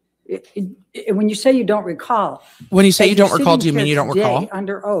 When you say you don't recall. When you say as you don't you're recall, sitting do you mean you here don't today recall?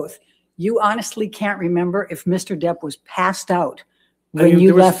 Under oath, you honestly can't remember if Mr. Depp was passed out I when mean, you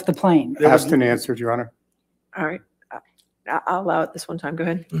there was- left the plane? Asked and answered, Your Honor. All right. I'll allow it this one time. Go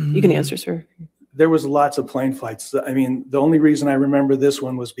ahead. You can answer, sir. There was lots of plane flights. I mean, the only reason I remember this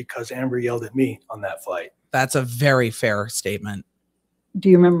one was because Amber yelled at me on that flight. That's a very fair statement. Do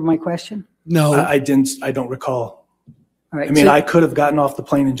you remember my question? No. I don't recall. All right. I mean, so- I could have gotten off the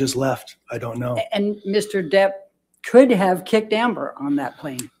plane and just left. I don't know. And Mr. Depp could have kicked Amber on that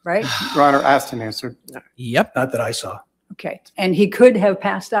plane, right? Your Honor, asked and answered. Yep. Not that I saw. Okay. And he could have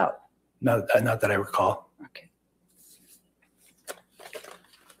passed out. Not that I recall. Okay.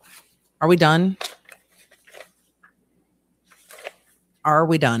 Are we done? Are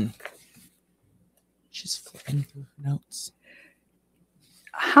we done? She's flipping through her notes.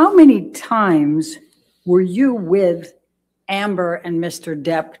 How many times were you with Amber and Mr.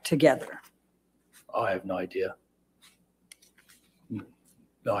 Depp together? Oh, I have no idea.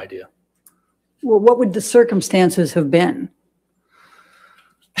 No idea. Well, what would the circumstances have been?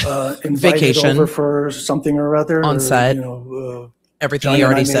 Invited Vacation. over for something or other. On or, set. You know, Everything Johnny you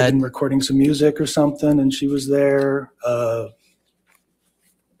and I already may have said. been recording some music or something, and she was there. I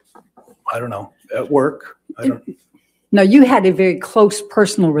don't know, at work. I don't. Now, you had a very close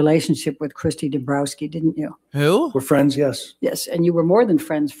personal relationship with Christy Dabrowski, didn't you? Who? We're friends, yes. Yes, and you were more than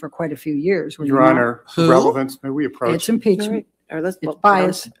friends for quite a few years. were you Your not? Honor, Who? relevance, may we It's approach? All impeachment. right. All right, let's It's well,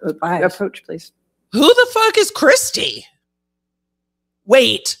 bias. hold on. Bias. Approach, please. Who the fuck is Christy?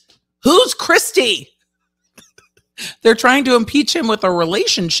 Wait, who's Christy? They're trying to impeach him with a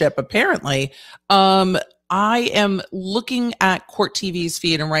relationship, apparently. I am looking at Court TV's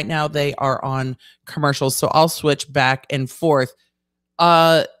feed, and right now they are on commercials, so I'll switch back and forth.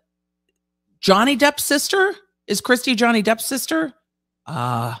 Johnny Depp's sister? Is Christy Johnny Depp's sister?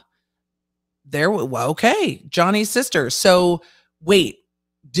 Okay, Johnny's sister. So, wait,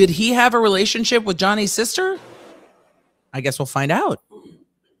 did he have a relationship with Johnny's sister? I guess we'll find out.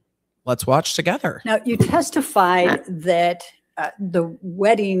 Let's watch together. Now, you testified that the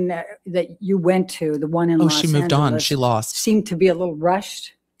wedding that you went to, the one in Oh, Los she moved on. Angeles, She lost. seemed to be a little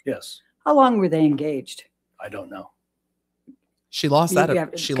rushed. Yes. How long were they engaged? I don't know. She lost that. Yeah,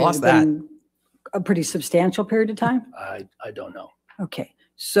 She could lost have that. been a pretty substantial period of time? I don't know. Okay.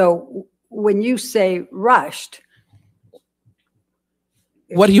 So when you say rushed,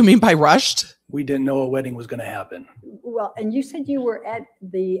 What do you mean by rushed? We didn't know a wedding was going to happen. well, and you said you were at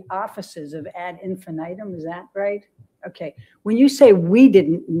the offices of Ad Infinitum, is that right? Okay. When you say we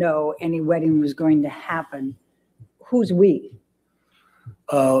didn't know any wedding was going to happen, who's we?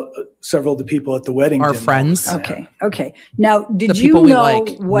 Several of the people at the wedding. Our didn't know it was friends. gonna Okay. happen. Okay. Now, did The you people we know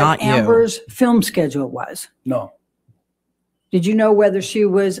like, what not you. Amber's film schedule was? No, Did you know whether she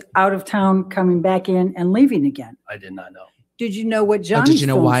was out of town, coming back in and leaving again? I did not know. Did you know what Oh, Johnny's did you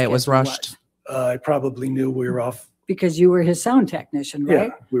know film why it was schedule rushed? I probably knew we were off. Because you were his sound technician, Yeah,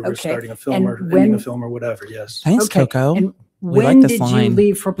 right? we were Okay. starting a film And or ending when- a film or whatever. Yes. Thanks, Okay. Coco. And We when like this did you line.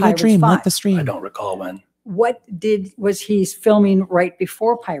 leave for Be a Pirates dream, 5? like the stream. I don't recall when. What was he filming right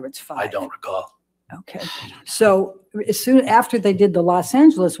before Pirates 5? I don't recall. Okay. So as soon after they did the Los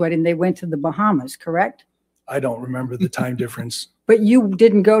Angeles wedding, they went to the Bahamas, correct? I don't remember the time difference. But you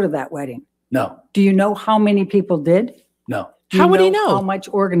didn't go to that wedding. No, Do you know how many people did? no. Do you How would he How know? much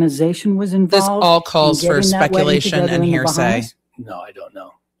organization was involved? This all calls in for getting that wedding speculation together and in the hearsay. Bahamas? No, I don't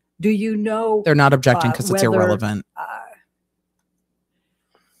know. Do you know? They're not objecting because it's whether- irrelevant.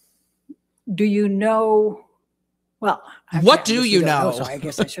 Do you know? Well, What I do guess you don't know? So I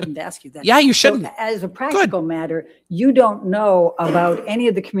guess I shouldn't ask you that. Yeah, you So shouldn't. as a practical matter, you don't know about any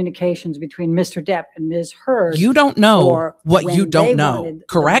of the communications between Mr. Depp and Ms. Heard. You don't know or what when you they don't know, wanted the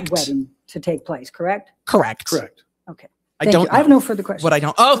correct? wedding to take place, correct? Correct. Correct. Okay. I Thank don't you. I have know no further questions. what I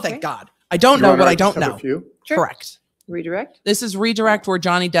don't. Oh, thank Okay. God. I don't Your know Honor, what I just don't have a know. few. Sure. Correct. Redirect. This is redirect where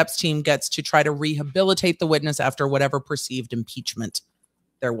Johnny Depp's team gets to try to rehabilitate the witness after whatever perceived impeachment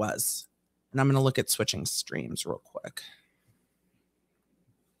there was. And I'm going to look at switching streams real quick.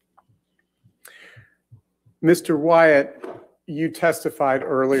 Mr. Wyatt, you testified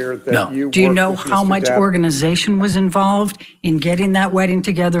earlier that No. you Do you worked know with how Mr. much Depp. organization was involved in getting that wedding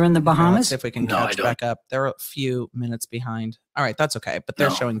together in the Let's Bahamas? see if we can No, I catch don't. back up. They're a few minutes behind. All right, that's okay. But they're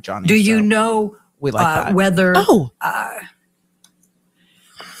No. showing Johnny. Do you so know we like that. whether? Oh,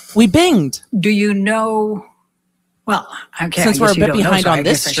 we binged. Do you know? Well, okay. Since I we're guess a you bit don't know, behind so on I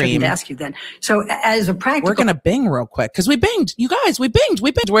this guess I shouldn't stream, ask you then. So, as a practical, we're gonna bing real quick because we binged. You guys, we binged.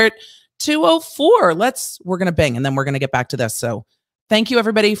 We're at 2:04. We're gonna bing and then we're gonna get back to this. So, thank you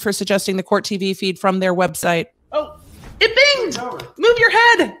everybody for suggesting the Court TV feed from their website. Oh, it binged. Move your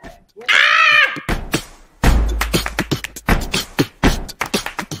head.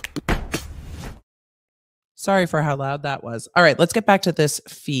 Sorry for how loud that was. All right, let's get back to this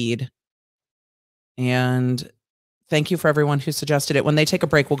feed. And thank you for everyone who suggested it. When they take a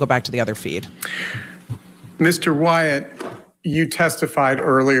break, we'll go back to the other feed. Mr. Wyatt, you testified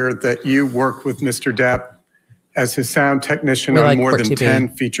earlier that you worked with Mr. Depp as his sound technician We on like more Court than TV. 10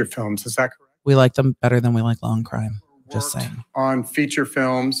 feature films. Is that correct? We like them better than we like Long Crime. Just Worked saying. on feature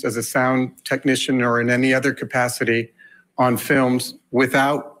films as a sound technician or in any other capacity on films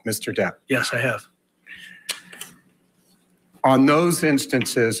without Mr. Depp. Yes, I have. On those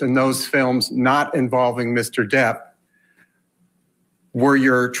instances and those films not involving Mr. Depp, were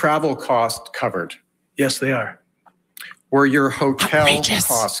your travel costs covered? Yes, they are. Were your hotel Outrageous.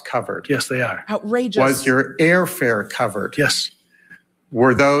 costs covered? Yes, they are. Outrageous. Was your airfare covered? Yes.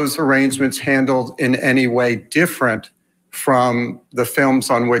 Were those arrangements handled in any way different from the films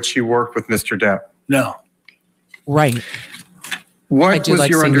on which you worked with Mr. Depp? No. Right. What do was like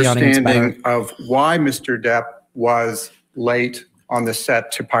your seeing the audience understanding of why Mr. Depp was late on the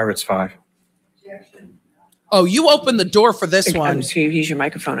set to Pirates 5? Oh, you opened the door for this one. I'm just going to use your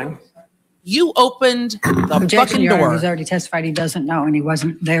microphone. You opened the Objection, fucking Your Honor. door. He's already testified he doesn't know, and he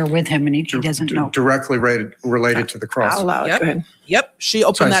wasn't there with him, and he doesn't know. Directly related to the cross. I'll allow it. Yep. Go ahead. Yep. She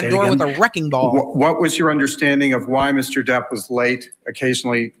opened Sorry, say that it door again. with a wrecking ball. What was your understanding of why Mr. Depp was late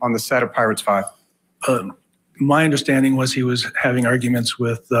occasionally on the set of Pirates 5? My understanding was he was having arguments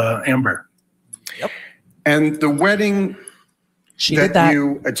with Amber. And the wedding She did that that.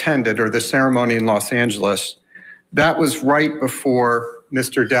 you attended, or the ceremony in Los Angeles, that was right before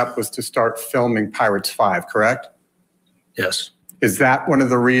Mr. Depp was to start filming Pirates 5, correct? Yes. Is that one of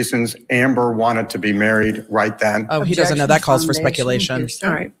the reasons Amber wanted to be married right then? Oh, he doesn't know. That calls for Foundation. speculation.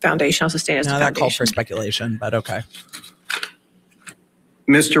 All right. Foundation. I'll sustain as No, the that called for foundation. speculation, but okay.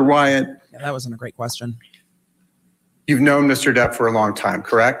 Mr. Wyatt, Yeah, that wasn't a great question. you've known Mr. Depp for a long time,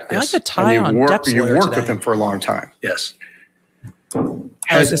 correct? I like the tie And on Depp's you've lawyer worked with today. him for a long time. Yes. I like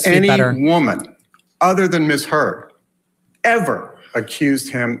Has this feed any better. woman, other than Ms. Heard, ever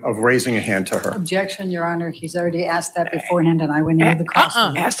accused him of raising a hand to her? Objection, Your Honor. He's already asked that beforehand, and I went into the cross.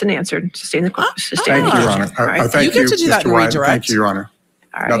 Asked and answered. Sustain the sustain Thank the you, Your question. Honor. All right. Thank You get to do that Mr. and Wyatt. redirect. Thank you, Your Honor.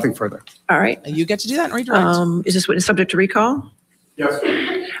 All right. Nothing further. All right. You get to do that and redirect. Is this witness subject to recall?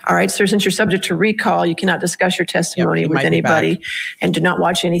 Yes. All right, sir, since you're subject to recall, you cannot discuss your testimony you with might be anybody and do not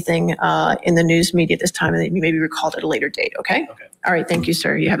watch anything in the news media at this time, and you may be recalled at a later date, okay? Okay. All right, thank you,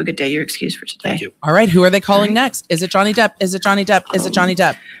 sir. You have a good day. You're excused for today. Thank you. All right. Who are they calling next? Is it Johnny Depp? Is it Johnny Depp? Is it Johnny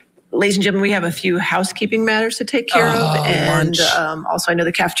Depp? Ladies and gentlemen, we have a few housekeeping matters to take care of. And lunch. also, I know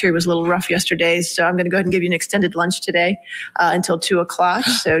the cafeteria was a little rough yesterday, so I'm going to go ahead and give you an extended lunch today until 2 o'clock.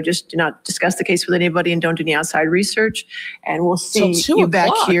 So just do not discuss the case with anybody and don't do any outside research. And we'll see Till 2 you back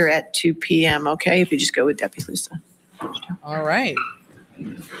o'clock. here at 2 p.m., okay? If you just go with Deputy Lisa. All right.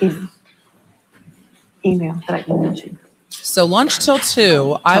 Email that I can mention. So lunch till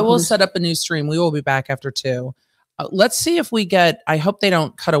 2. I will Couples. set up a new stream. We will be back after 2. Let's see if we get, I hope they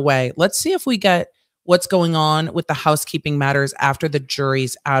don't cut away. Let's see if we get what's going on with the housekeeping matters after the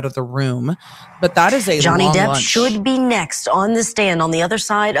jury's out of the room. But that is a Johnny long Depp lunch. should be next on the stand on the other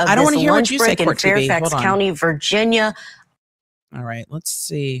side of I don't this wanna hear what lunch you say, break in Court TV. Fairfax Hold on. County, Virginia. All right, let's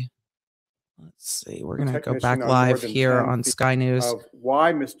see. Let's see. We're going to go Technician back on live more than here 10 on feet Sky News. Of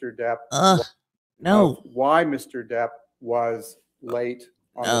why Mr. Depp. No, of why Mr. Depp was late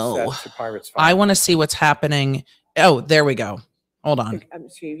on No. the set to Pirates 5. I want to see what's happening. Oh, there we go. Hold on.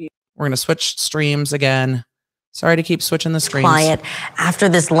 We're going to switch streams again. Sorry to keep switching the streams. Quiet after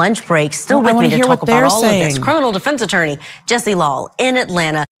this lunch break. Still No, I with wanna me to hear talk what they're about all of this. saying. Criminal defense attorney Jesse Law in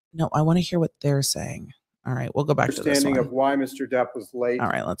Atlanta. No, I want to hear what they're saying. All right, we'll go back to this Understanding one. of why Mr. Depp was late. All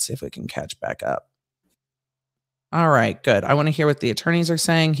right, let's see if we can catch back up. All right, good. I want to hear what the attorneys are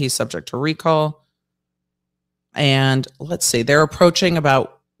saying. He's subject to recall. And let's see, they're approaching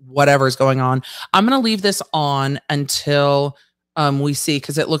about whatever's going on. I'm going to leave this on until we see,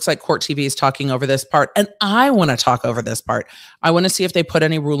 because it looks like Court TV is talking over this part. And I want to talk over this part. I want to see if they put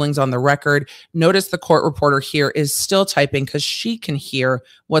any rulings on the record. Notice the court reporter here is still typing because she can hear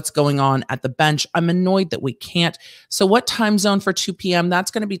what's going on at the bench. I'm annoyed that we can't. So what time zone for 2 p.m.? That's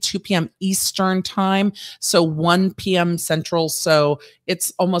going to be 2 p.m. Eastern time. So 1 p.m. Central. So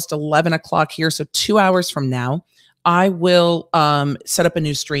it's almost 11 o'clock here. So 2 hours from now, I will set up a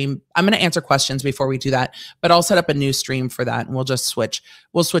new stream. I'm going to answer questions before we do that, but I'll set up a new stream for that, and we'll just switch.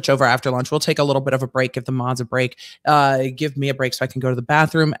 We'll switch over after lunch. We'll take a little bit of a break, give the mods a break, give me a break so I can go to the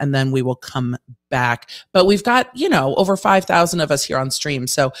bathroom, and then we will come back. But we've got, over 5,000 of us here on stream,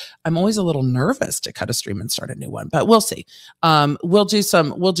 so I'm always a little nervous to cut a stream and start a new one. But we'll see. We'll do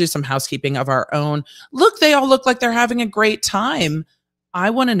some housekeeping of our own. Look, they all look like they're having a great time. I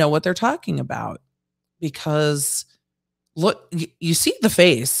want to know what they're talking about, because look, you see the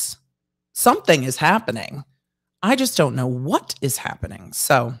face. Something is happening. I just don't know what is happening.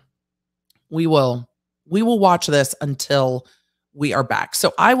 So we will watch this until we are back.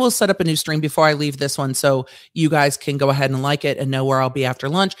 So I will set up a new stream before I leave this one, so you guys can go ahead and like it and know where I'll be after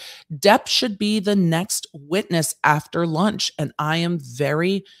lunch. Depp should be the next witness after lunch, and I am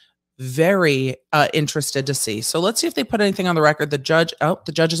very, very interested to see. So let's see if they put anything on the record. The judge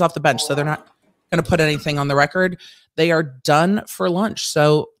is off the bench, so they're not going to put anything on the record. They are done for lunch.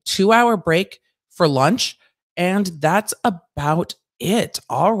 So 2-hour break for lunch. And that's about it.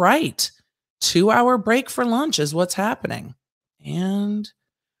 All right. 2-hour break for lunch is what's happening. And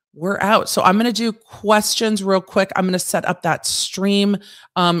we're out. So I'm going to do questions real quick. I'm going to set up that stream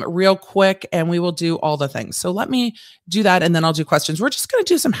real quick, and we will do all the things. So let me do that, and then I'll do questions. We're just going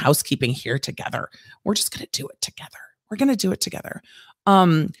to do some housekeeping here together. We're just going to do it together. We're going to do it together.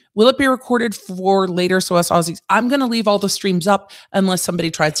 Will it be recorded for later? So us Aussies, I'm going to leave all the streams up unless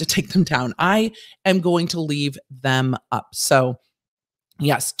somebody tries to take them down. I am going to leave them up. So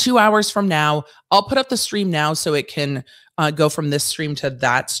yes, 2 hours from now, I'll put up the stream now so it can go from this stream to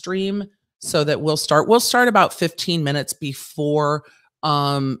that stream, so that we'll start about 15 minutes before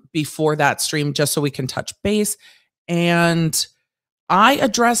that stream, just so we can touch base. And I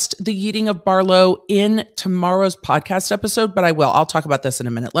addressed the yeeting of Barlow in tomorrow's podcast episode, but I'll talk about this in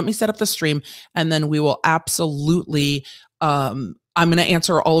a minute. Let me set up the stream, and then we will absolutely, I'm going to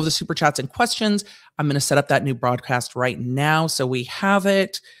answer all of the super chats and questions. I'm going to set up that new broadcast right now, so we have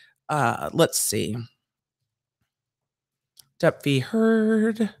it. Let's see. Depp v.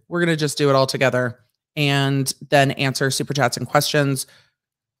 Heard. We're going to just do it all together and then answer super chats and questions.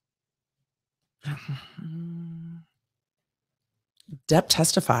 Depp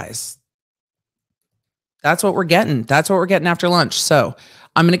testifies. That's what we're getting. That's what we're getting after lunch. So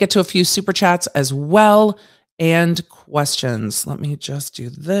I'm going to get to a few super chats as well and questions. Let me just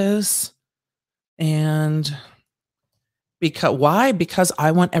do this. And why? Because I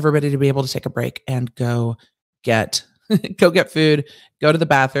want everybody to be able to take a break and go get food, go to the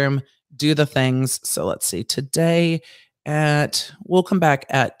bathroom, do the things. So let's see. Today we'll come back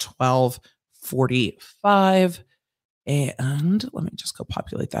at 12:45. And let me just go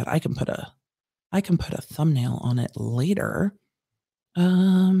populate that. I can put a thumbnail on it later.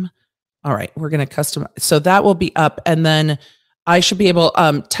 All right, we're going to custom. So that will be up, and then I should be able,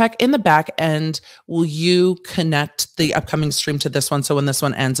 Tech, in the back end, will you connect the upcoming stream to this one? So when this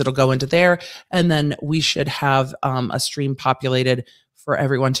one ends, it'll go into there, and then we should have a stream populated for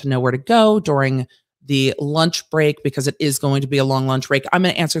everyone to know where to go during the lunch break, because it is going to be a long lunch break. I'm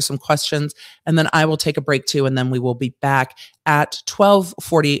going to answer some questions, and then I will take a break too, and then we will be back at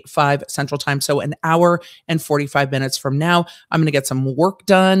 12:45 Central Time. So an hour and 45 minutes from now. I'm going to get some work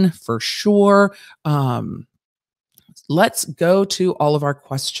done for sure. Let's go to all of our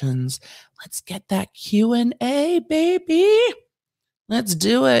questions. Let's get that Q&A, baby. Let's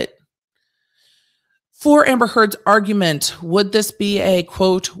do it. For Amber Heard's argument, would this be a,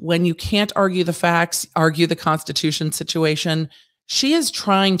 quote, when you can't argue the facts, argue the Constitution situation? She is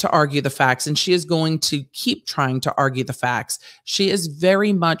trying to argue the facts, and she is going to keep trying to argue the facts. She is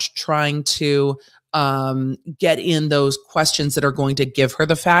very much trying to get in those questions that are going to give her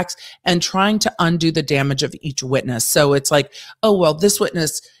the facts and trying to undo the damage of each witness. So it's like, oh, well, this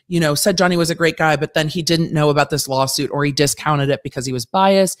witness, said Johnny was a great guy, but then he didn't know about this lawsuit, or he discounted it because he was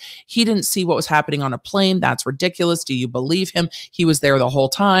biased. He didn't see what was happening on a plane. That's ridiculous. Do you believe him? He was there the whole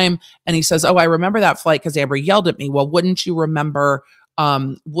time. And he says, oh, I remember that flight because Amber yelled at me. Well, wouldn't you remember,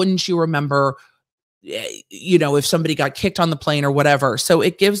 if somebody got kicked on the plane or whatever? So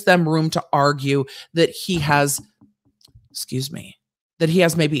it gives them room to argue that he has,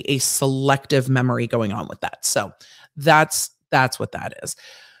 maybe a selective memory going on with that. So that's what that is.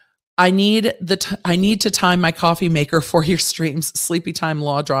 I need to time my coffee maker for your streams. Sleepy time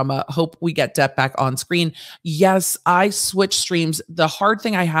law drama. Hope we get Depp back on screen. Yes, I switch streams. The hard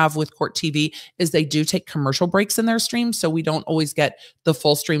thing I have with Court TV is they do take commercial breaks in their streams, so we don't always get the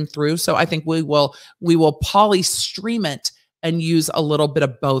full stream through. So I think we will poly stream it and use a little bit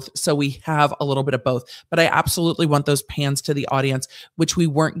of both. So we have a little bit of both, but I absolutely want those pans to the audience, which we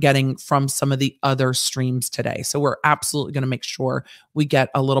weren't getting from some of the other streams today. So we're absolutely going to make sure we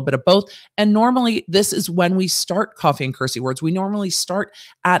get a little bit of both. And normally this is when we start Coffee and Cursey Words. We normally start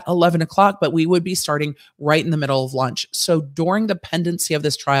at 11 o'clock, but we would be starting right in the middle of lunch. So during the pendency of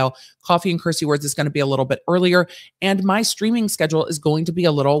this trial, Coffee and Cursey Words is going to be a little bit earlier, and my streaming schedule is going to be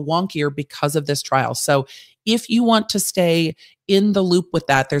a little wonkier because of this trial. So if you want to stay in the loop with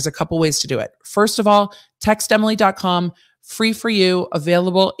that, there's a couple ways to do it. First of all, textemily.com, free for you,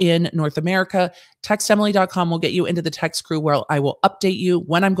 available in North America. Textemily.com will get you into the text crew, where I will update you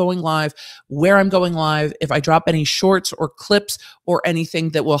when I'm going live, where I'm going live, if I drop any shorts or clips or anything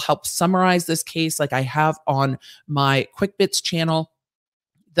that will help summarize this case, like I have on my Quick Bits channel.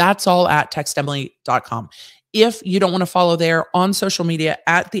 That's all at textemily.com. If you don't want to follow there, on social media,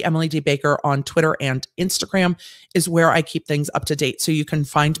 at the Emily D. Baker on Twitter and Instagram is where I keep things up to date. So you can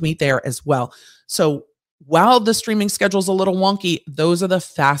find me there as well. So while the streaming schedule is a little wonky, those are the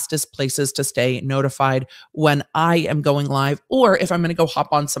fastest places to stay notified when I am going live, or if I'm going to go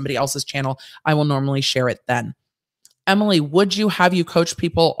hop on somebody else's channel, I will normally share it then. Emily, would you have you coach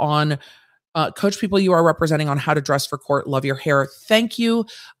people on coach people you are representing on how to dress for court. Love your hair. Thank you.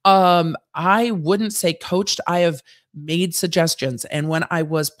 I wouldn't say coached. I have made suggestions. And when I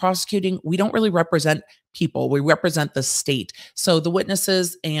was prosecuting, we don't really represent people. We represent the state. So the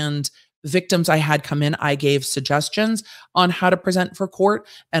witnesses and victims I had come in, I gave suggestions on how to present for court.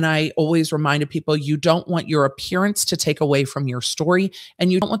 And I always reminded people, you don't want your appearance to take away from your story.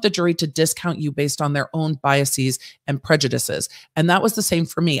 And you don't want the jury to discount you based on their own biases and prejudices. And that was the same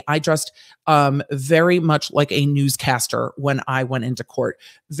for me. I dressed very much like a newscaster when I went into court.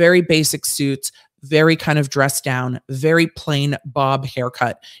 Very basic suits, very kind of dressed down, very plain bob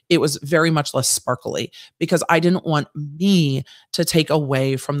haircut. It was very much less sparkly because I didn't want me to take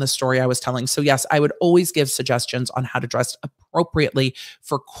away from the story I was telling. So yes, I would always give suggestions on how to dress appropriately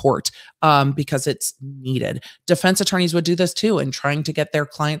for court because it's needed. Defense attorneys would do this too, and trying to get their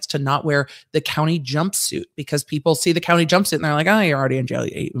clients to not wear the county jumpsuit because people see the county jumpsuit and they're like, oh, you're already in jail.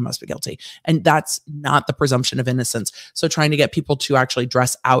 You must be guilty. And that's not the presumption of innocence. So trying to get people to actually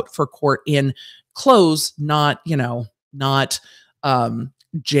dress out for court in clothes, not, you know, not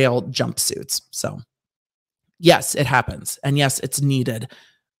jail jumpsuits. So yes, it happens. And yes, it's needed.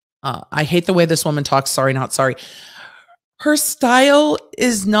 I hate the way this woman talks. Sorry, not sorry. Her style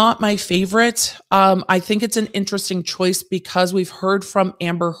is not my favorite. I think it's an interesting choice because we've heard from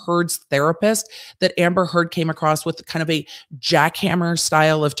Amber Heard's therapist that Amber Heard came across with kind of a jackhammer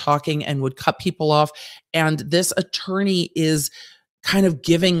style of talking and would cut people off. And this attorney is kind of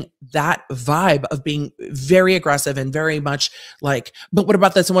giving that vibe of being very aggressive and very much like, but what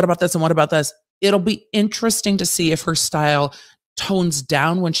about this? And what about this? And what about this? It'll be interesting to see if her style tones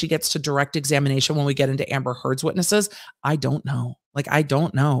down when she gets to direct examination, when we get into Amber Heard's witnesses. I don't know. Like, I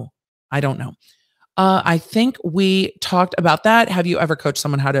don't know. I think we talked about that. Have you ever coached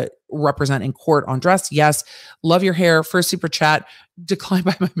someone how to represent in court on dress? Yes. Love your hair. First super chat declined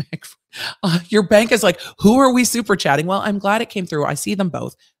by my bank. Your bank is like, who are we super chatting? Well, I'm glad it came through. I see them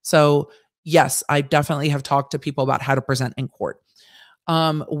both. So yes, I definitely have talked to people about how to present in court.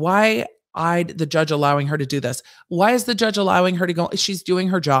 Why the judge allowing her to do this? Why is the judge allowing her to go? She's doing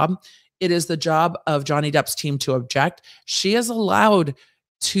her job. It is the job of Johnny Depp's team to object. She is allowed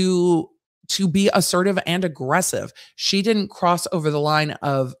to be assertive and aggressive. She didn't cross over the line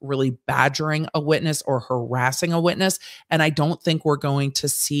of really badgering a witness or harassing a witness. And I don't think we're going to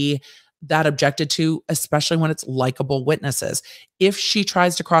see that objected to, especially when it's likable witnesses. If she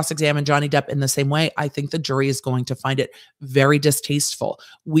tries to cross-examine Johnny Depp in the same way, I think the jury is going to find it very distasteful.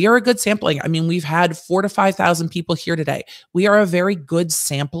 We are a good sampling. I mean, we've had 4,000 to 5,000 people here today. We are a very good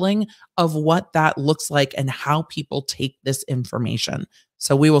sampling of what that looks like and how people take this information.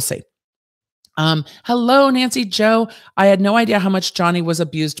 So we will see. Hello, Nancy Joe. I had no idea how much Johnny was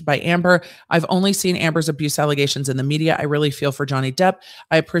abused by Amber. I've only seen Amber's abuse allegations in the media. I really feel for Johnny Depp.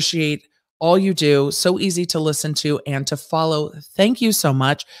 I appreciate all you do. So easy to listen to and to follow. Thank you so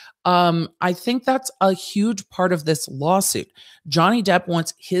much. I think that's a huge part of this lawsuit. Johnny Depp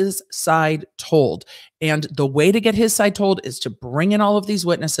wants his side told. And the way to get his side told is to bring in all of these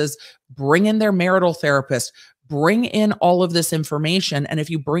witnesses, bring in their marital therapist, bring in all of this information. And if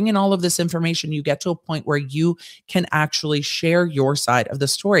you bring in all of this information, you get to a point where you can actually share your side of the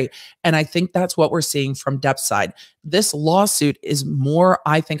story. And I think that's what we're seeing from Depp's side. This lawsuit is more,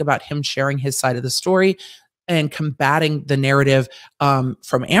 I think, about him sharing his side of the story and combating the narrative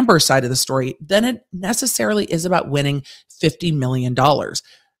from Amber's side of the story than it necessarily is about winning $50 million.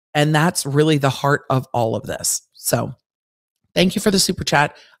 And that's really the heart of all of this. So thank you for the super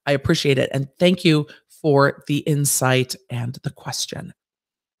chat. I appreciate it. And thank you for the insight and the question.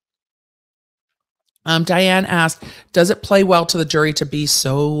 Diane asked, does it play well to the jury to be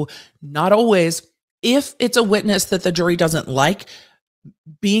so? Not always. If it's a witness that the jury doesn't like,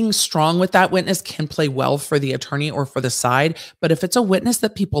 being strong with that witness can play well for the attorney or for the side. But if it's a witness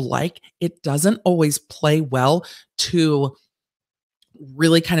that people like, it doesn't always play well to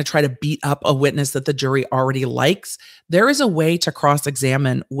really kind of try to beat up a witness that the jury already likes. There is a way to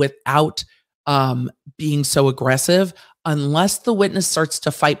cross-examine without being so aggressive, unless the witness starts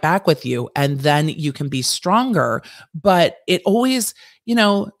to fight back with you, and then you can be stronger. But it always, you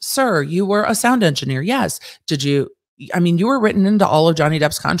know, sir, you were a sound engineer. Yes. Did you? I mean, you were written into all of Johnny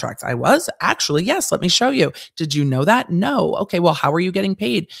Depp's contracts. I was actually, yes. Let me show you. Did you know that? No. Okay. Well, how are you getting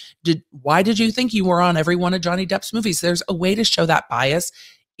paid? Why did you think you were on every one of Johnny Depp's movies? There's a way to show that bias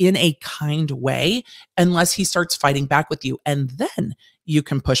in a kind way, unless he starts fighting back with you. And then you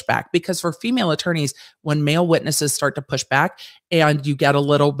can push back. Because for female attorneys, when male witnesses start to push back and you get a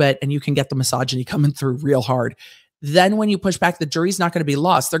little bit, and you can get the misogyny coming through real hard, then when you push back, the jury's not going to be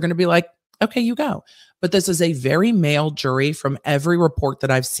lost. They're going to be like, okay, you go. But this is a very male jury from every report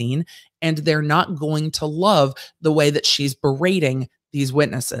that I've seen, and they're not going to love the way that she's berating these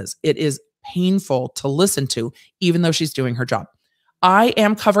witnesses. It is painful to listen to, even though she's doing her job. I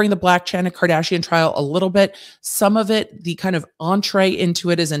am covering the Blac Chyna Kardashian trial a little bit. Some of it, the kind of entree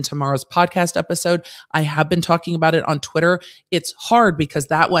into it, is in tomorrow's podcast episode. I have been talking about it on Twitter. It's hard because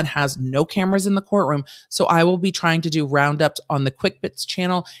that one has no cameras in the courtroom. So I will be trying to do roundups on the Quick Bits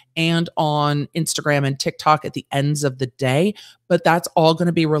channel and on Instagram and TikTok at the ends of the day. But that's all going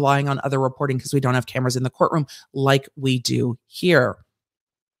to be relying on other reporting because we don't have cameras in the courtroom like we do here.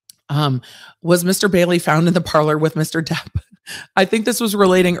 Was Mr. Bailey found in the parlor with Mr. Depp? I think this was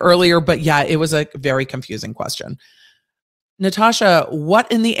relating earlier, but yeah, it was a very confusing question. Natasha,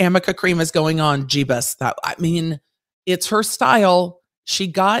 what in the Amica cream is going on, Jeebus? I mean, it's her style. She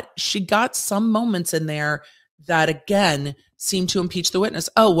got some moments in there that again seemed to impeach the witness.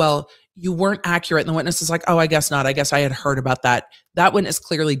 Oh, well, you weren't accurate. And the witness is like, oh, I guess not. I guess I had heard about that. That witness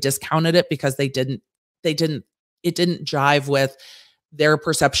clearly discounted it because it didn't jive with their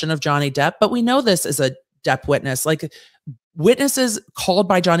perception of Johnny Depp. But we know this is a Depp witness. Like, witnesses called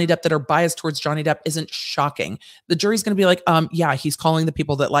by Johnny Depp that are biased towards Johnny Depp isn't shocking. The jury's going to be like, yeah, he's calling the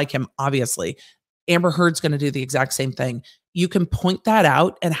people that like him, obviously. Amber Heard's going to do the exact same thing. You can point that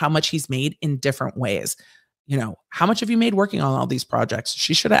out and how much he's made in different ways. You know, how much have you made working on all these projects?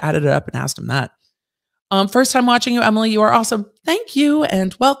 She should have added it up and asked him that. First time watching you, Emily. You are awesome. Thank you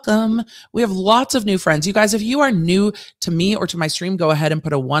and welcome. We have lots of new friends. You guys, if you are new to me or to my stream, go ahead and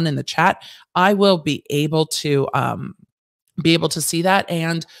put a 1 in the chat. I will be able to see that.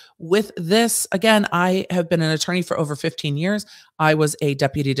 And with this, again, I have been an attorney for over 15 years. I was a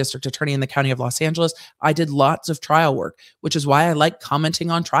deputy district attorney in the county of Los Angeles. I did lots of trial work, which is why I like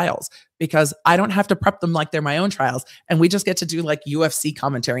commenting on trials, because I don't have to prep them like they're my own trials. And we just get to do like UFC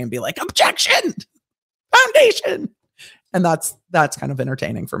commentary and be like, objection, foundation. And that's kind of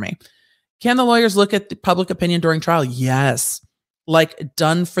entertaining for me. Can the lawyers look at the public opinion during trial? Yes. Like,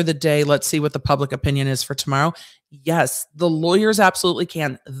 done for the day. Let's see what the public opinion is for tomorrow. Yes, the lawyers absolutely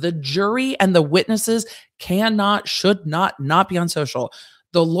can. The jury and the witnesses cannot, should not be on social.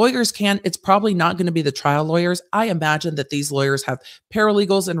 The lawyers can. It's probably not going to be the trial lawyers. I imagine that these lawyers have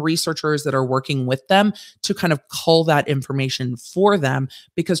paralegals and researchers that are working with them to kind of cull that information for them,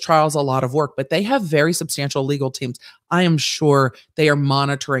 because trial is a lot of work, but they have very substantial legal teams. I am sure they are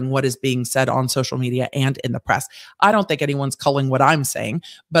monitoring what is being said on social media and in the press. I don't think anyone's culling what I'm saying,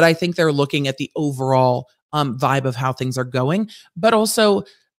 but I think they're looking at the overall vibe of how things are going. But also,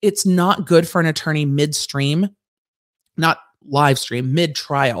 it's not good for an attorney midstream, not live stream,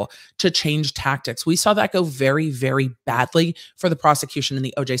 mid-trial, to change tactics. We saw that go very, very badly for the prosecution in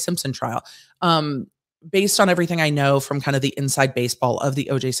the O.J. Simpson trial. Based on everything I know from kind of the inside baseball of the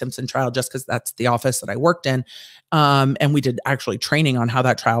O.J. Simpson trial, just because that's the office that I worked in, and we did actually training on how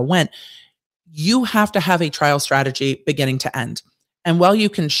that trial went, you have to have a trial strategy beginning to end. And while you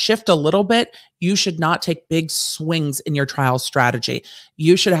can shift a little bit, you should not take big swings in your trial strategy.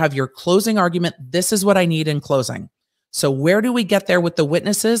 You should have your closing argument. This is what I need in closing. So where do we get there with the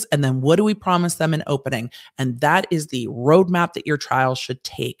witnesses? And then what do we promise them in opening? And that is the roadmap that your trial should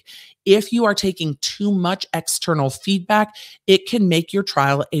take. If you are taking too much external feedback, it can make your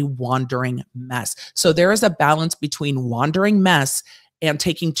trial a wandering mess. So there is a balance between wandering mess and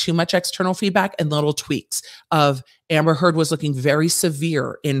taking too much external feedback and little tweaks of Amber Heard was looking very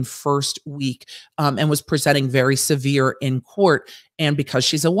severe in first week and was presenting very severe in court. And because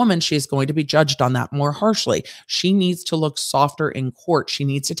she's a woman, she is going to be judged on that more harshly. She needs to look softer in court. She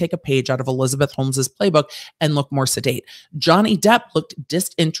needs to take a page out of Elizabeth Holmes's playbook and look more sedate. Johnny Depp looked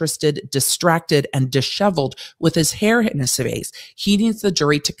disinterested, distracted, and disheveled with his hair in his face. He needs the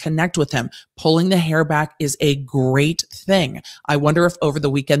jury to connect with him. Pulling the hair back is a great thing. I wonder if over the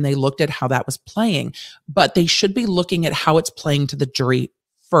weekend they looked at how that was playing, but they should be looking at how it's playing to the jury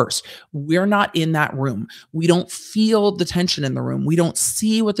first. We're not in that room. We don't feel the tension in the room. We don't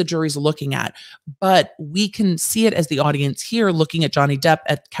see what the jury's looking at, but we can see it as the audience here looking at Johnny Depp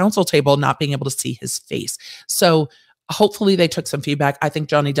at counsel table, not being able to see his face. So hopefully they took some feedback. I think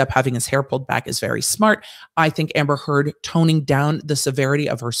Johnny Depp having his hair pulled back is very smart. I think Amber Heard toning down the severity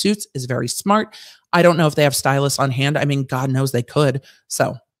of her suits is very smart. I don't know if they have stylists on hand. I mean, God knows they could.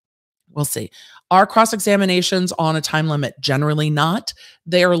 So we'll see. Are cross-examinations on a time limit? Generally not.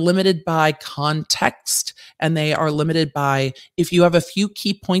 They are limited by context, and they are limited by, if you have a few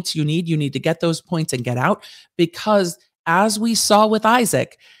key points you need to get those points and get out. Because as we saw with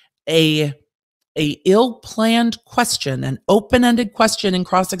Isaac, a a ill-planned question, an open-ended question in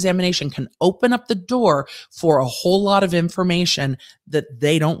cross-examination can open up the door for a whole lot of information that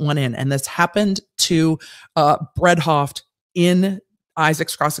they don't want in. And this happened to Brett Hoft in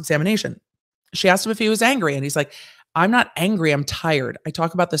Isaac's cross-examination. She asked him if he was angry, and he's like, I'm not angry, I'm tired. I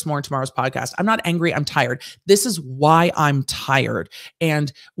talk about this more in tomorrow's podcast. I'm not angry, I'm tired. This is why I'm tired.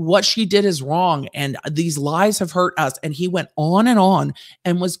 And what she did is wrong. And these lies have hurt us. And he went on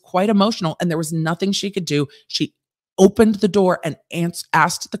and was quite emotional. And there was nothing she could do. She opened the door and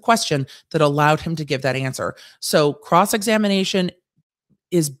asked the question that allowed him to give that answer. So cross-examination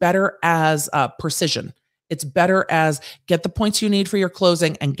is better as precision. It's better as get the points you need for your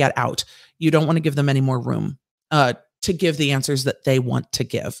closing and get out. You don't want to give them any more room to give the answers that they want to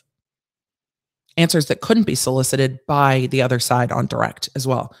give. Answers that couldn't be solicited by the other side on direct as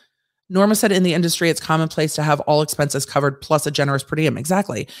well. Norma said in the industry, it's commonplace to have all expenses covered plus a generous per diem.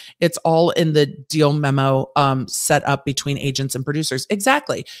 Exactly. It's all in the deal memo set up between agents and producers.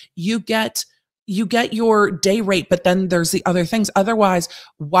 Exactly. You get your day rate, but then there's the other things. Otherwise,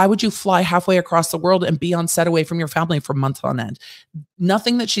 why would you fly halfway across the world and be on set away from your family for months on end?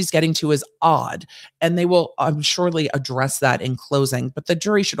 Nothing that she's getting to is odd. And they will surely address that in closing. But the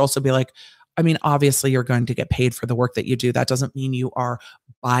jury should also be like, I mean, obviously you're going to get paid for the work that you do. That doesn't mean you are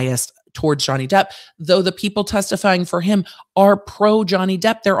biased towards Johnny Depp, though the people testifying for him are pro Johnny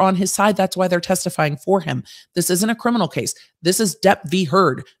Depp. They're on his side. That's why they're testifying for him. This isn't a criminal case. This is Depp v.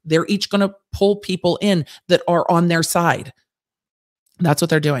 Heard. They're each going to pull people in that are on their side. That's what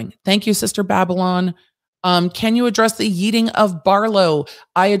they're doing. Thank you, Sister Babylon. Can you address the yeeting of Barlow?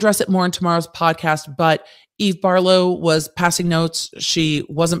 I address it more in tomorrow's podcast, but Eve Barlow was passing notes. She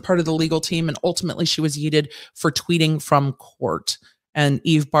wasn't part of the legal team, and ultimately she was yeeted for tweeting from court. And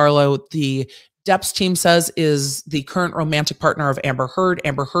Eve Barlow, the Depp's team says, is the current romantic partner of Amber Heard.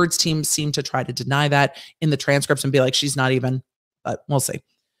 Amber Heard's team seemed to try to deny that in the transcripts and be like, she's not even, but we'll see.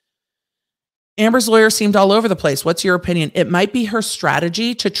 Amber's lawyer seemed all over the place. What's your opinion? It might be her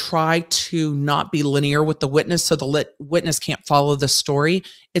strategy to try to not be linear with the witness so the witness can't follow the story.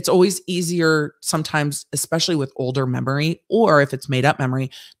 It's always easier sometimes, especially with older memory, or if it's made up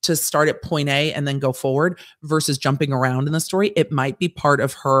memory, to start at point A and then go forward versus jumping around in the story. It might be part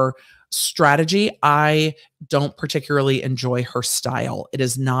of her strategy. I don't particularly enjoy her style. It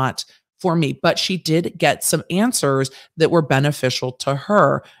is not for me, but she did get some answers that were beneficial to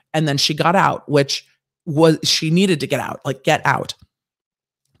her. And then she got out, which was, she needed to get out, like get out.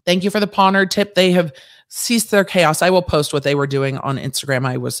 Thank you for the Pawner tip. They have ceased their chaos. I will post what they were doing on Instagram.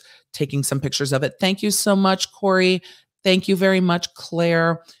 I was taking some pictures of it. Thank you so much, Corey. Thank you very much,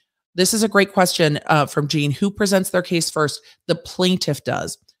 Claire. This is a great question from Jean. Who presents their case first? The plaintiff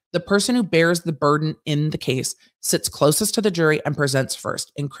does. The person who bears the burden in the case sits closest to the jury and presents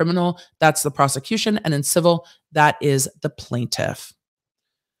first. In criminal, that's the prosecution. And in civil, that is the plaintiff.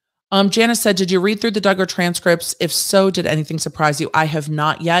 Janice said, did you read through the Duggar transcripts? If so, did anything surprise you? I have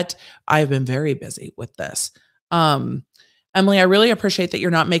not yet. I have been very busy with this. Emily, I really appreciate that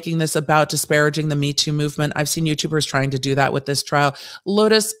you're not making this about disparaging the Me Too movement. I've seen YouTubers trying to do that with this trial.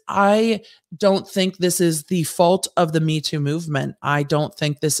 Lotus, I don't think this is the fault of the Me Too movement. I don't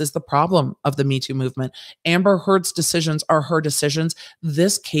think this is the problem of the Me Too movement. Amber Heard's decisions are her decisions.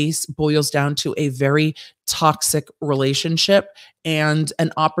 This case boils down to a very toxic relationship and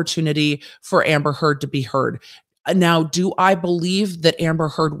an opportunity for Amber Heard to be heard. Now, do I believe that Amber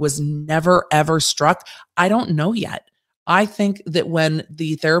Heard was never, ever struck? I don't know yet. I think that when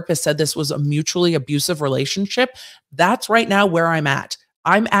the therapist said this was a mutually abusive relationship, that's right now where I'm at.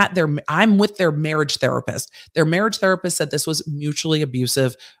 I'm with their marriage therapist. Their marriage therapist said this was mutually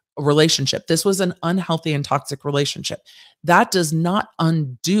abusive relationship. This was an unhealthy and toxic relationship. That does not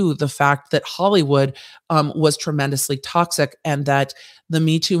undo the fact that Hollywood was tremendously toxic and that the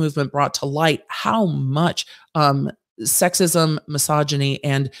Me Too movement brought to light how much sexism, misogyny,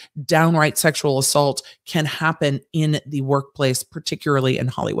 and downright sexual assault can happen in the workplace, particularly in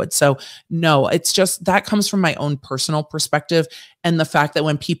Hollywood. So no, it's just that comes from my own personal perspective and the fact that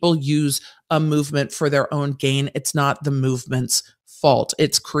when people use a movement for their own gain, it's not the movement's fault.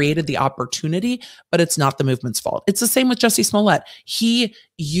 It's created the opportunity, but it's not the movement's fault. It's the same with Jussie Smollett. He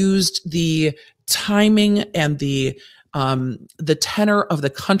used the timing and the tenor of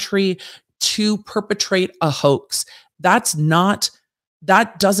the country to perpetrate a hoax. That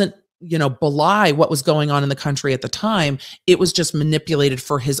doesn't, belie what was going on in the country at the time. It was just manipulated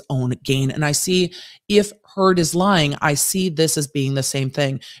for his own gain. And I see, if Heard is lying, I see this as being the same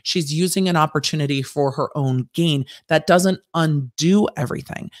thing. She's using an opportunity for her own gain. That doesn't undo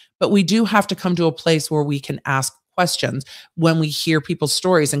everything. But we do have to come to a place where we can ask questions when we hear people's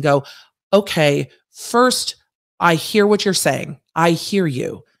stories and go, okay, first, I hear what you're saying. I hear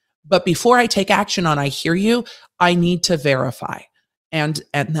you. But before I take action on I hear you, I need to verify. And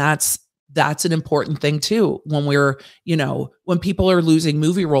that's an important thing too. When we're, when people are losing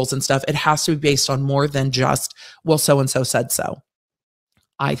movie roles and stuff, it has to be based on more than just, well, so-and-so said so,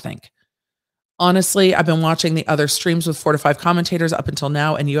 I think. Honestly, I've been watching the other streams with 4 to 5 commentators up until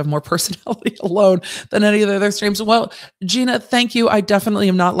now, and you have more personality alone than any of the other streams. Well, Gina, thank you. I definitely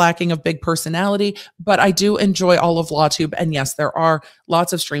am not lacking of big personality, but I do enjoy all of LawTube. And yes, there are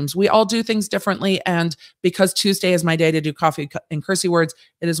lots of streams. We all do things differently. And because Tuesday is my day to do coffee and cursey words,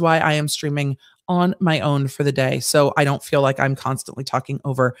 it is why I am streaming on my own for the day. So I don't feel like I'm constantly talking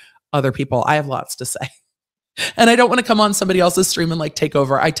over other people. I have lots to say. And I don't want to come on somebody else's stream and like take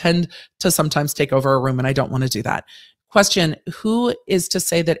over. I tend to sometimes take over a room, and I don't want to do that. Question, who is to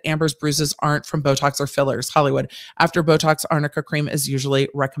say that Amber's bruises aren't from Botox or fillers? Hollywood. After Botox, arnica cream is usually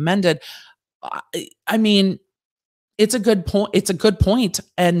recommended. I mean, it's a good point. It's a good point.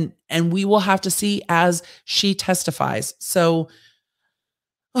 And we will have to see as she testifies. So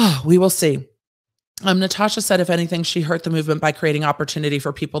we will see. Natasha said, if anything, she hurt the movement by creating opportunity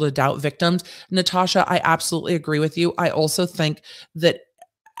for people to doubt victims. Natasha, I absolutely agree with you. I also think that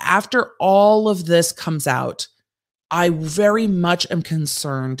after all of this comes out, I very much am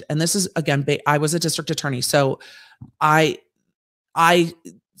concerned. And this is, again, I was a district attorney, so I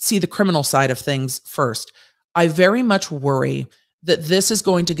see the criminal side of things first. I very much worry that this is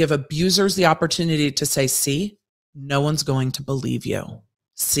going to give abusers the opportunity to say, see, no one's going to believe you.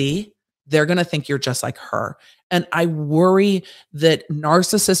 See? They're going to think you're just like her. And I worry that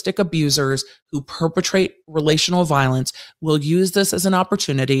narcissistic abusers who perpetrate relational violence will use this as an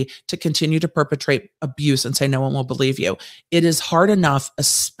opportunity to continue to perpetrate abuse and say, no one will believe you. It is hard enough,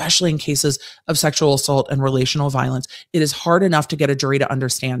 especially in cases of sexual assault and relational violence, it is hard enough to get a jury to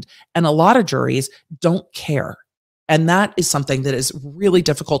understand. And a lot of juries don't care. And that is something that is really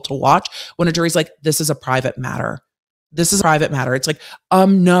difficult to watch when a jury's like, this is a private matter. This is a private matter. It's like,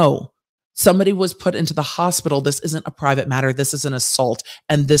 no. Somebody was put into the hospital. This isn't a private matter. This is an assault.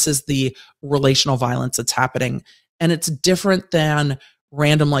 And this is the relational violence that's happening. And it's different than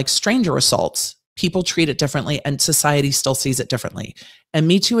random, like stranger assaults. People treat it differently and society still sees it differently. And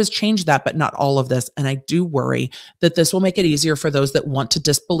Me Too has changed that, but not all of this. And I do worry that this will make it easier for those that want to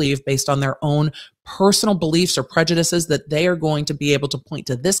disbelieve based on their own personal beliefs or prejudices, that they are going to be able to point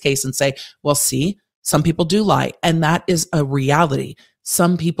to this case and say, well, see, some people do lie. And that is a reality.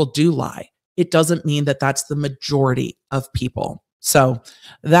 Some people do lie. It doesn't mean that that's the majority of people. So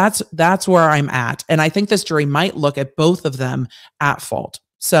that's where I'm at. And I think this jury might look at both of them at fault.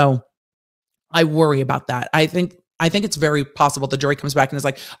 So I worry about that. I think it's very possible the jury comes back and is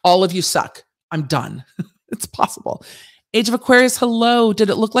like, all of you suck. I'm done. It's possible. Age of Aquarius, hello.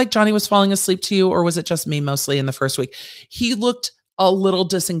 Did it look like Johnny was falling asleep to you, or was it just me mostly in the first week? He looked a little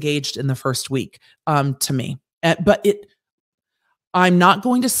disengaged in the first week to me. But I'm not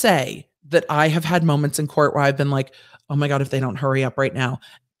going to say that I have had moments in court where I've been like, oh my God, if they don't hurry up right now.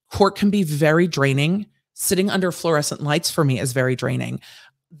 Court can be very draining. Sitting under fluorescent lights for me is very draining.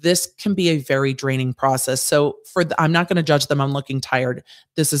 This can be a very draining process. So I'm not going to judge them on looking tired.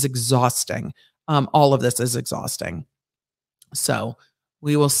 This is exhausting. All of this is exhausting. So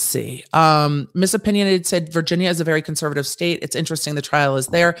we will see. Miss Opinionated said, Virginia is a very conservative state. It's interesting the trial is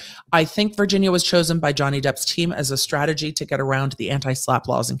there. I think Virginia was chosen by Johnny Depp's team as a strategy to get around the anti-SLAPP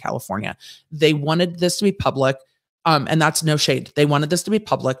laws in California. They wanted this to be public, and that's no shade. They wanted this to be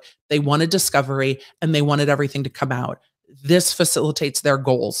public. They wanted discovery, and they wanted everything to come out. This facilitates their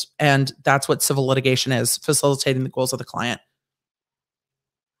goals, and that's what civil litigation is, facilitating the goals of the client.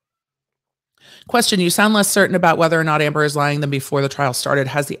 Question, you sound less certain about whether or not Amber is lying than before the trial started.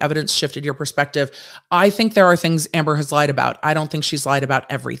 Has the evidence shifted your perspective? I think there are things Amber has lied about. I don't think she's lied about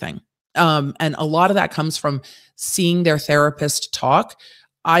everything. And a lot of that comes from seeing their therapist talk.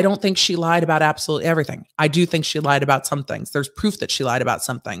 I don't think she lied about absolutely everything. I do think she lied about some things. There's proof that she lied about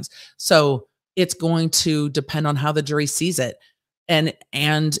some things. So it's going to depend on how the jury sees it.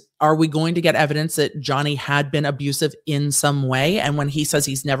 And are we going to get evidence that Johnny had been abusive in some way? And when he says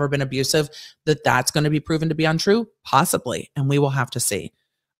he's never been abusive, that's going to be proven to be untrue? Possibly. And we will have to see.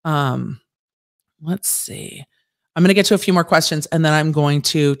 Let's see. I'm going to get to a few more questions, and then I'm going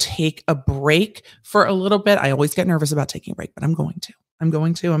to take a break for a little bit. I always get nervous about taking a break, but I'm going to. I'm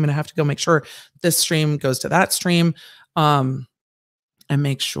going to have to go make sure this stream goes to that stream and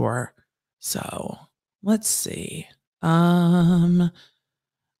make sure. So let's see. Let's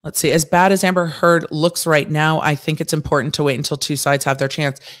see. As bad as Amber Heard looks right now, I think it's important to wait until two sides have their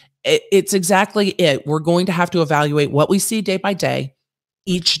chance. It's exactly it. We're going to have to evaluate what we see day by day.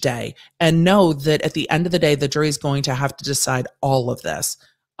 each day, and know that at the end of the day, the jury is going to have to decide all of this.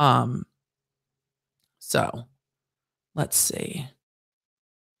 So let's see.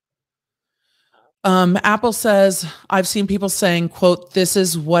 Apple says, I've seen people saying, quote, this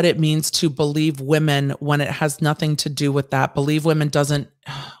is what it means to believe women when it has nothing to do with that. Believe women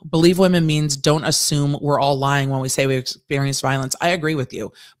means don't assume we're all lying when we say we experienced violence. I agree with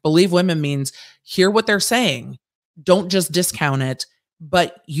you. Believe women means hear what they're saying. Don't just discount it,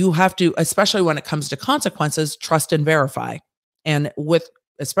 but you have to, especially when it comes to consequences, trust and verify. And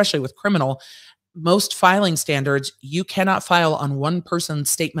especially with criminal, most filing standards, you cannot file on one person's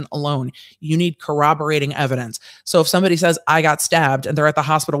statement alone. You need corroborating evidence. So if somebody says, I got stabbed, and they're at the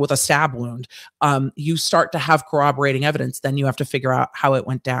hospital with a stab wound, you start to have corroborating evidence. Then you have to figure out how it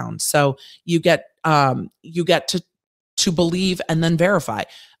went down. So you get to believe and then verify,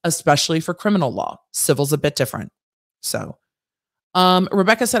 especially for criminal law. Civil's a bit different. So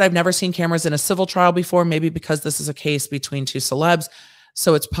Rebecca said, I've never seen cameras in a civil trial before, maybe because this is a case between two celebs.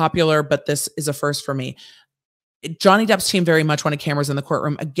 So it's popular, but this is a first for me. Johnny Depp's team very much wanted cameras in the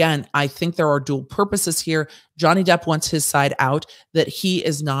courtroom. Again, I think there are dual purposes here. Johnny Depp wants his side out, that he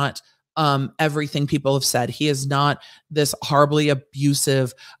is not everything people have said. He is not this horribly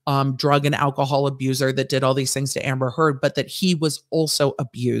abusive drug and alcohol abuser that did all these things to Amber Heard, but that he was also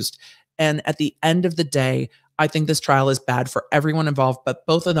abused. And at the end of the day, I think this trial is bad for everyone involved, but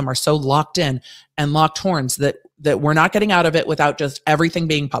both of them are so locked in and locked horns that we're not getting out of it without just everything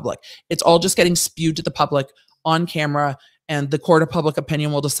being public. It's all just getting spewed to the public on camera, and the court of public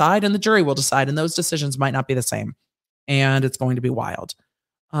opinion will decide and the jury will decide, and those decisions might not be the same. And it's going to be wild.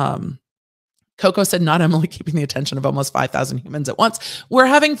 Coco said, not Emily keeping the attention of almost 5,000 humans at once. We're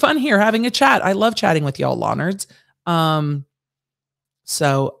having fun here, having a chat. I love chatting with y'all, Lawnards.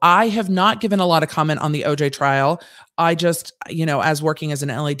 So I have not given a lot of comment on the OJ trial. I just, as working as an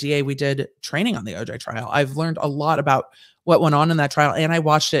LADA, we did training on the OJ trial. I've learned a lot about what went on in that trial, and I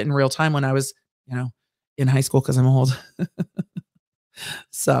watched it in real time when I was, in high school because I'm old.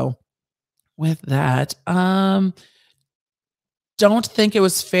 So with that, don't think it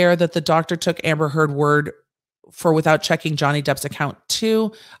was fair that the doctor took Amber Heard word for without checking Johnny Depp's account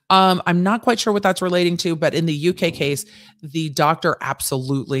too. I'm not quite sure what that's relating to, but in the UK case, the doctor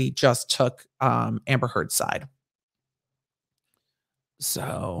absolutely just took Amber Heard's side.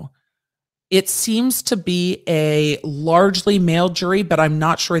 So it seems to be a largely male jury, but I'm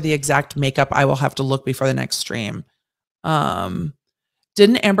not sure the exact makeup. I will have to look before the next stream.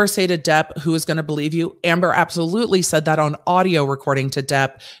 Didn't Amber say to Depp, who is going to believe you? Amber absolutely said that on audio recording to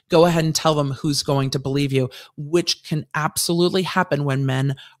Depp. Go ahead and tell them who's going to believe you, which can absolutely happen when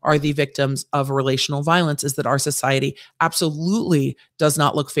men are the victims of relational violence, is that our society absolutely does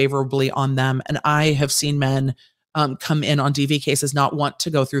not look favorably on them. And I have seen men come in on DV cases not want to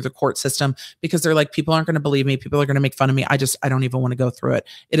go through the court system because they're like, people aren't going to believe me. People are going to make fun of me. I don't even want to go through it.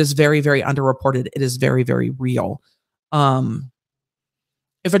 It is very, very underreported. It is very, very real.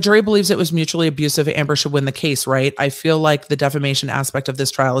 If a jury believes it was mutually abusive, Amber should win the case, right? I feel like the defamation aspect of this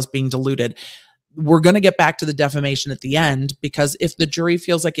trial is being diluted. We're going to get back to the defamation at the end, because if the jury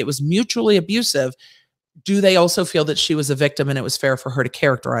feels like it was mutually abusive, do they also feel that she was a victim and it was fair for her to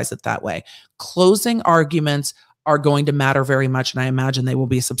characterize it that way? Closing arguments are going to matter very much, and I imagine they will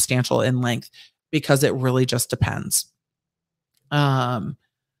be substantial in length because it really just depends.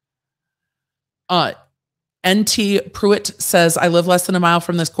 NT Pruitt says, I live less than a mile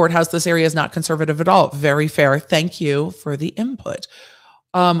from this courthouse. This area is not conservative at all. Very fair. Thank you for the input.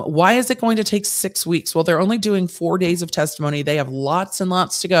 Why is it going to take 6 weeks? Well, they're only doing 4 days of testimony. They have lots and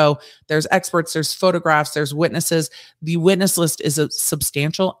lots to go. There's experts, there's photographs, there's witnesses. The witness list is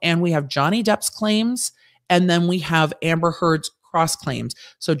substantial. And we have Johnny Depp's claims, and then we have Amber Heard's cross claims.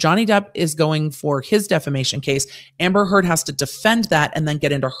 So Johnny Depp is going for his defamation case. Amber Heard has to defend that and then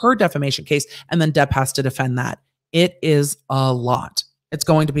get into her defamation case, and then Depp has to defend that. It is a lot. It's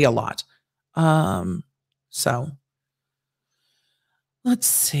going to be a lot. So let's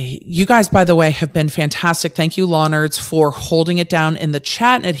see. You guys, by the way, have been fantastic. Thank you, Law Nerds, for holding it down in the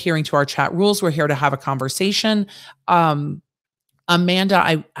chat and adhering to our chat rules. We're here to have a conversation. Amanda,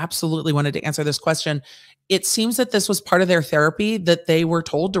 I absolutely wanted to answer this question. It seems that this was part of their therapy, that they were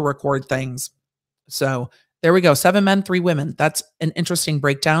told to record things. So there we go. 7 men, 3 women. That's an interesting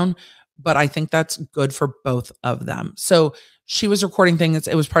breakdown, but I think that's good for both of them. So she was recording things.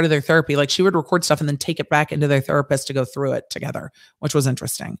 It was part of their therapy. Like, she would record stuff and then take it back into their therapist to go through it together, which was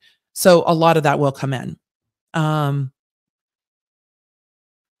interesting. So a lot of that will come in.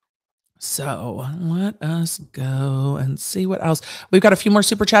 So let us go and see what else. We've got a few more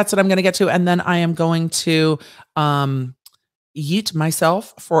super chats that I'm going to get to, and then I am going to yeet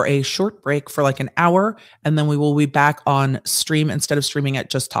myself for a short break for like an hour, and then we will be back on stream instead of streaming it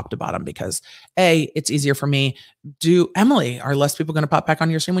just top to bottom because A, it's easier for me. Emily, are less people going to pop back on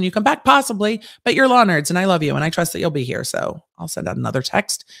your stream when you come back? Possibly, but you're law nerds and I love you and I trust that you'll be here. So I'll send out another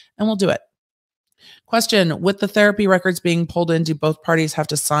text and we'll do it. Question, with the therapy records being pulled in, do both parties have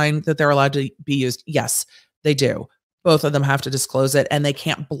to sign that they're allowed to be used? Yes, they do. Both of them have to disclose it and they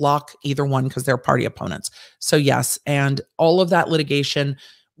can't block either one because they're party opponents. So yes, and all of that litigation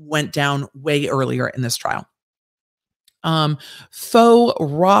went down way earlier in this trial. Faux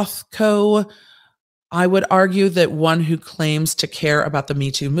Rothko, I would argue that one who claims to care about the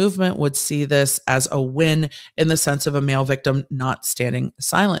Me Too movement would see this as a win in the sense of a male victim not standing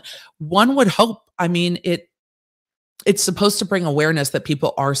silent. One would hope. I mean, it's supposed to bring awareness that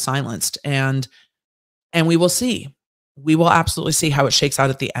people are silenced, and we will see. We will absolutely see how it shakes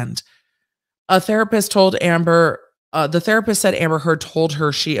out at the end. A therapist told Amber, the therapist said Amber Heard told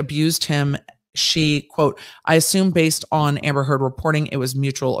her she abused him. She, quote, I assume based on Amber Heard reporting, it was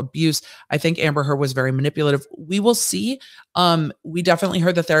mutual abuse. I think Amber Heard was very manipulative. We will see. We definitely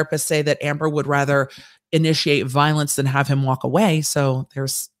heard the therapist say that Amber would rather initiate violence than have him walk away. So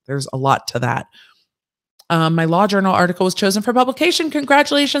there's a lot to that. My Law Journal article was chosen for publication.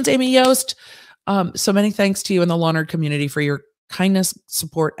 Congratulations, Amy Yost. So many thanks to you and the Law Nerd community for your kindness,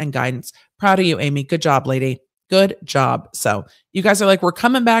 support, and guidance. Proud of you, Amy. Good job, lady. Good job. So you guys are like, we're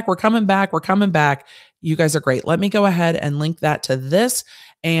coming back. We're coming back. We're coming back. You guys are great. Let me go ahead and link that to this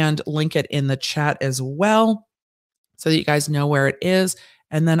and link it in the chat as well so that you guys know where it is.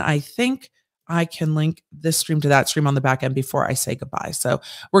 And then I think I can link this stream to that stream on the back end before I say goodbye. So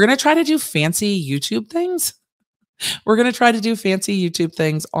we're going to try to do fancy YouTube things. We're going to try to do fancy YouTube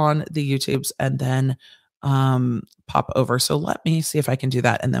things on the YouTubes and then pop over. So let me see if I can do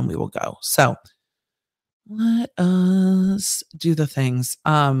that and then we will go. So let us do the things.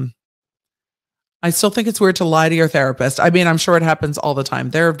 I still think it's weird to lie to your therapist. I mean, I'm sure it happens all the time.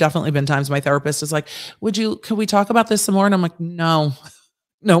 There have definitely been times my therapist is like, could we talk about this some more? And I'm like, no,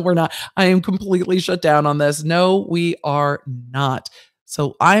 we're not. I am completely shut down on this. No, we are not.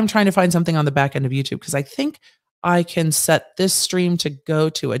 So I'm trying to find something on the back end of YouTube because I think I can set this stream to go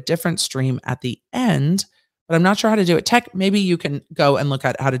to a different stream at the end, but I'm not sure how to do it. Tech, maybe you can go and look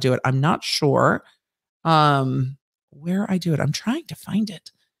at how to do it. I'm not sure where I do it. I'm trying to find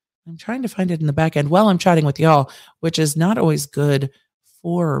it. I'm trying to find it in the back end while I'm chatting with y'all, which is not always good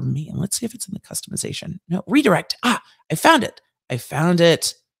for me. And let's see if it's in the customization. No, redirect. I found it. I found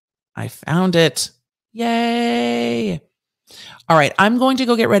it. Yay. All right, I'm going to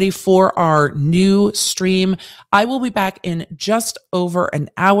go get ready for our new stream. I will be back in just over an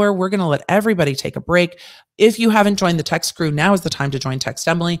hour. We're going to let everybody take a break. If you haven't joined the Text crew, now is the time to join Text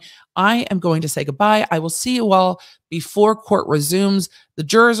Emily. I am going to say goodbye. I will see you all before court resumes. The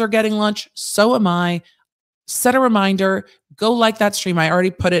jurors are getting lunch. So am I. Set a reminder. Go like that stream. I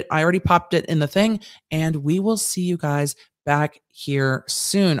already popped it in the thing. And we will see you guys back here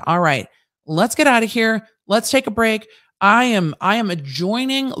soon. All right, let's get out of here. Let's take a break. I am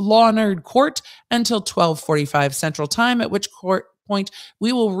adjoining Law Nerd Court until 12:45 Central Time, at which point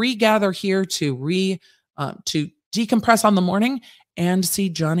we will regather here to decompress on the morning and see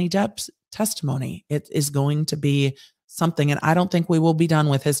Johnny Depp's testimony. It is going to be something, and I don't think we will be done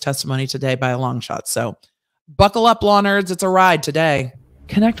with his testimony today by a long shot. So buckle up, Law Nerds. It's a ride today.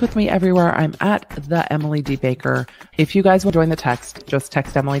 Connect with me everywhere. I'm at the Emily D. Baker. If you guys will join the text, just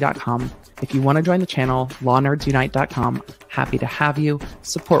textemily.com. If you want to join the channel, lawnerdsunite.com. Happy to have you.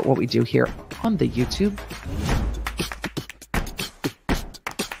 Support what we do here on the YouTube.